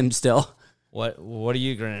 Gino is him still. What are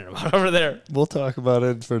you grinning about over there? We'll talk about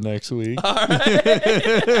it for next week. Fuck,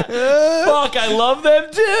 I love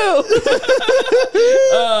them too.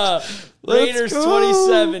 Raiders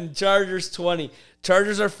 27, Chargers 20.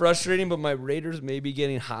 Chargers are frustrating, but my Raiders may be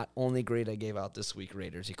getting hot. Only grade I gave out this week,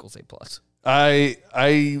 Raiders equals A+.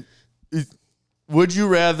 Would you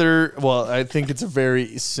rather? Well, I think it's a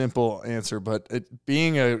very simple answer, but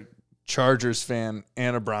being a Chargers fan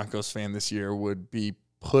and a Broncos fan this year would be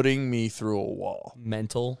putting me through a wall.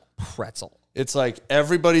 Mental pretzel. It's like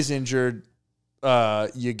everybody's injured.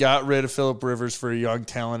 You got rid of Phillip Rivers for a young,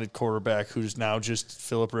 talented quarterback who's now just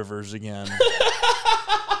Phillip Rivers again.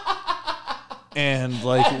 And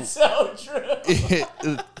like, That's so true.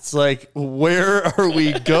 it's like, where are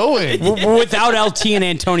we going? We're without LT and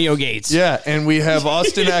Antonio Gates. Yeah, and we have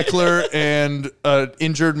Austin Eckler and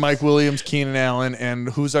injured Mike Williams, Keenan Allen, and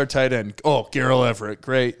who's our tight end? Oh, Gerald Everett.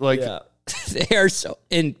 Great. Like, Yeah. They are so.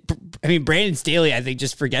 And I mean, Brandon Staley, I think,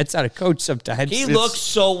 just forgets how to coach sometimes. He looks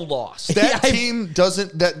so lost. that team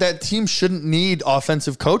doesn't. That team shouldn't need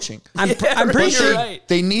offensive coaching. I'm pretty right, sure. you're right.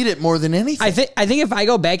 They need it more than anything. I think if I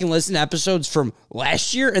go back and listen to episodes from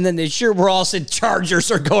last year and then this year, we're all said Chargers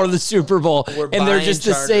are going to the Super Bowl, We're and they're buying just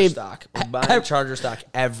the Charger same. stock. We're buying Charger stock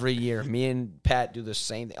every year. Me and Pat do the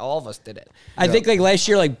same thing. All of us did it. I think like last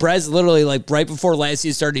year, like Brez literally like right before last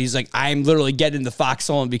season started, he's like, I'm literally getting in the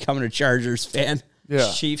foxhole and becoming a Chargers fan.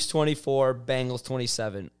 yeah. Chiefs 24, Bengals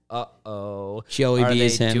 27. Uh-oh. Joey Are B they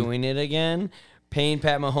is him. doing it again? Paying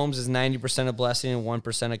Pat Mahomes is 90% a blessing and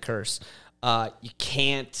 1% a curse. You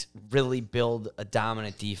can't really build a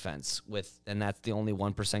dominant defense and that's the only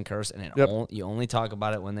 1% curse. And you only talk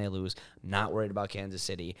about it when they lose. I'm not worried about Kansas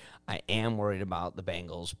City. I am worried about the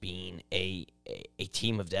Bengals being a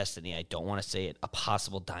team of destiny. I don't want to say it, a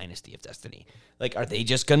possible dynasty of destiny. Like, are they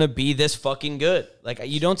just gonna be this fucking good? Like,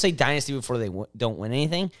 you don't say dynasty before they don't win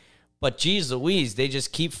anything. But geez Louise, they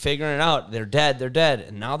just keep figuring it out. They're dead,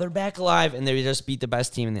 and now they're back alive, and they just beat the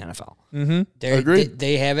best team in the NFL. Agreed.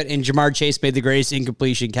 They have it, and Jamar Chase made the greatest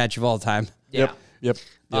incompletion catch of all time. Yeah. Yep.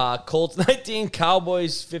 Colts 19,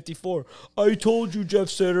 Cowboys 54. I told you Jeff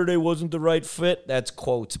Saturday wasn't the right fit. That's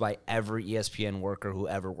quotes by every ESPN worker who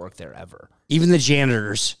ever worked there ever. Even the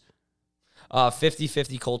janitors.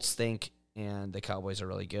 50-50 Colts stink, and the Cowboys are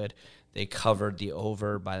really good. They covered the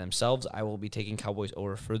over by themselves. I will be taking Cowboys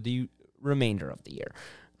over for the remainder of the year.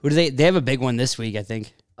 Who do they have a big one this week, I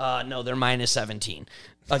think. No, they're minus 17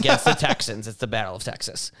 against the Texans. It's the Battle of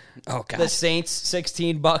Texas. Oh, God. The Saints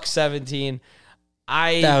 16, Bucks 17.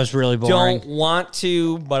 That was really boring. Don't want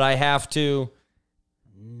to, but I have to.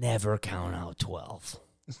 Never count out 12.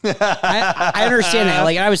 I understand that.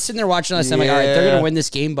 Like, I was sitting there watching this, I'm like, all right, they're going to win this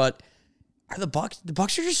game, but The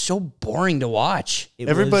Bucks are just so boring to watch.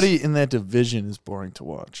 Everybody in that division is boring to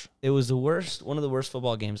watch. It was one of the worst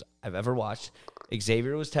football games I've ever watched.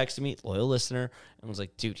 Xavier was texting me, loyal listener, and was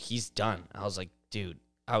like, dude, he's done. I was like, dude,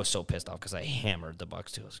 I was so pissed off because I hammered the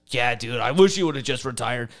Bucks too. I was like, yeah, dude, I wish he would have just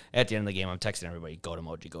retired. At the end of the game, I'm texting everybody, go to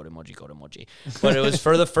emoji, go to emoji, go to emoji. But it was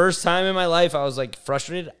for the first time in my life, I was like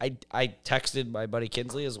frustrated. I texted my buddy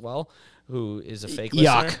Kinsley as well, who is a fake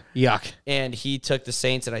listener. Yuck. And he took the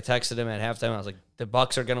Saints, and I texted him at halftime. I was like, the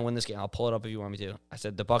Bucks are going to win this game. I'll pull it up if you want me to. I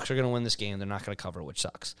said, the Bucks are going to win this game. They're not going to cover, which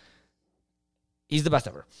sucks. He's the best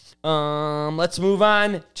ever. Let's move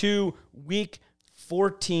on to week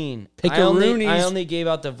 14. I only gave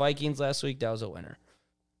out the Vikings last week. That was a winner.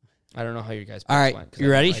 I don't know how your guys' picks All right, went.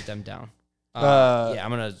 you ready? Write them down. Yeah,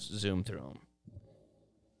 I'm going to zoom through them.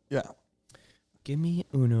 Yeah. Give me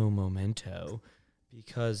uno momento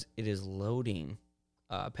because it is loading.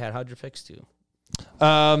 Pat, how'd your picks do?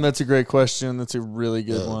 That's a great question. That's a really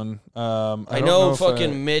good one. I know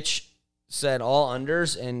fucking Mitch said all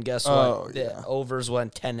unders, and guess what? The overs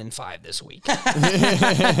went 10-5 this week. I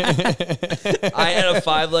had a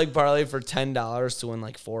 5-leg parlay for $10 to win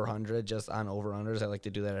like $400 just on over unders. I like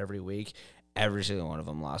to do that every week. Every single one of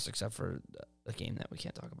them lost except for the game that we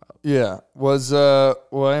can't talk about. Yeah.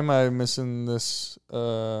 Why am I missing this?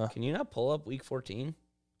 Can you not pull up week 14?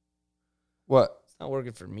 What? Not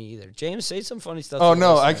working for me either. James, say some funny stuff. Oh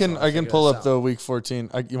no, I can pull up the week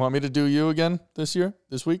 14. You want me to do you again this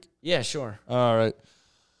week? Yeah, sure. All right.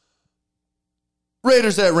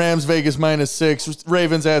 Raiders at Rams, Vegas -6.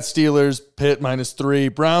 Ravens at Steelers, Pitt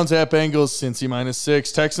 -3. Browns at Bengals, Cincy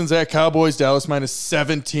 -6. Texans at Cowboys, Dallas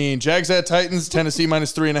 -17. Jags at Titans, Tennessee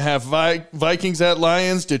 -3.5. Vikings at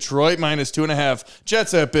Lions, Detroit -2.5.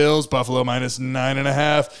 Jets at Bills, Buffalo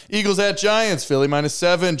 -9.5. Eagles at Giants, Philly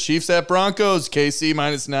 -7. Chiefs at Broncos, KC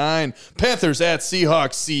 -9. Panthers at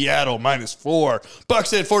Seahawks, Seattle -4.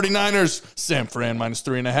 Bucks at 49ers, San Fran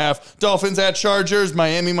 -3.5. Dolphins at Chargers,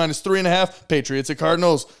 Miami -3.5. Patriots at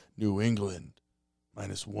Cardinals, New England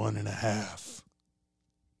 -1.5.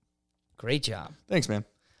 Great job. Thanks, man.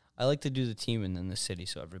 I like to do the team and then the city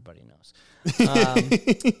so everybody knows.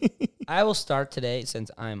 I will start today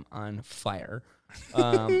since I'm on fire.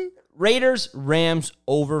 Raiders, Rams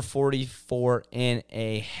over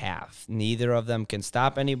 44.5. Neither of them can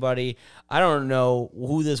stop anybody. I don't know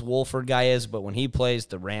who this Wolford guy is, but when he plays,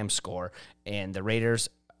 the Rams score. And the Raiders,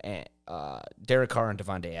 Derek Carr and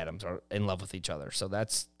Devontae Adams are in love with each other. So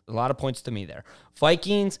that's a lot of points to me there.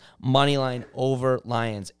 Vikings, moneyline over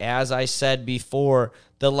Lions. As I said before,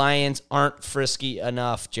 the Lions aren't frisky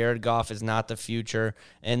enough. Jared Goff is not the future.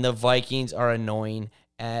 And the Vikings are annoying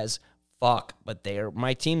as fuck. But they are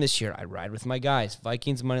my team this year. I ride with my guys.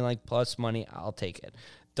 Vikings, moneyline plus money. I'll take it.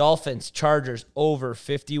 Dolphins, Chargers, over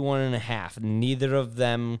 51.5. Neither of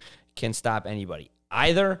them can stop anybody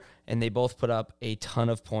either, and they both put up a ton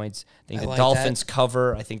of points. I think the Dolphins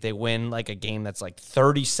cover. I think they win like a game that's like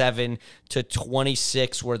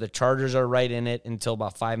 37-26, where the Chargers are right in it until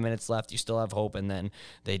about 5 minutes left. You still have hope, and then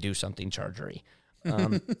they do something Chargery.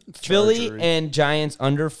 Philly and Giants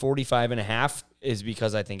under 45.5 is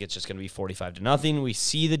because I think it's just going to be 45-0. We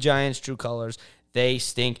see the Giants' true colors. They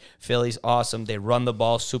stink. Philly's awesome. They run the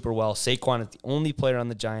ball super well. Saquon is the only player on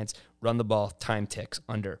the Giants. Run the ball. Time ticks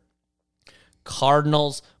under.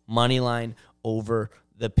 Cardinals, money line over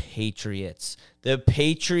the Patriots. The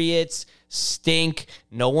Patriots stink.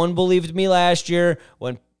 No one believed me last year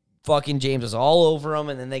when fucking James was all over them,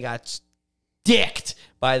 and then they got dicked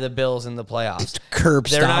by the Bills in the playoffs.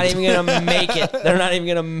 They're not even going to make it. They're not even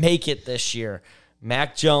going to make it this year.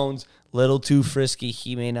 Mac Jones, little too frisky.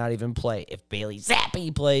 He may not even play. If Bailey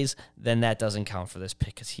Zappi plays, then that doesn't count for this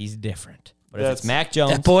pick because he's different. But if it's Mac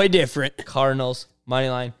Jones, that boy different. Cardinals, money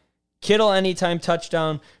line. Kittle anytime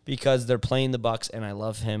touchdown because they're playing the Bucks, and I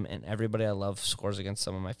love him, and everybody I love scores against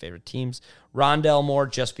some of my favorite teams. Rondell Moore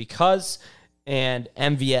just because, and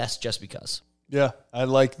MVS just because. Yeah, I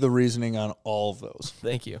like the reasoning on all of those.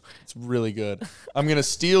 Thank you. It's really good. I'm going to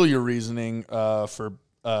steal your reasoning for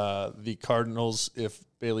the Cardinals. If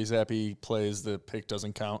Bailey Zappi plays, the pick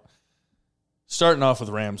doesn't count. Starting off with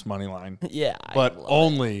Rams money line. Yeah. But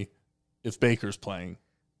only if Baker's playing.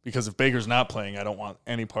 Because if Baker's not playing, I don't want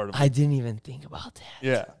any part of it. I didn't even think about that.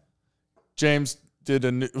 Yeah. James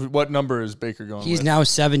what number is Baker going He's with? now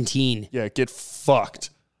 17. Yeah, get fucked.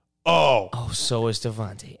 Oh, so is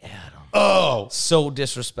Devontae Adams. Oh. So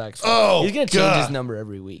disrespectful. Oh, he's going to change his number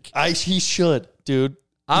every week. He should, dude.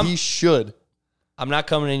 He should. I'm not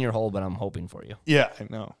coming in your hole, but I'm hoping for you. Yeah, I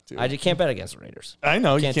know, dude. I just can't bet against the Raiders. I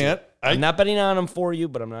know, you can't. I'm not betting on them for you,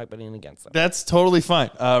 but I'm not betting against them. That's totally fine.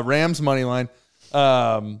 Rams money line.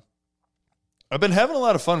 I've been having a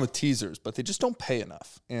lot of fun with teasers, but they just don't pay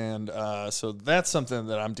enough. And so that's something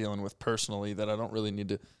that I'm dealing with personally that I don't really need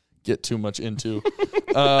to get too much into.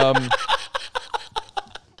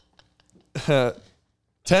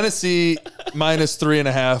 Tennessee minus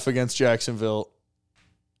 3.5 against Jacksonville.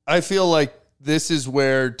 I feel like this is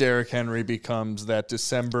where Derrick Henry becomes that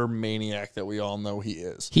December maniac that we all know he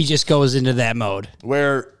is. He just goes into that mode.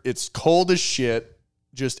 Where it's cold as shit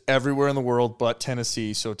just everywhere in the world but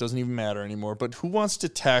Tennessee, so it doesn't even matter anymore. But who wants to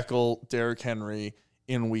tackle Derrick Henry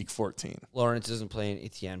in Week 14? Lawrence isn't playing.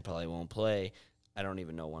 Etienne probably won't play. I don't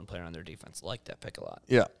even know one player on their defense. I like that pick a lot.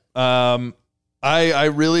 Yeah. I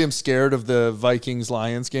really am scared of the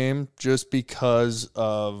Vikings-Lions game just because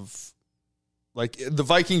of... Like, the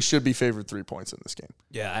Vikings should be favored 3 points in this game.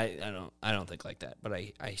 Yeah, I don't think like that, but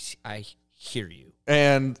I hear you.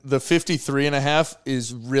 And the 53.5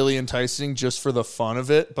 is really enticing just for the fun of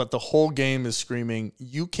it, but the whole game is screaming,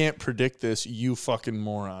 you can't predict this, you fucking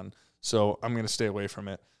moron. So I'm going to stay away from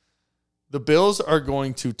it. The Bills are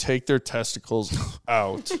going to take their testicles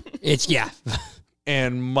out.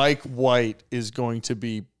 And Mike White is going to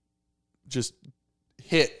be just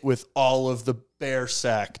hit with all of the bear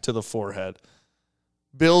sack to the forehead.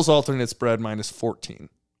 Bills alternate spread minus 14.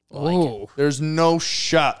 There's no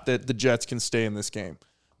shot that the Jets can stay in this game.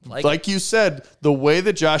 Like you said, the way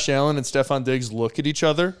that Josh Allen and Stephon Diggs look at each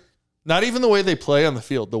other, not even the way they play on the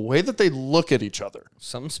field, the way that they look at each other.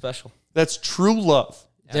 Something special. That's true love.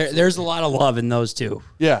 There's a lot of love in those two.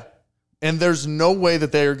 Yeah. And there's no way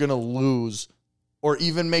that they are going to lose or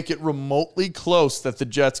even make it remotely close that the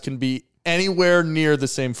Jets can be anywhere near the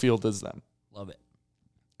same field as them. Love it.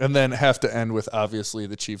 And then have to end with, obviously,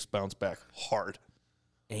 the Chiefs bounce back hard.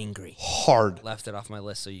 Angry. Hard. Left it off my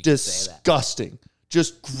list so you can say that. Disgusting.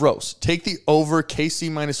 Just gross. Take the over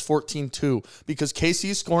KC minus 14-2 because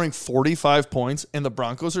KC is scoring 45 points and the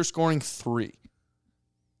Broncos are scoring 3.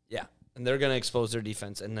 Yeah. And they're going to expose their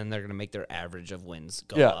defense, and then they're going to make their average of wins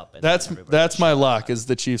go Yeah, up. And that's my lock is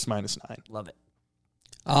the Chiefs minus 9. Love it.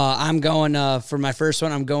 I'm going, for my first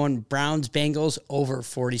one, I'm going Browns-Bengals over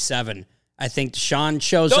 47. I think Deshaun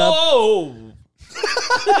shows up. Oh!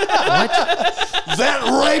 That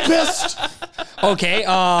rapist! Okay,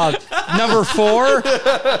 number 4,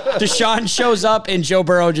 Deshaun shows up and Joe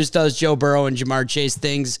Burrow just does Joe Burrow and Jamar Chase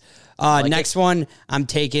things. Next one, I'm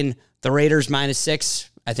taking the Raiders minus 6.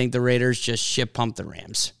 I think the Raiders just shit pump the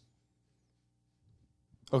Rams.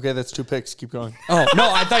 Okay, that's 2 picks. Keep going. Oh, no,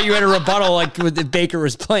 I thought you had a rebuttal like if Baker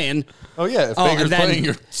was playing. Oh, yeah. If Baker's playing,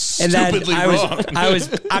 you're stupidly wrong.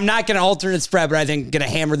 I'm not going to alternate spread, but I think going to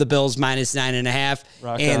hammer the Bills minus 9.5.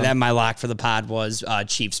 And then my lock for the pod was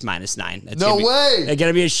Chiefs minus 9. It's no way. They're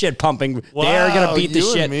going to be a shit pumping. Wow, they are going to beat the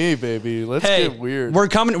you shit. And me, baby. Let's get weird. We're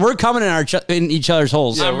coming in each other's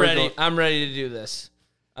holes. Yeah, I'm ready to do this.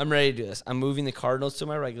 I'm moving the Cardinals to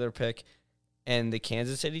my regular pick. And the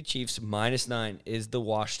Kansas City Chiefs minus 9 is the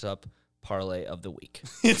washed up parlay of the week.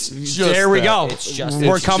 It's just there we that. go.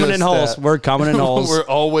 We're coming in holes. That. We're coming in holes. We're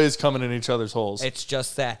always coming in each other's holes. It's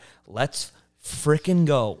just that. Let's frickin'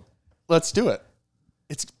 go. Let's do it.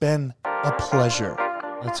 It's been a pleasure.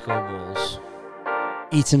 Let's go, Bulls.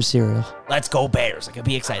 Eat some cereal. Let's go, Bears. I could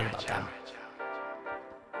be excited about them.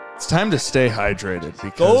 It's time to stay hydrated.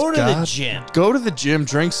 Because go to the gym. Go to the gym.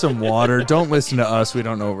 Drink some water. Don't listen to us. We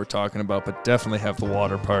don't know what we're talking about, but definitely have the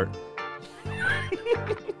water part.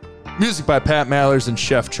 Music by Pat Mallers and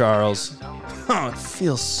Chef Charles. Oh, it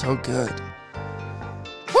feels so good.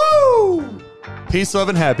 Woo! Peace, love,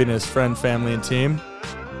 and happiness, friend, family, and team.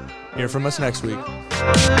 Hear from us next week.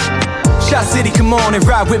 Shot City, come on and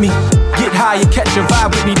ride with me. Get high and catch a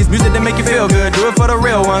vibe with me. This music that make you feel good. Do it for the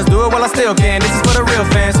real ones. Do it while I still can. This is for the real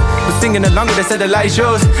fans. We're singing along with us at the light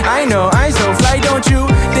shows. I know, I ain't so fly, don't you?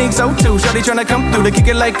 Think so too. Shawty tryna come through to kick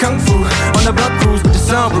it like kung fu. On the blunt cruise with the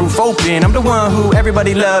sunroof open. I'm the one who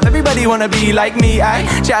everybody love. Everybody wanna be like me. I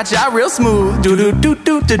cha-cha real smooth.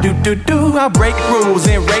 Do-do-do-do-do-do-do-do. I break rules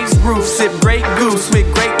and race roofs. Sip great goose with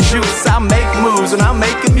great juice. I make moves when I'm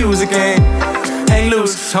making music and hang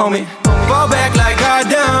loose, homie. Fall back like I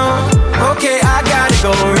done. Okay, I gotta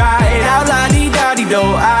go right out, la-dee-da-dee-do.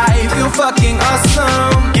 I feel fucking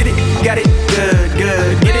awesome. Get it, got it, good,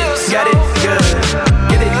 good. Get it, got it, good.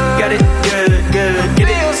 Get it, got it, good, good. Get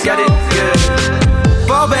it, got it, good.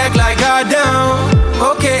 Fall back like I done.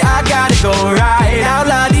 Okay, I gotta go right out,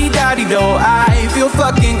 la-dee-da-dee-do. I feel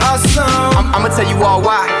fucking awesome. I'ma tell you all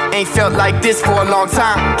why. Ain't felt like this for a long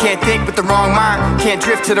time. Can't think with the wrong mind. Can't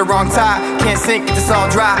drift to the wrong tide. Can't sink if it's all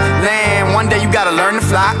dry land. One day you gotta learn to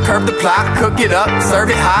fly. Curve the plot, cook it up, serve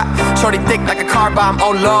it hot. Shorty thick like a car bomb.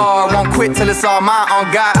 Oh Lord, won't quit till it's all mine.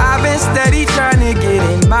 On God, I've been steady trying to get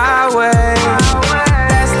in my way.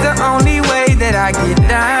 That's the only way that that I get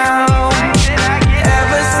down.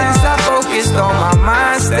 Ever since I focused on my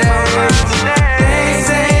mind state, they ain't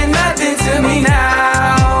saying nothing to me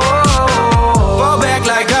now. Fall back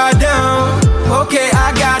like I done. Okay,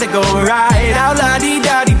 I gotta go right out,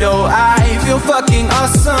 la-dee-da-dee-do. I feel fucking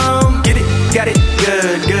awesome. Get it, got it,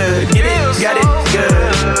 good, good. Get it, got it,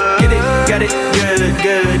 good. Get it, got it, good,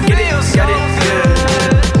 good. Get it, got it,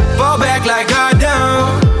 good. Fall back like I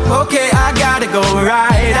done. Okay, I gotta go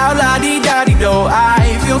right out, la-dee-da-dee-do.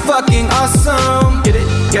 I feel fucking awesome. Get it,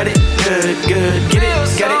 got it, good, good. Get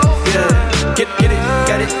it, got it, good. Get it,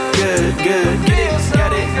 got it, good, good.